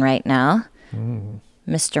calling in right now.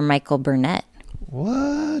 Mr. Michael Burnett.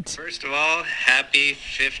 What? First of all, happy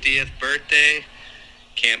 50th birthday.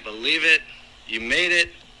 Can't believe it. You made it.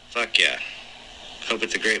 Fuck yeah. Hope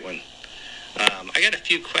it's a great one. I got a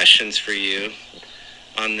few questions for you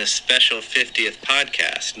on this special 50th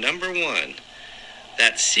podcast. Number 1,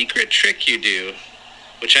 that secret trick you do,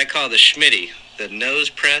 which I call the Schmitty, the nose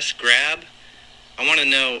press grab. I want to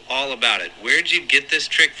know all about it. Where'd you get this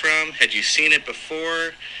trick from? Had you seen it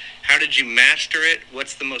before? How did you master it?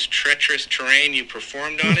 What's the most treacherous terrain you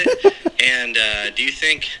performed on it? And do you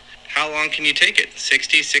think, how long can you take it?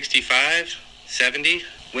 60, 65, 70?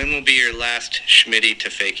 When will be your last Schmitty to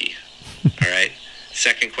fakie? All right.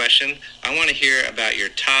 Second question. I want to hear about your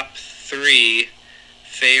top 3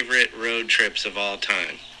 favorite road trips of all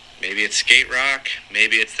time. Maybe it's Skate Rock.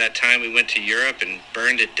 Maybe it's that time we went to Europe and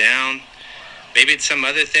burned it down. Maybe it's some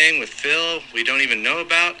other thing with Phil we don't even know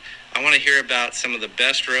about. I want to hear about some of the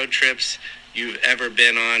best road trips you've ever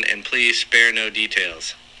been on, and please spare no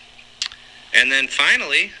details. And then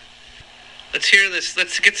finally, let's hear this.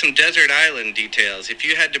 Let's get some Desert Island details. If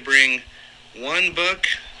you had to bring 1 book,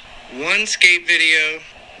 1 skate video,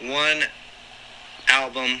 1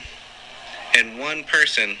 album, and 1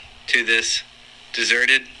 person to this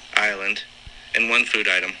deserted island, and 1 food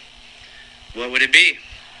item, what would it be?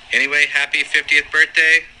 Anyway, happy 50th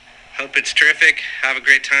birthday. Hope it's terrific. Have a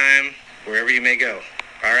great time wherever you may go.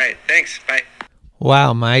 All right. Thanks. Bye.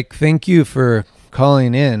 Wow, Mike. Thank you for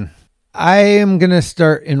calling in. I am going to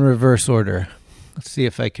start in reverse order. Let's see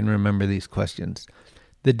if I can remember these questions.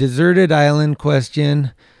 The deserted island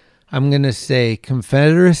question, I'm going to say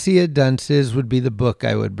Confederacy of Dunces would be the book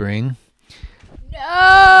I would bring. No!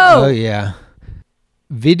 Oh, yeah.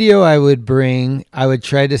 Video I would bring, I would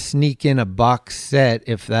try to sneak in a box set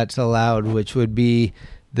if that's allowed, which would be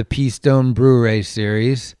the Peastone Blu-ray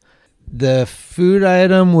series. The food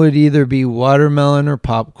item would either be watermelon or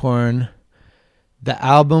popcorn. The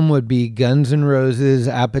album would be Guns N' Roses'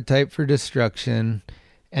 Appetite for Destruction.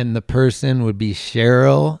 And the person would be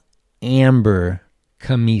Cheryl Amber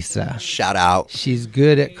Camisa. Shout out. She's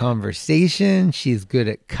good at conversation. She's good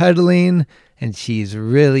at cuddling. And she's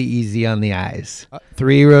really easy on the eyes.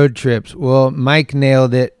 3 road trips. Well, Mike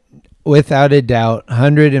nailed it without a doubt,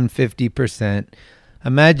 150%.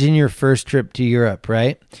 Imagine your first trip to Europe,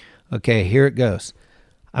 right? Okay, here it goes.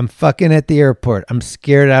 I'm fucking at the airport. I'm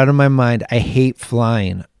scared out of my mind. I hate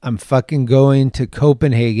flying. I'm fucking going to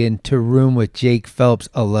Copenhagen to room with Jake Phelps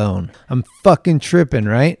alone. I'm fucking tripping,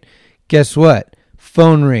 right? Guess what?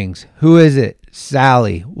 Phone rings. Who is it?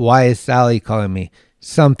 Sally. Why is Sally calling me?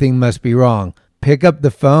 Something must be wrong. Pick up the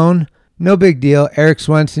phone. No big deal. Eric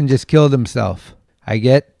Swenson just killed himself. I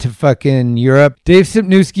get to fucking Europe. Dave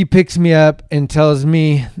Sipnewski picks me up and tells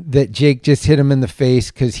me that Jake just hit him in the face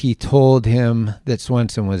because he told him that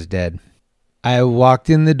Swenson was dead. I walked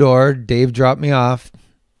in the door. Dave dropped me off.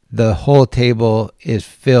 The whole table is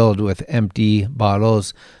filled with empty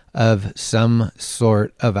bottles of some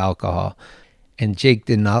sort of alcohol. And Jake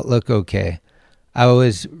did not look okay. I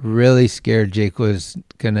was really scared Jake was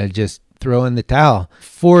going to just throw in the towel.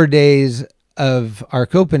 4 days of our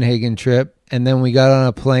Copenhagen trip, and then we got on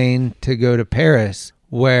a plane to go to Paris,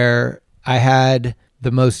 where I had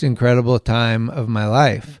the most incredible time of my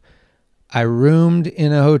life. I roomed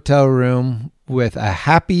in a hotel room with a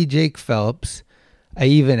happy Jake Phelps, a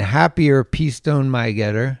even happier P-Stone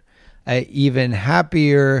Mygetter, a even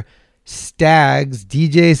happier Stags,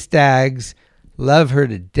 DJ Stags, love her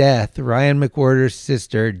to death, Ryan McWhorter's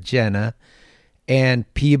sister, Jenna,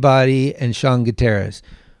 and Peabody and Sean Gutierrez.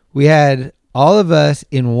 We had all of us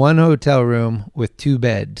in one hotel room with 2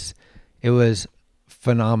 beds. It was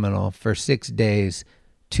phenomenal for 6 days,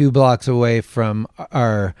 2 blocks away from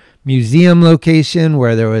our museum location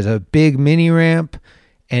where there was a big mini ramp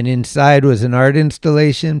and inside was an art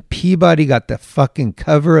installation. Peabody got the fucking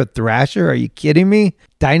cover of Thrasher. Are you kidding me?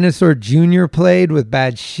 Dinosaur Jr. played with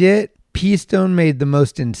Bad Shit. P-Stone made the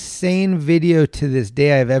most insane video to this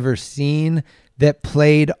day I've ever seen that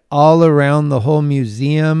played all around the whole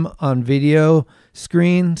museum on video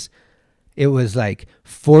screens. It was like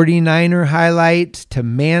 49er highlights to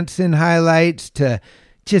Manson highlights to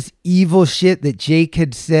just evil shit that Jake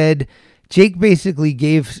had said. Jake basically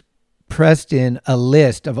gave Preston a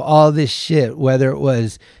list of all this shit, whether it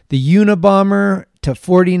was the Unabomber to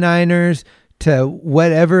 49ers to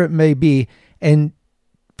whatever it may be. And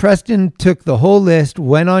Preston took the whole list,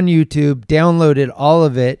 went on YouTube, downloaded all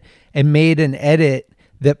of it, and made an edit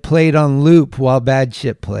that played on loop while Bad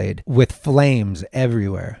Shit played with flames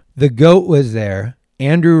everywhere. The GOAT was there,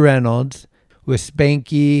 Andrew Reynolds with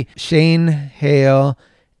Spanky, Shane Hale,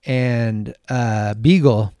 and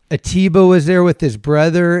Beagle. Atiba was there with his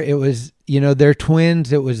brother. It was, they're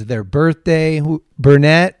twins. It was their birthday.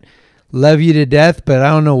 Burnett, love you to death, but I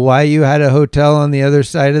don't know why you had a hotel on the other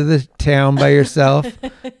side of the town by yourself,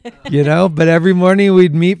 but every morning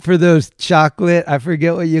we'd meet for those chocolate, I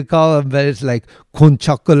forget what you call them, but it's like con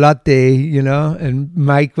chocolate, and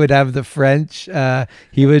Mike would have the French.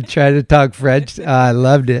 He would try to talk French. I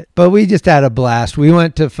loved it, but we just had a blast. We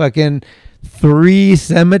went to fucking 3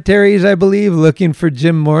 cemeteries, I believe, looking for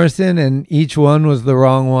Jim Morrison, and each one was the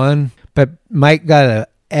wrong one. But Mike got an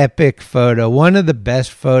epic photo, one of the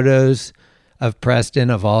best photos of Preston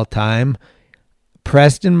of all time.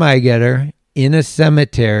 Preston Mygetter in a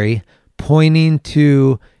cemetery pointing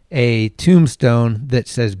to a tombstone that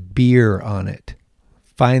says beer on it.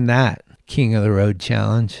 Find that. King of the Road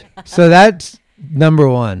challenge. So that's number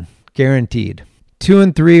 1, guaranteed. 2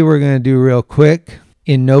 and 3 we're going to do real quick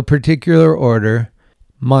in no particular order.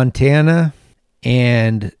 Montana,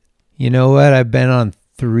 and you know what? I've been on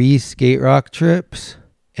 3 skate rock trips,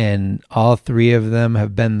 and all 3 of them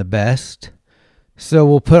have been the best. So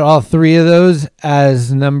we'll put all 3 of those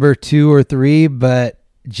as number 2 or 3, but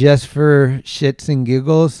just for shits and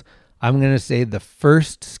giggles, I'm going to say the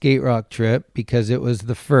first skate rock trip because it was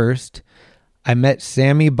the first. I met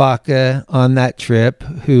Sammy Baca on that trip,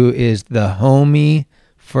 who is the homie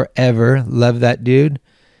forever. Love that dude.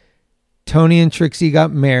 Tony and Trixie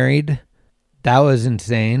got married. That was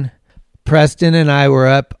insane. Preston and I were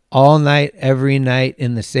up all night, every night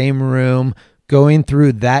in the same room, going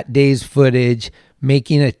through that day's footage,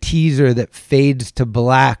 making a teaser that fades to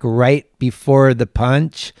black right before the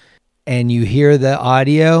punch. And you hear the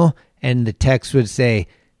audio and the text would say,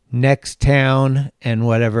 next town, and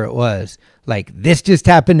whatever it was. Like, this just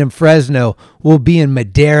happened in Fresno. We'll be in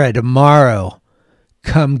Madera tomorrow.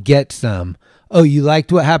 Come get some. Oh, you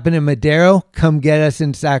liked what happened in Madero? Come get us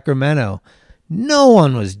in Sacramento. No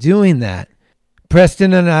one was doing that.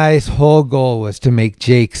 Preston and I's whole goal was to make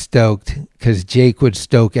Jake stoked because Jake would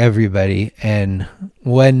stoke everybody. And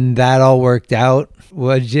when that all worked out,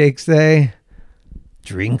 what'd Jake say?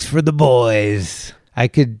 Drinks for the boys. I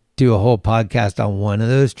could do a whole podcast on one of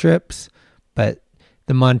those trips, but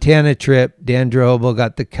the Montana trip, Dan Drobel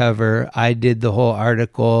got the cover. I did the whole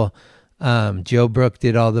article. Joe Brook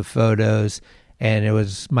did all the photos, and it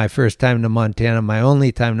was my first time to Montana, my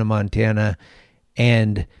only time to Montana.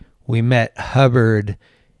 And we met Hubbard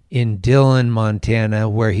in Dillon, Montana,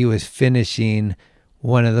 where he was finishing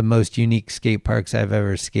one of the most unique skate parks I've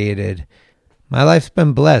ever skated. My life's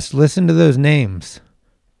been blessed. Listen to those names.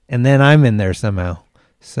 And then I'm in there somehow.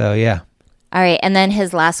 So, yeah. All right, and then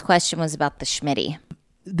his last question was about the Schmitty.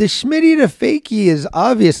 The Schmitty to Fakey is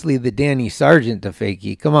obviously the Danny Sargent to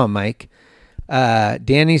Fakey. Come on, Mike.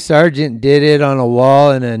 Danny Sargent did it on a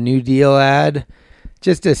wall in a New Deal ad.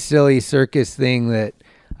 Just a silly circus thing that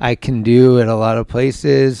I can do at a lot of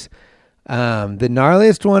places. The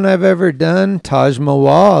gnarliest one I've ever done, Taj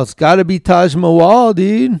Mahal. It's got to be Taj Mahal,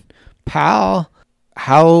 dude. Pal.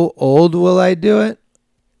 How old will I do it?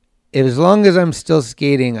 As long as I'm still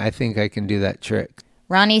skating, I think I can do that trick.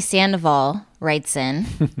 Ronnie Sandoval writes in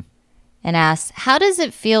and asks, how does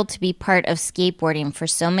it feel to be part of skateboarding for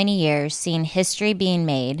so many years, seeing history being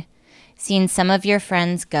made, seeing some of your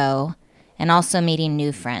friends go, and also meeting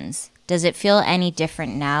new friends? Does it feel any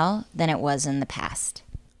different now than it was in the past?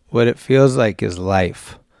 What it feels like is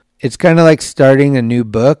life. It's kind of like starting a new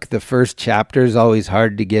book. The first chapter is always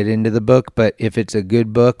hard to get into the book, but if it's a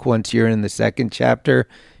good book, once you're in the second chapter,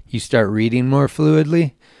 you start reading more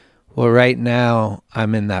fluidly. Well, right now,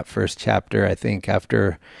 I'm in that first chapter, I think,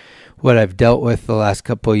 after what I've dealt with the last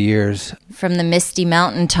couple of years. From the Misty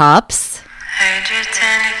Mountaintops. Heard you're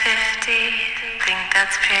turning 50, think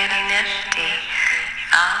that's pretty nifty.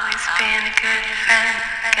 You've always been a good friend,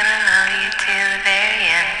 gonna love you till the very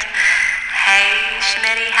end. Hey,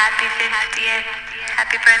 Schmitty, happy 50th.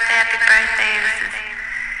 Happy birthday, happy birthday. This is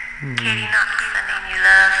Katie Knox sending you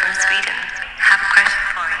love from Sweden. I have a question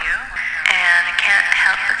for you, and I can't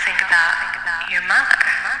help but think about your mother.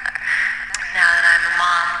 Now that I'm a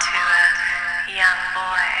mom to a young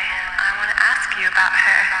boy, I want to ask you about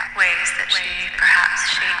her, ways that she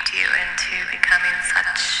perhaps shaped you into becoming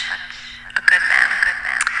such a good man.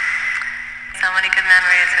 So many good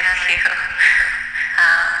memories with you.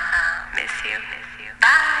 Miss you.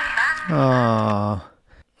 Bye. Aww.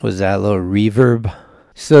 Was that a little reverb?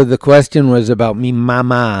 So the question was about me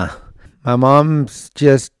mama. My mom's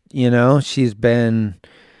just, she's been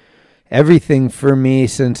everything for me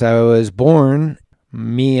since I was born.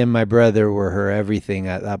 Me and my brother were her everything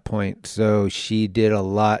at that point. So she did a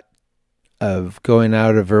lot of going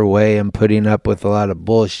out of her way and putting up with a lot of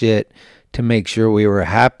bullshit to make sure we were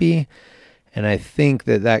happy. And I think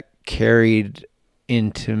that carried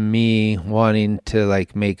into me wanting to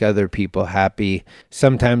make other people happy.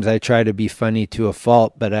 Sometimes I try to be funny to a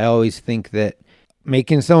fault, but I always think that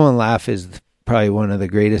making someone laugh is probably one of the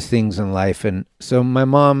greatest things in life. And so my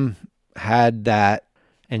mom had that,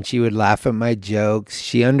 and she would laugh at my jokes.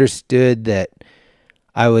 She understood that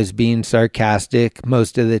I was being sarcastic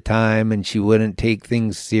most of the time, and she wouldn't take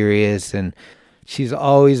things serious. And she's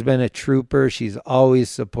always been a trooper. She's always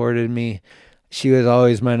supported me. She was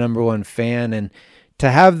always my number one fan. And to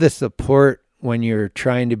have the support when you're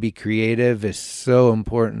trying to be creative is so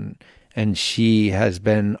important. And she has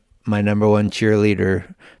been my number one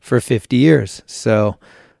cheerleader for 50 years. So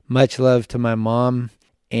much love to my mom,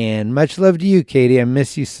 and much love to you, Katie. I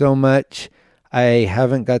miss you so much. I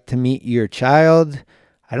haven't got to meet your child.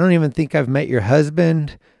 I don't even think I've met your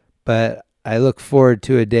husband, but I look forward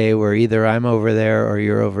to a day where either I'm over there or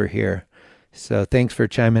you're over here. So thanks for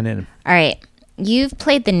chiming in. All right. You've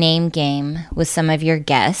played the name game with some of your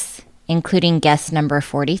guests, including guest number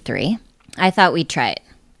 43. I thought we'd try it.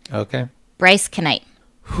 Okay. Bryce Knight.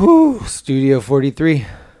 Whew, Studio 43.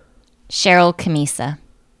 Cheryl Camisa.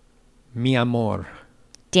 Mi amor.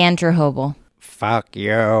 Dandra Hobel. Fuck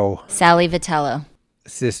you. Sally Vitello.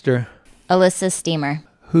 Sister. Alyssa Steamer.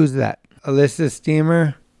 Who's that? Alyssa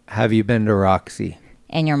Steamer. Have you been to Roxy?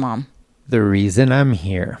 And your mom. The reason I'm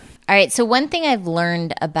here. All right, so one thing I've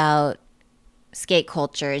learned about skate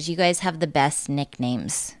culture is you guys have the best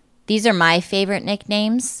nicknames. These are my favorite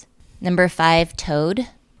nicknames. Number 5, Toad.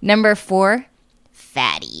 Number 4,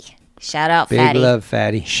 Fatty. Shout out, Fatty. Big love,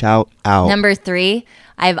 Fatty. Shout out. Number 3,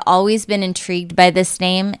 I've always been intrigued by this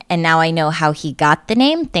name, and now I know how he got the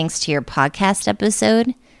name thanks to your podcast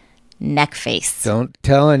episode, Neckface. Don't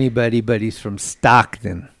tell anybody, but he's from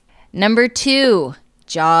Stockton. Number 2,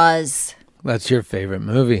 Jaws. That's your favorite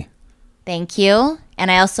movie. Thank you. And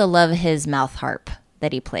I also love his mouth harp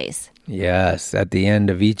that he plays. Yes, at the end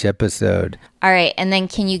of each episode. All right, and then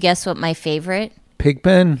can you guess what my favorite?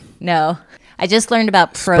 Pigpen? No. I just learned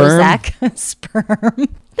about Prozac. Sperm.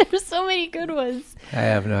 There's so many good ones. I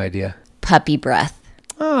have no idea. Puppy Breath.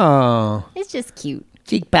 Oh. It's just cute.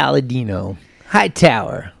 Jake Palladino.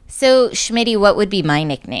 Hightower. So, Schmitty, what would be my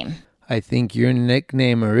nickname? I think your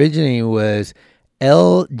nickname originally was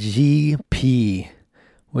LGP,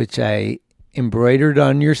 which I embroidered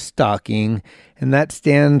on your stocking, and that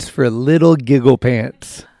stands for Little Giggle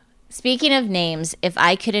Pants. Speaking of names, if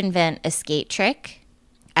I could invent a skate trick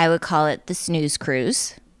I would call it the snooze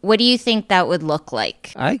cruise. What do you think that would look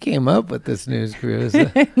like? I came up with the snooze cruise.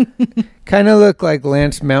 Kind of look like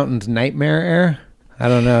Lance Mountain's Nightmare Air. I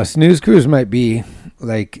don't know. Snooze cruise might be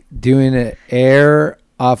like doing an air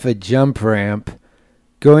off a jump ramp,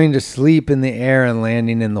 going to sleep in the air and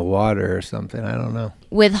landing in the water or something. I don't know.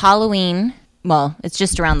 With Halloween, well, it's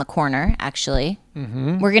just around the corner, actually.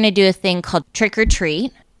 Mm-hmm. We're going to do a thing called Trick or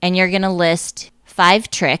Treat, and you're going to list 5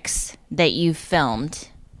 tricks that you've filmed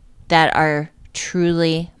that are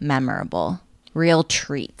truly memorable. Real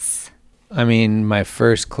treats. I mean, my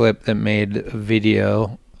first clip that made a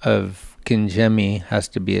video of Kinjemi has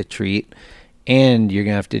to be a treat. And you're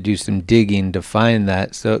going to have to do some digging to find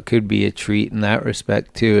that. So it could be a treat in that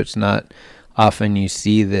respect, too. It's not often you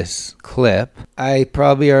see this clip. I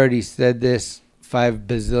probably already said this 5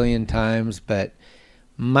 bazillion times, but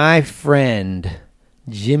my friend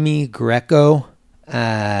Jimmy Greco,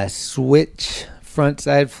 switch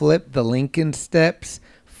frontside flip, the Lincoln Steps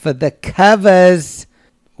for the covers.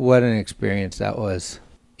 What an experience that was.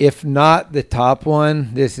 If not the top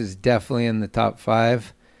one, this is definitely in the top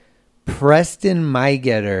 5. Preston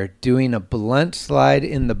Mygetter doing a blunt slide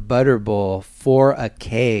in the butter bowl for a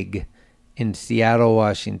keg in Seattle,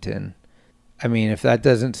 Washington. I mean, if that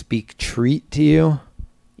doesn't speak treat to you,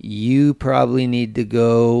 you probably need to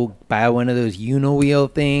go buy one of those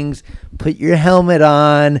Unowheel things, put your helmet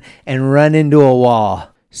on, and run into a wall.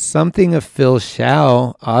 Something of Phil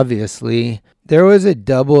Shao, obviously. There was a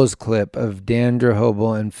doubles clip of Dan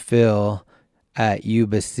Drehobel and Phil at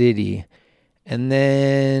Yuba City. And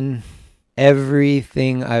then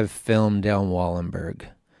everything I've filmed down Wallenberg,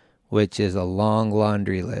 which is a long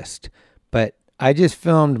laundry list. But I just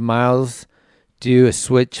filmed Miles do a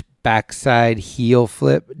switch backside heel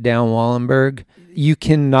flip down Wallenberg. You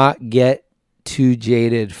cannot get too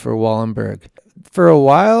jaded for Wallenberg. For a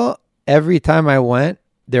while, every time I went,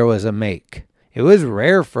 there was a make. It was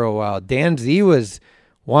rare for a while. Dan Z was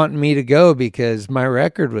wanting me to go because my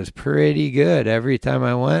record was pretty good. Every time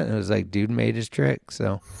I went, it was like, dude made his trick.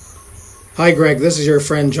 So, hi, Greg. This is your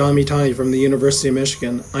friend John Mitani from the University of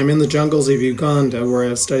Michigan. I'm in the jungles of Uganda where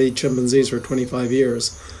I've studied chimpanzees for 25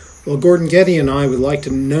 years. Well, Gordon Getty and I would like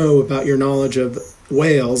to know about your knowledge of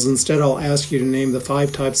whales. Instead, I'll ask you to name the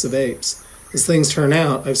 5 types of apes. As things turn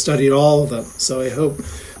out, I've studied all of them, so I hope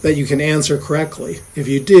that you can answer correctly. If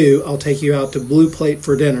you do, I'll take you out to Blue Plate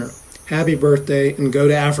for dinner. Happy birthday, and go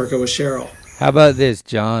to Africa with Cheryl. How about this,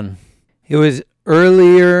 John? It was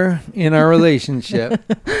earlier in our relationship.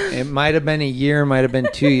 It might have been a year, might have been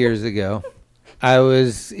 2 years ago. I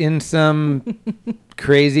was in some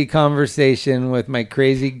crazy conversation with my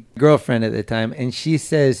crazy girlfriend at the time, and she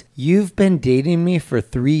says, "You've been dating me for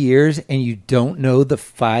 3 years and you don't know the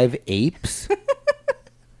 5 apes?"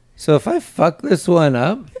 So if I fuck this one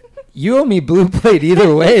up, you owe me Blue Plate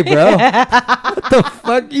either way, bro. What the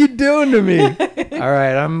fuck you doing to me? All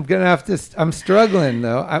right, I'm gonna have to. I'm struggling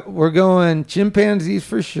though. We're going chimpanzees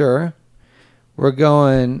for sure. We're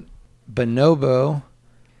going bonobo.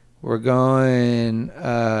 We're going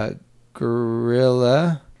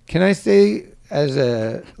gorilla. Can I say as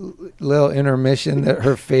a little intermission that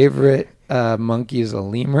her favorite monkey is a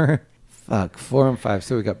lemur? Fuck, 4 and 5.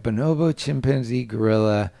 So we got bonobo, chimpanzee,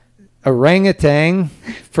 gorilla, orangutan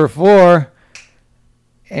for 4.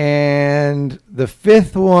 And the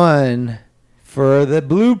 5th one for the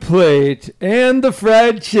Blue Plate and the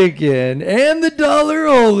fried chicken and the dollar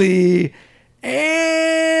Oli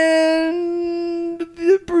and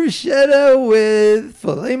the bruschetta with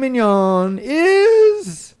filet mignon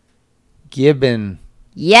is Gibbon.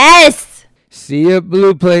 Yes! See you at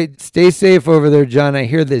Blue Plate. Stay safe over there, John. I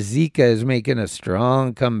hear the Zika is making a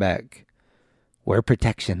strong comeback. Wear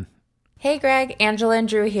protection. Hey, Greg. Angela and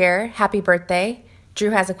Drew here. Happy birthday.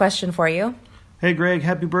 Drew has a question for you. Hey, Greg.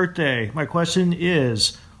 Happy birthday. My question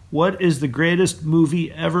is, what is the greatest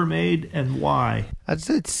movie ever made and why?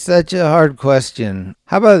 That's such a hard question.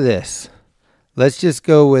 How about this? Let's just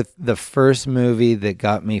go with the first movie that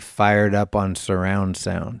got me fired up on surround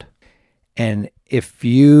sound. And if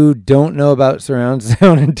you don't know about surround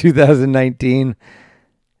sound in 2019,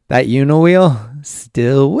 that Unowheel,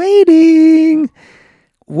 still waiting.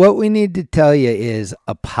 What we need to tell you is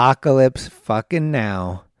Apocalypse fucking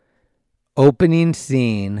Now, opening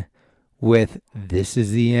scene with "This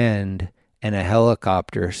is the end" and a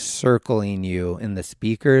helicopter circling you in the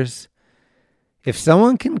speakers. If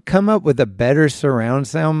someone can come up with a better surround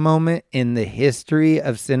sound moment in the history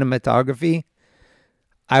of cinematography,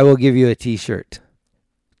 I will give you a t-shirt.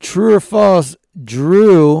 True or false,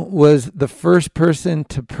 Drew was the first person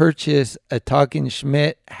to purchase a Talking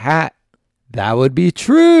Schmidt hat. That would be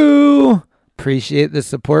true. Appreciate the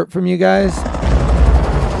support from you guys.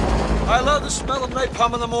 I love the smell of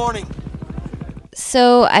napalm in the morning.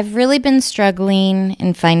 So I've really been struggling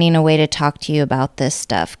in finding a way to talk to you about this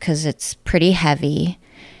stuff because it's pretty heavy.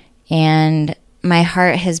 And my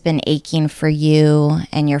heart has been aching for you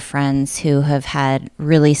and your friends who have had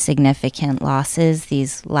really significant losses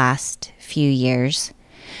these last few years.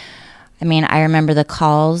 I mean, I remember the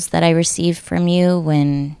calls that I received from you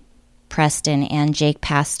when Preston and Jake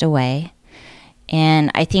passed away.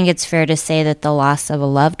 And I think it's fair to say that the loss of a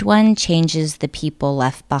loved one changes the people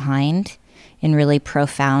left behind in really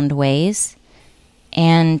profound ways.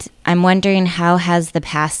 And I'm wondering, how has the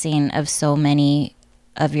passing of so many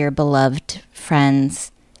of your beloved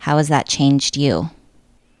friends, how has that changed you?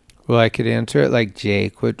 Well, I could answer it like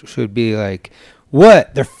Jake, which would be like,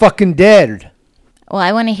 what? They're fucking dead. Well,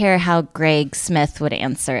 I want to hear how Greg Smith would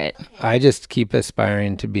answer it. I just keep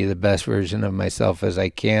aspiring to be the best version of myself as I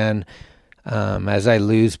can. As I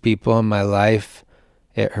lose people in my life,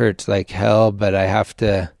 it hurts like hell, but I have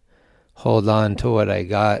to hold on to what I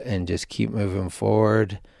got and just keep moving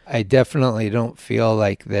forward. I definitely don't feel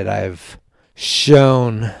like that I've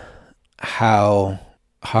shown how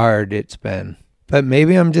hard it's been. But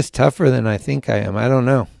maybe I'm just tougher than I think I am. I don't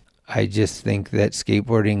know. I just think that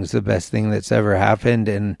skateboarding is the best thing that's ever happened,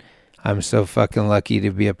 and I'm so fucking lucky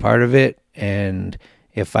to be a part of it. And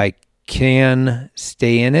if I can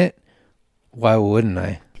stay in it, why wouldn't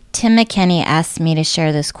I? Tim McKinney asked me to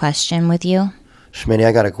share this question with you. Schmitty,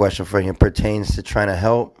 I got a question for you. It pertains to trying to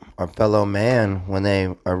help our fellow man when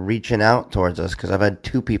they are reaching out towards us, because I've had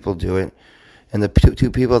two people do it. And the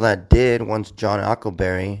two people that did, one's John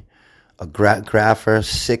Huckleberry, a grapher,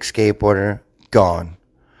 sick skateboarder, gone.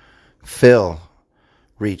 Phil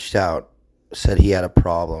reached out, said he had a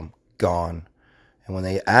problem, gone. And when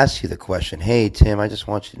they ask you the question, hey, Tim, I just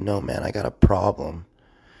want you to know, man, I got a problem.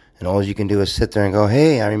 And all you can do is sit there and go,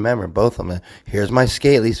 hey, I remember both of them. Here's my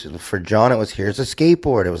skate. At least for John, it was, here's a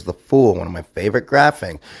skateboard. It was the Fool, one of my favorite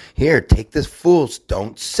graphics. Here, take this Fool.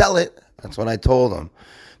 Don't sell it. That's what I told him.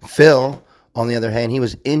 Phil, on the other hand, he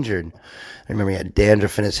was injured. I remember he had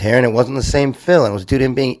dandruff in his hair, and it wasn't the same Phil. It was due to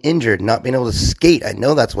him being injured, not being able to skate. I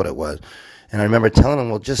know that's what it was. And I remember telling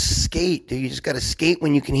him, well, just skate, dude. You just got to skate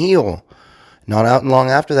when you can heal. Not out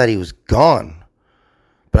long after that, he was gone.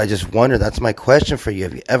 But I just wonder, that's my question for you.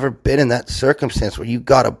 Have you ever been in that circumstance where you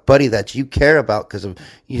got a buddy that you care about because of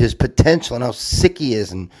his potential and how sick he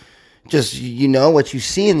is, and just, you know, what you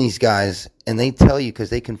see in these guys, and they tell you because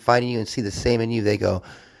they confide in you and see the same in you, they go,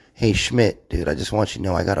 hey, Schmidt, dude, I just want you to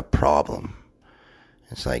know I got a problem.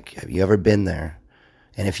 It's like, have you ever been there?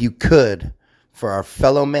 And if you could, for our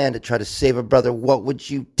fellow man to try to save a brother, what would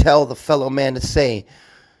you tell the fellow man to say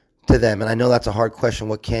to them? And I know that's a hard question.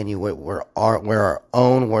 What can you? We're our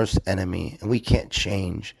own worst enemy, and we can't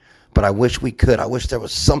change. But I wish we could. I wish there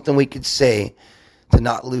was something we could say to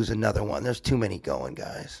not lose another one. There's too many going,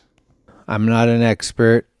 guys. I'm not an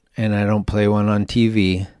expert, and I don't play one on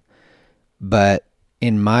TV. But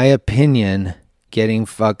in my opinion, getting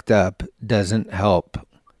fucked up doesn't help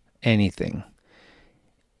anything.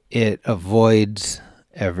 It avoids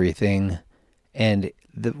everything, and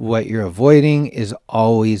what you're avoiding is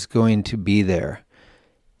always going to be there.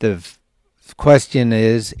 The question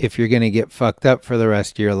is if you're going to get fucked up for the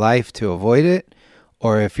rest of your life to avoid it,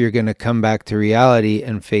 or if you're going to come back to reality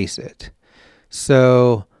and face it.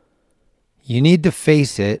 So you need to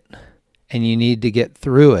face it, and you need to get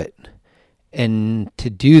through it. And to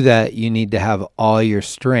do that, you need to have all your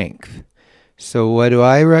strength. So what do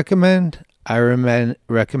I recommend? I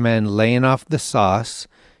recommend laying off the sauce,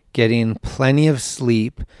 getting plenty of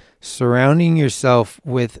sleep, surrounding yourself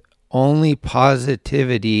with only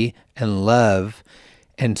positivity and love,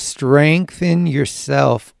 and strengthen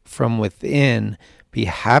yourself from within. Be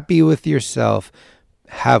happy with yourself,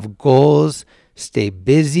 have goals, stay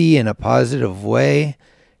busy in a positive way,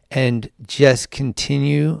 and just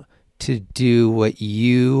continue to do what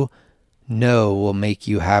you know will make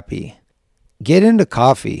you happy. Get into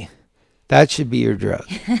coffee. That should be your drug.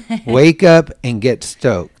 Wake up and get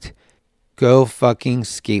stoked. Go fucking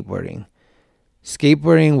skateboarding.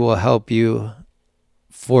 Skateboarding will help you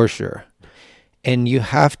for sure. And you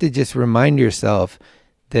have to just remind yourself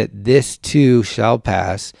that this too shall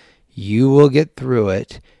pass. You will get through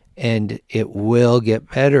it, and it will get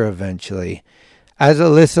better eventually. As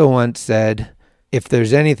Alyssa once said, if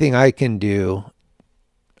there's anything I can do,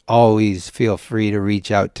 always feel free to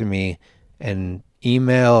reach out to me and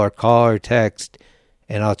email or call or text,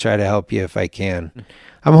 and I'll try to help you if I can.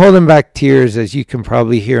 I'm holding back tears, as you can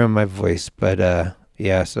probably hear in my voice, but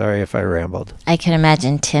yeah, sorry if I rambled. I can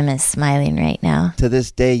imagine Tim is smiling right now. To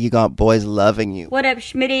this day, you got boys loving you. What up,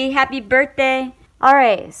 Schmitty? Happy birthday. All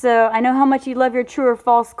right, so I know how much you love your true or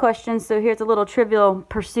false questions, so here's a little Trivial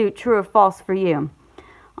Pursuit, true or false for you.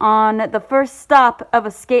 On the first stop of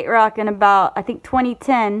a skate rock in about, I think,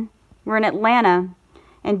 2010, we're in Atlanta,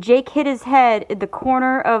 and Jake hit his head at the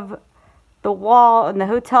corner of the wall in the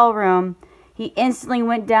hotel room. He instantly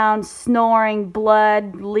went down, snoring,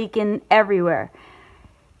 blood leaking everywhere.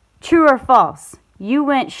 True or false? You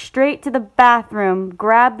went straight to the bathroom,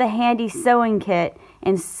 grabbed the handy sewing kit,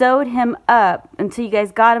 and sewed him up until you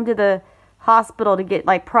guys got him to the hospital to get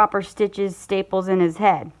like proper stitches, staples in his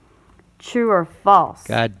head. True or false?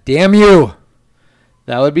 God damn you.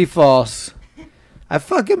 That would be false. I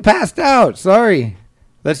fucking passed out. Sorry.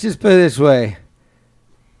 Let's just put it this way.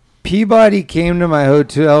 Peabody came to my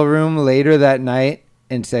hotel room later that night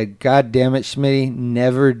and said, God damn it, Schmitty,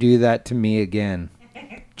 never do that to me again.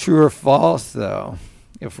 True or false, though,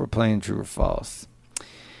 if we're playing true or false.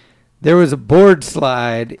 There was a board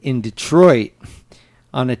slide in Detroit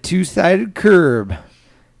on a two-sided curb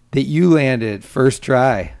that you landed first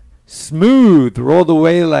try. Smooth, rolled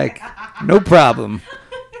away like no problem.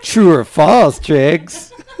 True or false,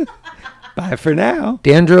 Triggs? Bye for now.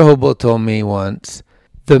 Dandra Hobel told me once,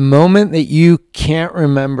 the moment that you can't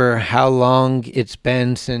remember how long it's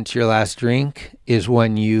been since your last drink is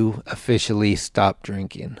when you officially stop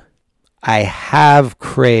drinking. I have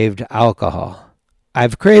craved alcohol.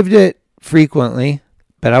 I've craved it frequently,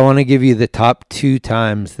 but I want to give you the top 2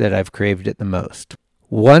 times that I've craved it the most.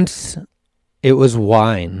 Once it was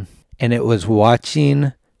wine, and it was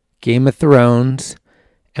watching Game of Thrones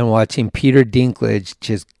and watching Peter Dinklage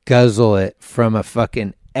just guzzle it from a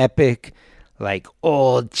fucking epic, like,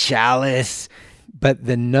 old chalice. But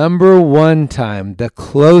the number one time, the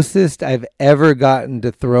closest I've ever gotten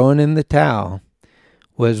to throwing in the towel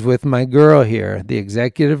was with my girl here, the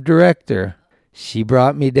executive director. She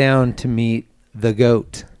brought me down to meet the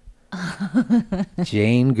GOAT,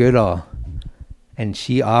 Jane Goodall, and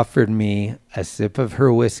she offered me a sip of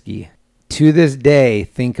her whiskey. To this day,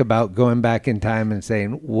 think about going back in time and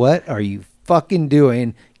saying, what are you fucking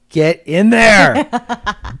doing? Get in there.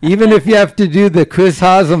 Even if you have to do the Chris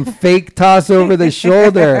Haslam fake toss over the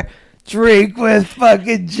shoulder. Drink with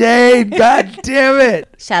fucking Jane. God damn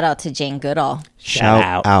it. Shout out to Jane Goodall.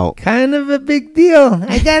 Shout out. Kind of a big deal.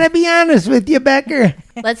 I gotta be honest with you, Becker.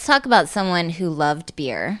 Let's talk about someone who loved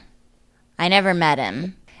beer. I never met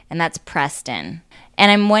him, and that's Preston.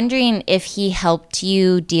 And I'm wondering if he helped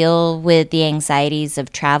you deal with the anxieties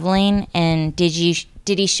of traveling, and did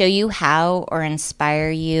he show you how or inspire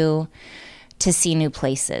you to see new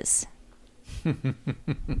places?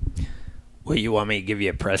 Well, you want me to give you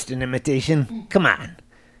a Preston imitation? Come on.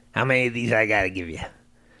 How many of these I gotta give you?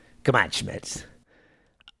 Come on, Schmitz.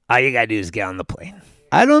 All you gotta do is get on the plane.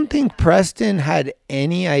 I don't think Preston had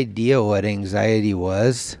any idea what anxiety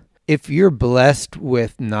was. If you're blessed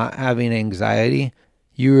with not having anxiety,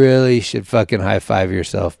 you really should fucking high five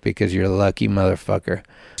yourself because you're a lucky motherfucker.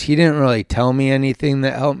 He didn't really tell me anything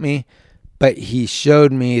that helped me, but he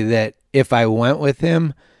showed me that if I went with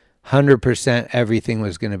him, 100% everything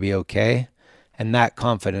was going to be okay. And that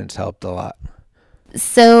confidence helped a lot.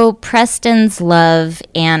 So Preston's love,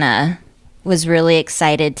 Anna, was really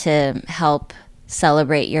excited to help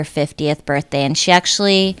celebrate your 50th birthday. And she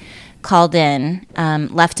actually called in,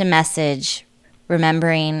 left a message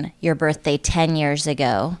remembering your birthday 10 years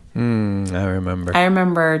ago. I remember. I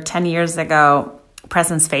remember 10 years ago,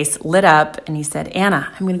 Preston's face lit up and he said,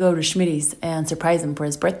 Anna, I'm going to go to Schmitty's and surprise him for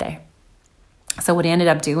his birthday. So what he ended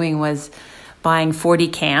up doing was buying 40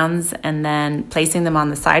 cans and then placing them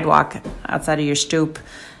on the sidewalk outside of your stoop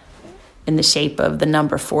in the shape of the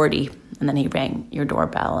number 40. And then he rang your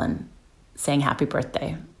doorbell and sang happy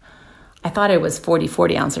birthday. I thought it was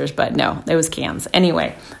 40 ounces, but no, it was cans.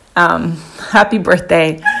 Anyway, happy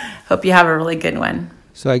birthday. Hope you have a really good one.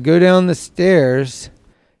 So I go down the stairs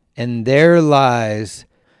and there lies,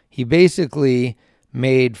 he basically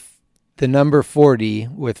made the number 40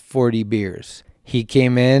 with 40 beers. He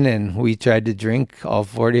came in and we tried to drink all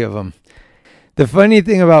 40 of them. The funny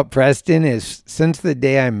thing about Preston is since the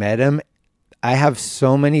day I met him, I have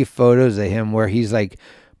so many photos of him where he's like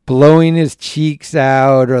blowing his cheeks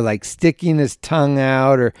out or like sticking his tongue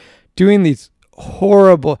out or doing these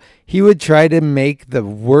horrible. He would try to make the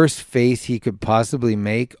worst face he could possibly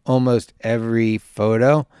make almost every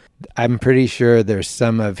photo. I'm pretty sure there's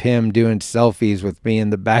some of him doing selfies with me in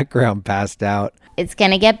the background passed out. It's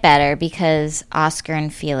going to get better because Oscar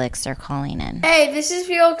and Felix are calling in. Hey, this is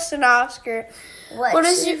Felix and Oscar. What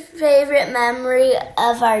is your favorite memory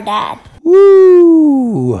of our dad?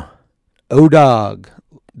 Woo! O-Dog.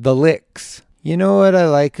 The Licks. You know what I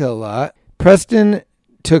like a lot? Preston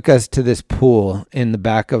took us to this pool in the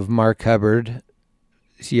back of Mark Hubbard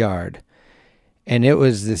yard. And it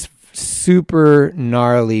was this super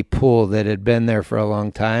gnarly pool that had been there for a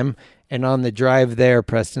long time. And on the drive there,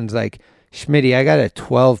 Preston's like, Schmitty, I got a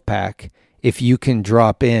 12-pack if you can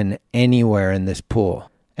drop in anywhere in this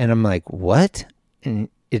pool. And I'm like, what? And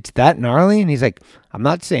it's that gnarly? And he's like, I'm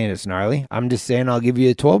not saying it's gnarly. I'm just saying I'll give you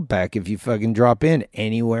a 12-pack if you fucking drop in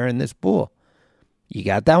anywhere in this pool. You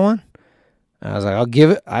got that one? And I was like, I'll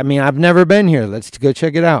give it. I mean, I've never been here. Let's go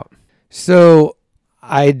check it out. So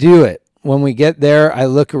I do it. When we get there, I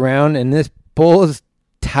look around, and this pool is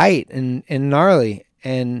tight and gnarly.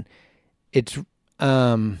 And it's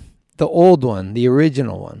the old one, the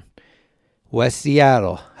original one. West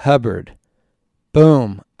Seattle, Hubbard.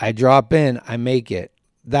 Boom. I drop in. I make it.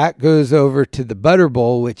 That goes over to the Butter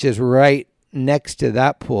Bowl, which is right next to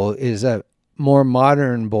that pool, is a more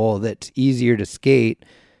modern bowl that's easier to skate,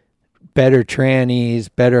 better trannies,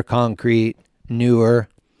 better concrete, newer.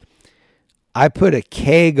 I put a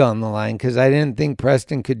keg on the line because I didn't think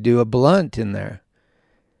Preston could do a blunt in there.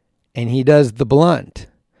 And he does the blunt.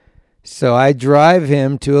 So I drive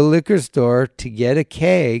him to a liquor store to get a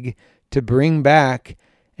keg to bring back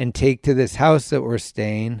and take to this house that we're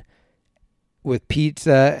staying with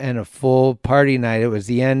pizza and a full party night. It was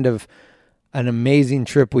the end of an amazing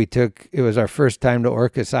trip we took. It was our first time to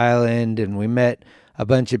Orcas Island, and we met a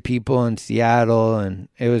bunch of people in Seattle, and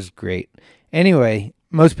it was great. Anyway,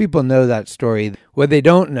 most people know that story. What they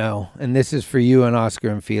don't know, and this is for you and Oscar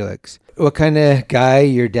and Felix, what kind of guy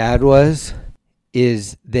your dad was,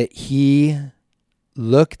 is that he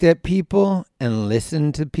looked at people and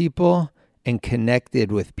listened to people and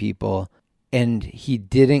connected with people, and he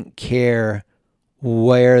didn't care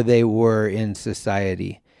where they were in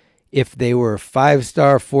society. If they were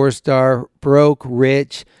 5-star, 4-star, broke,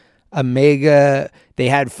 rich, a mega, they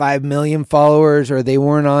had 5 million followers, or they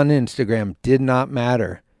weren't on Instagram, did not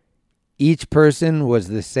matter. Each person was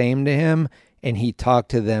the same to him, and he talked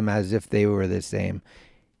to them as if they were the same.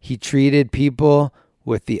 He treated people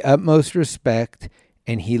with the utmost respect,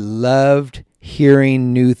 and he loved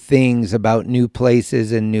hearing new things about new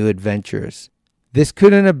places and new adventures. This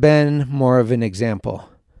couldn't have been more of an example.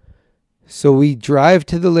 So we drive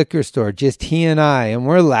to the liquor store, just he and I, and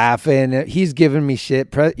we're laughing. He's giving me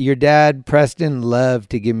shit. Your dad, Preston, loved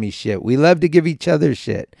to give me shit. We love to give each other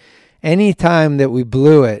shit. Anytime that we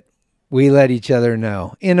blew it, we let each other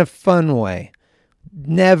know in a fun way.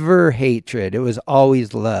 Never hatred. It was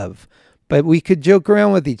always love. But we could joke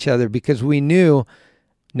around with each other because we knew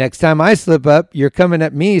next time I slip up, you're coming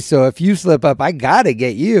at me. So if you slip up, I got to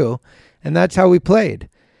get you. And that's how we played.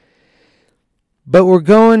 But we're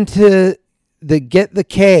going to get the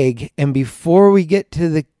keg, and before we get to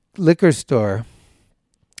the liquor store,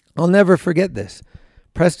 I'll never forget this.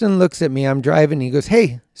 Preston looks at me. I'm driving. He goes,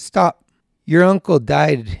 "Hey, stop. Your uncle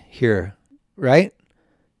died here, right?"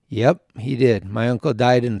 Yep, he did. My uncle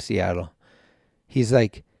died in Seattle. He's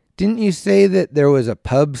like, "Didn't you say that there was a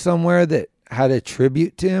pub somewhere that had a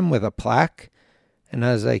tribute to him with a plaque?" And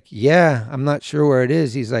I was like, "Yeah, I'm not sure where it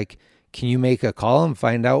is." He's like, "Can you make a call and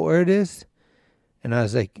find out where it is?" And I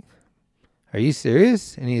was like, "Are you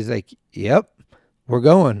serious?" And he's like, "Yep, we're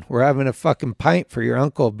going. We're having a fucking pint for your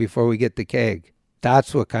uncle before we get the keg."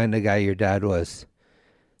 That's what kind of guy your dad was.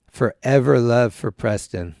 Forever love for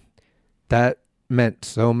Preston. That meant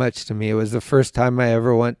so much to me. It was the first time I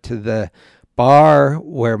ever went to the bar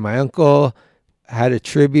where my uncle had a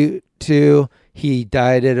tribute to. He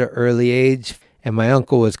died at an early age, and my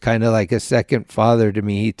uncle was kind of like a second father to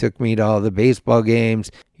me. He took me to all the baseball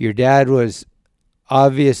games. Your dad was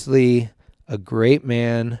obviously a great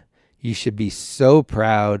man. You should be so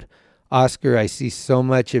proud. Oscar, I see so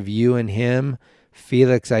much of you and him.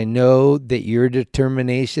 Felix, I know that your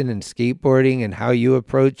determination in skateboarding and how you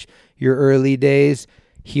approach your early days,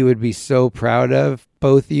 he would be so proud of,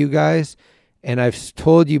 both of you guys. And I've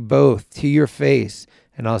told you both to your face,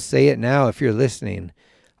 and I'll say it now if you're listening.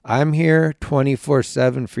 I'm here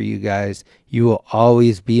 24/7 for you guys. You will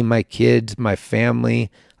always be my kids, my family.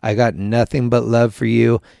 I got nothing but love for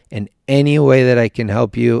you. And any way that I can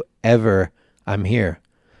help you ever, I'm here.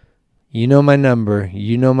 You know my number.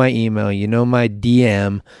 You know my email. You know my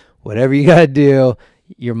DM. Whatever you got to do,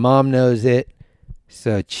 your mom knows it.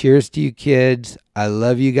 So cheers to you kids. I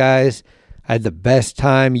love you guys. I had the best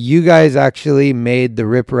time. You guys actually made the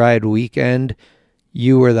Rip Ride weekend.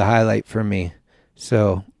 You were the highlight for me.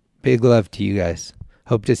 So big love to you guys.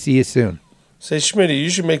 Hope to see you soon. Say, Schmitty, you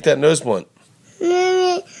should make that nose blunt.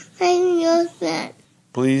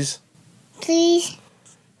 Please? Please.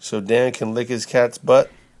 So Dan can lick his cat's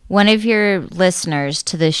butt? One of your listeners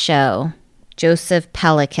to the show, Joseph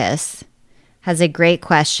Pelicus, has a great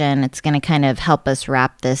question. It's going to kind of help us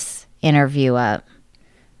wrap this interview up.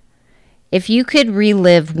 If you could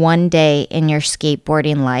relive one day in your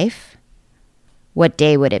skateboarding life, what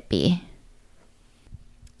day would it be?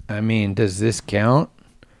 I mean, does this count?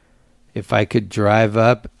 If I could drive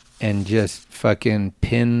up and just fucking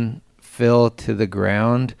pin Phil to the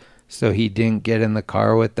ground so he didn't get in the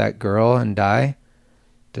car with that girl and die,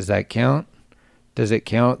 does that count? Does it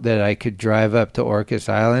count that I could drive up to Orcas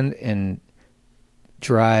Island and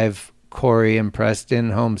drive Corey and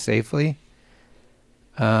Preston home safely?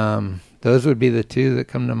 Those would be the two that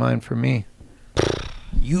come to mind for me.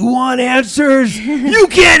 You want answers? You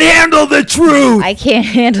can't handle the truth. I can't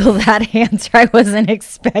handle that answer. I wasn't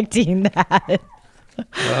expecting that.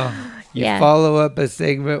 Well, you follow up a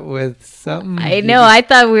segment with something. I know. I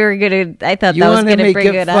thought we were gonna. I thought that was gonna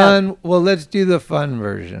bring it fun? up. Well, let's do the fun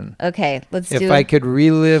version. Okay, let's do. If I could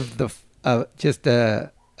relive the just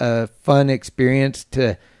a fun experience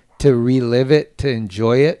to relive it, to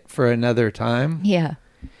enjoy it for another time. Yeah,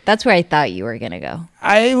 that's where I thought you were gonna go.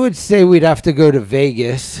 I would say we'd have to go to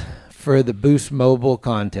Vegas for the Boost Mobile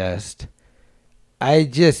contest. I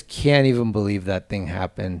just can't even believe that thing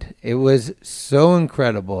happened. It was so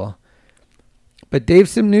incredible. But Dave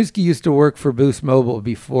Simnewski used to work for Boost Mobile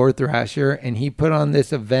before Thrasher, and he put on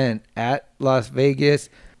this event at Las Vegas,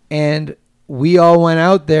 and we all went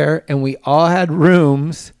out there, and we all had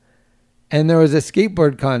rooms, and there was a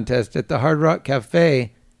skateboard contest at the Hard Rock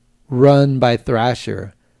Cafe run by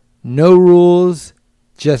Thrasher. No rules,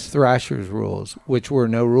 just Thrasher's rules, which were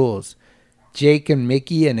no rules. Jake and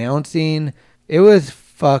Mickey announcing. It was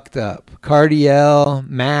fucked up. Cardiel,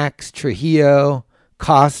 Max, Trujillo,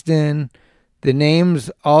 Costin. The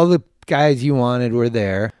names, all the guys you wanted were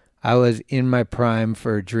there. I was in my prime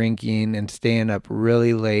for drinking and staying up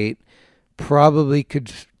really late. Probably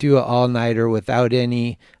could do an all-nighter without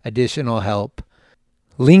any additional help.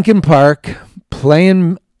 Lincoln Park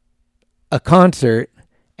playing a concert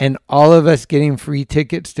and all of us getting free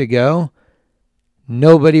tickets to go.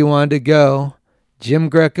 Nobody wanted to go. Jim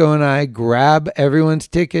Greco and I grab everyone's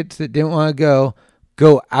tickets that didn't want to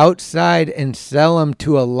go outside and sell them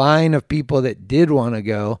to a line of people that did want to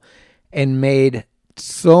go, and made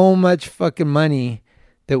so much fucking money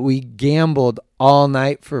that we gambled all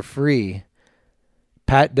night for free.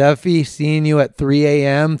 Pat Duffy, seeing you at 3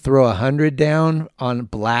 a.m. throw 100 down on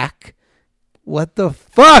black. What the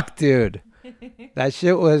fuck, dude? That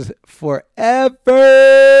shit was forever.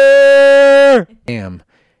 Damn.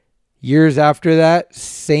 Years after that,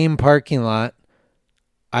 same parking lot,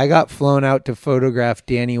 I got flown out to photograph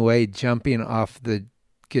Danny Way jumping off the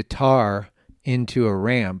guitar into a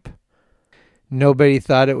ramp. Nobody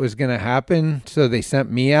thought it was going to happen, so they sent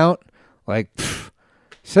me out. Like,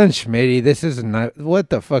 son Schmitty, this is not, what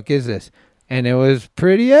the fuck is this? And it was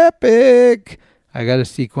pretty epic. I got a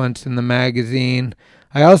sequence in the magazine.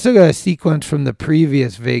 I also got a sequence from the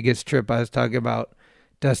previous Vegas trip I was talking about.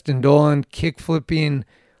 Dustin Dolan kickflipping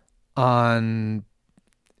on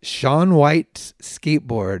Shaun White's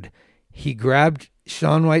skateboard. He grabbed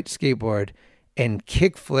Shaun White's skateboard and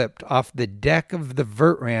kickflipped off the deck of the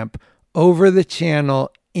vert ramp over the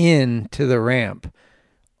channel into the ramp.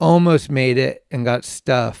 Almost made it and got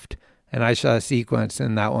stuffed. And I shot a sequence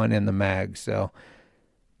in that one in the mag. So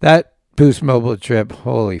that Boost Mobile trip,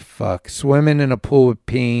 holy fuck. Swimming in a pool with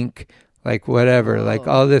Pink, like whatever, like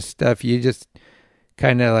all this stuff you just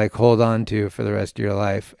kind of like hold on to for the rest of your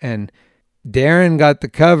life. And Darren got the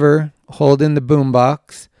cover holding the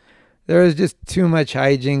boombox. There was just too much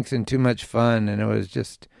hijinks and too much fun, and it was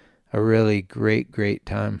just a really great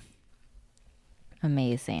time.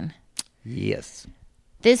 Amazing. Yes.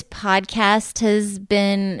 This podcast has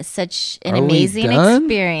been such an amazing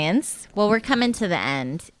experience. Well, we're coming to the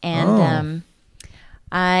end, and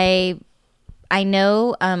I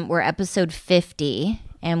know we're episode 50,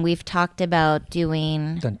 and we've talked about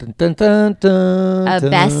doing a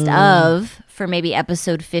best of for maybe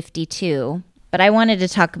episode 52. But I wanted to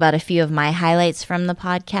talk about a few of my highlights from the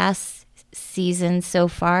podcast season so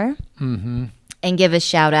far, and give a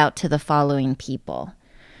shout out to the following people.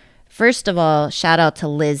 First of all, shout out to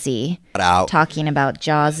Lizzie, talking about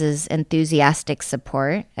Jaws's enthusiastic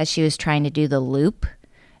support as she was trying to do the loop.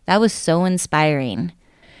 That was so inspiring.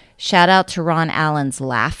 Shout out to Ron Allen's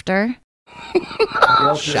laughter.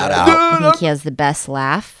 Shout out. I think he has the best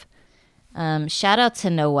laugh. Shout out to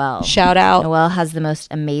Noel. Shout out. Noel has the most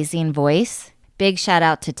amazing voice. Big shout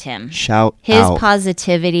out to Tim. Shout His out.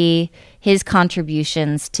 positivity, his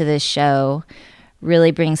contributions to this show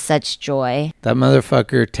really brings such joy. That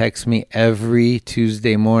motherfucker texts me every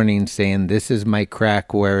Tuesday morning saying, "This is my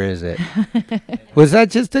crack, where is it?" Was that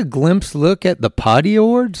just a glimpse look at the Potty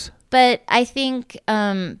Awards? But I think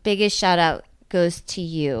biggest shout out goes to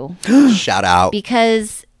you. Shout out.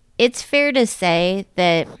 Because it's fair to say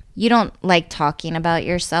that you don't like talking about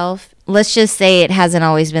yourself. Let's just say it hasn't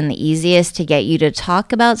always been the easiest to get you to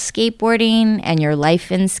talk about skateboarding and your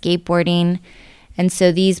life in skateboarding. And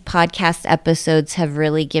so these podcast episodes have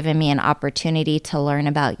really given me an opportunity to learn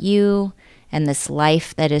about you and this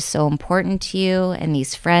life that is so important to you and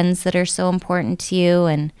these friends that are so important to you.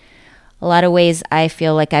 And a lot of ways I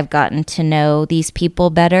feel like I've gotten to know these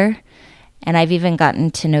people better, and I've even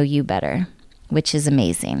gotten to know you better, which is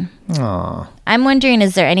amazing. Aw. I'm wondering,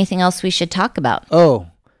 is there anything else we should talk about? Oh,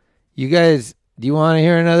 you guys, do you want to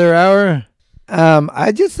hear another hour?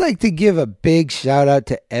 I'd just like to give a big shout out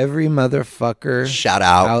to every motherfucker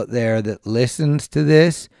out there that listens to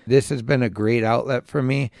this. This has been a great outlet for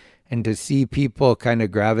me, and to see people kind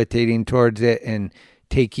of gravitating towards it and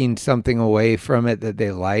taking something away from it that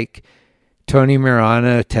they like. Tony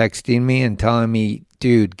Miranda texting me and telling me,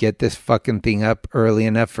 dude, get this fucking thing up early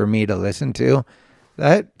enough for me to listen to.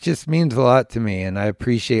 That just means a lot to me, and I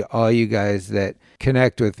appreciate all you guys that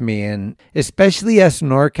connect with me, and especially us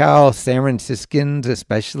NorCal San Franciscans,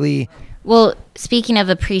 especially. Well, speaking of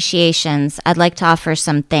appreciations, I'd like to offer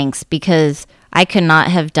some thanks, because I could not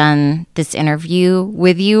have done this interview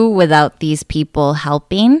with you without these people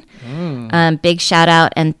helping. Big shout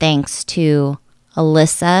out and thanks to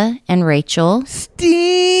Alyssa and Rachel.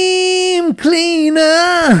 Steam cleaner.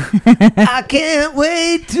 I can't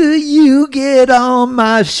wait till you get on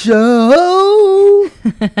my show.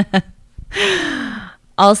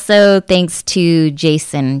 Also, thanks to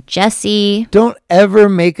Jason Jesse. Don't ever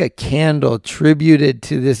make a candle tributed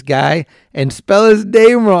to this guy and spell his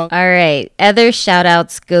name wrong. All right. Other shout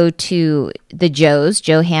outs go to the Joes,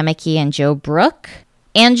 Joe Hammocky and Joe Brook,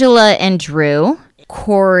 Angela and Drew,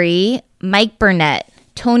 Corey, Mike Burnett,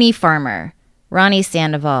 Tony Farmer, Ronnie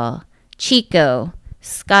Sandoval, Chico,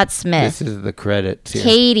 Scott Smith. This is the credits here.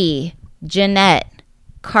 Katie, Jeanette,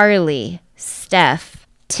 Carly, Steph,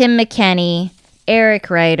 Tim McKenney, Eric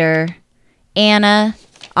Ryder, Anna,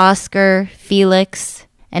 Oscar, Felix,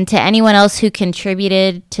 and to anyone else who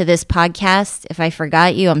contributed to this podcast. If I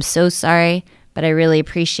forgot you, I'm so sorry, but I really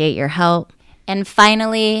appreciate your help. And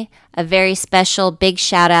finally, a very special big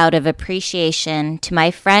shout out of appreciation to my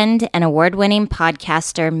friend and award-winning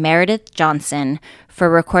podcaster Meredith Johnson for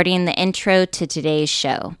recording the intro to today's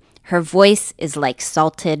show. Her voice is like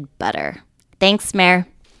salted butter. Thanks, Mare.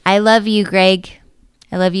 I love you, Greg.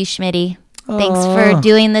 I love you, Schmitty. Thanks for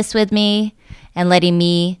doing this with me and letting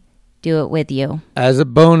me do it with you. As a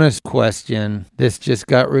bonus question, this just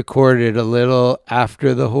got recorded a little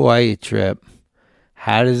after the Hawaii trip.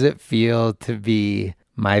 How does it feel to be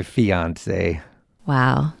my fiance?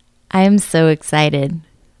 Wow. I am so excited.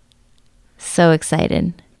 So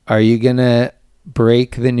excited. Are you going to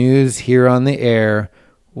break the news here on the air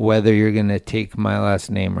whether you're going to take my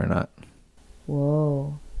last name or not?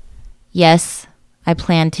 Whoa. Yes, I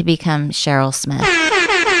plan to become Cheryl Smith. Is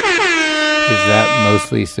that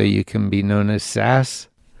mostly so you can be known as Sass?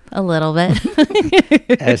 A little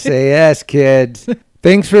bit. SAS, kids.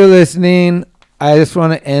 Thanks for listening. I just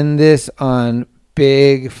want to end this on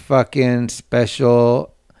big fucking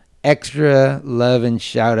special extra love and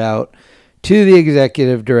shout out to the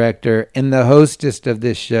executive director and the hostess of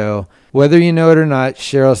this show. Whether you know it or not,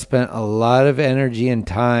 Cheryl spent a lot of energy and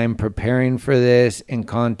time preparing for this and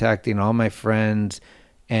contacting all my friends.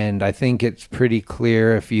 And I think it's pretty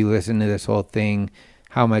clear if you listen to this whole thing,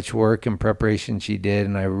 how much work and preparation she did.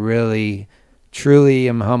 And I really, truly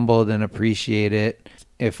am humbled and appreciate it.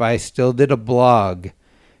 If I still did a blog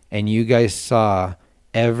and you guys saw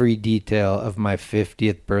every detail of my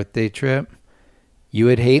 50th birthday trip, you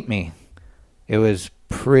would hate me. It was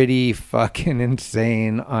pretty fucking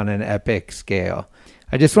insane on an epic scale.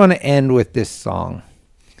 I just want to end with this song.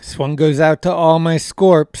 This one goes out to all my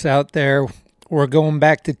Scorps out there. We're going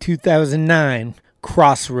back to 2009,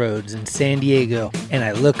 Crossroads in San Diego. And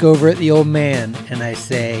I look over at the old man and I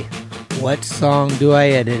say, what song do I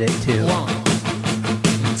edit it to? 1,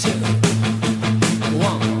 2,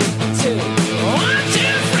 1, 2, 1, 2,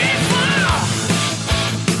 3, 4.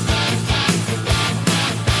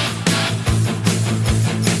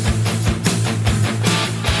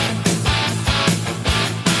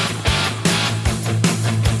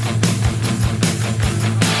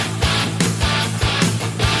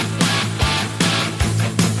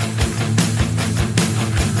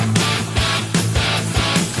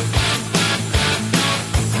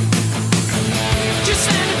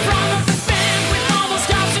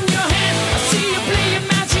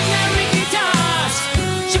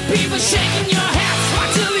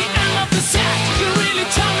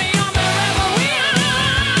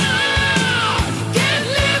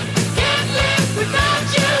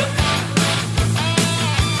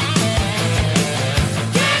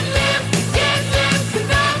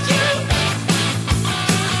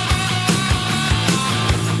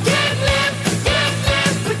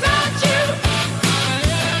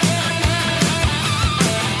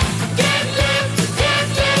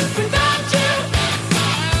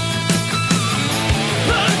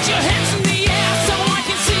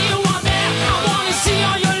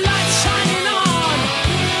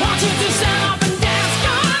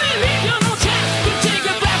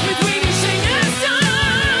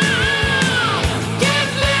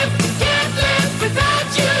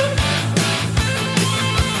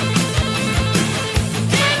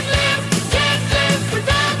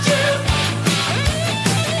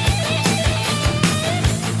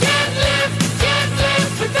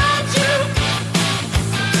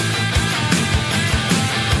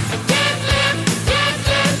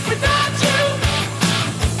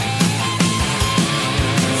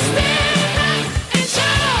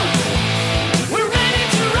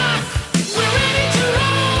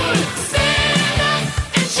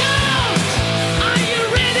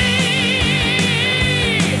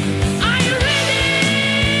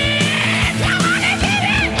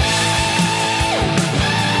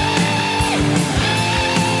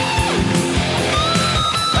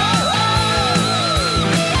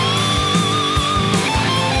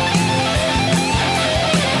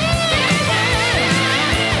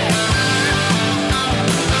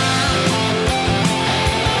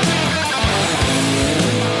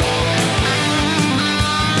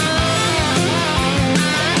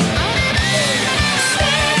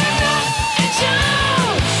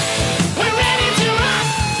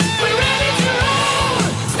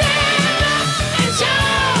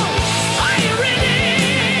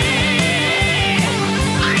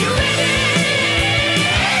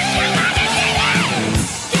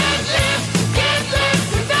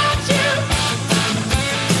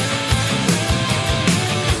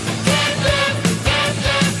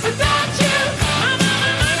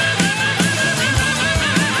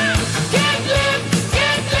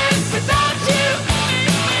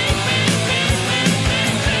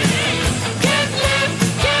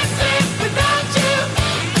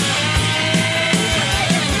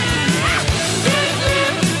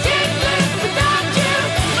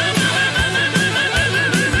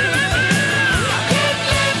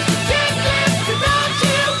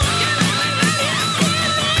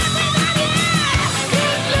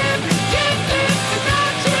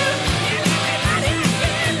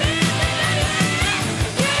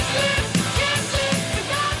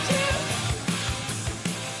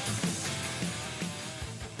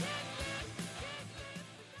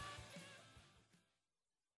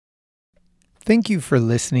 Thank you for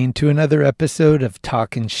listening to another episode of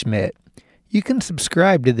Talkin' Schmidt. You can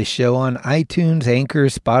subscribe to the show on iTunes, Anchor,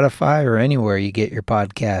 Spotify, or anywhere you get your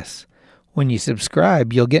podcasts. When you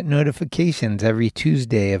subscribe, you'll get notifications every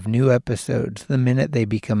Tuesday of new episodes the minute they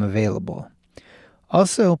become available.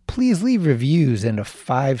 Also, please leave reviews and a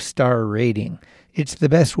 5-star rating. It's the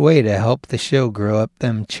best way to help the show grow up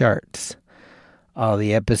them charts. All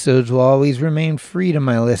the episodes will always remain free to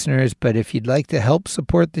my listeners, but if you'd like to help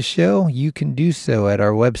support the show, you can do so at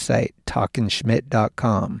our website,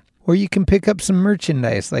 talkinschmidt.com, where you can pick up some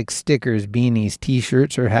merchandise like stickers, beanies,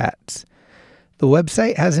 t-shirts, or hats. The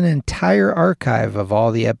website has an entire archive of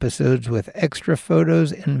all the episodes with extra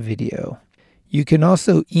photos and video. You can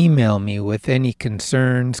also email me with any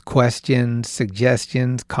concerns, questions,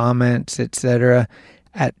 suggestions, comments, etc.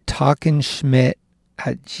 at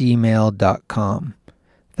talkinschmidt@gmail.com.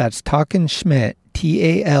 That's talkinschmidt,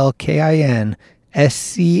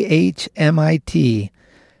 TALKINSCHMIT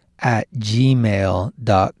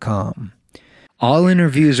 @gmail.com. All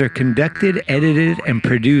interviews are conducted, edited, and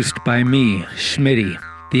produced by me, Schmitty.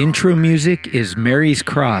 The intro music is Mary's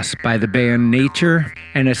Cross by the band Nature,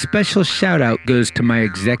 and a special shout out goes to my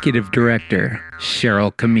executive director,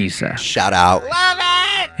 Cheryl Camisa. Shout out. Love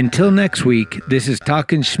it! Until next week, this is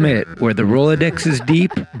Talkin' Schmidt, where the Rolodex is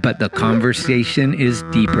deep, but the conversation is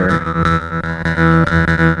deeper.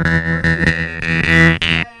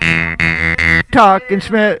 Talkin'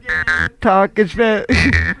 Schmidt, Talkin' Schmidt,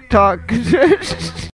 Talkin' Schmidt.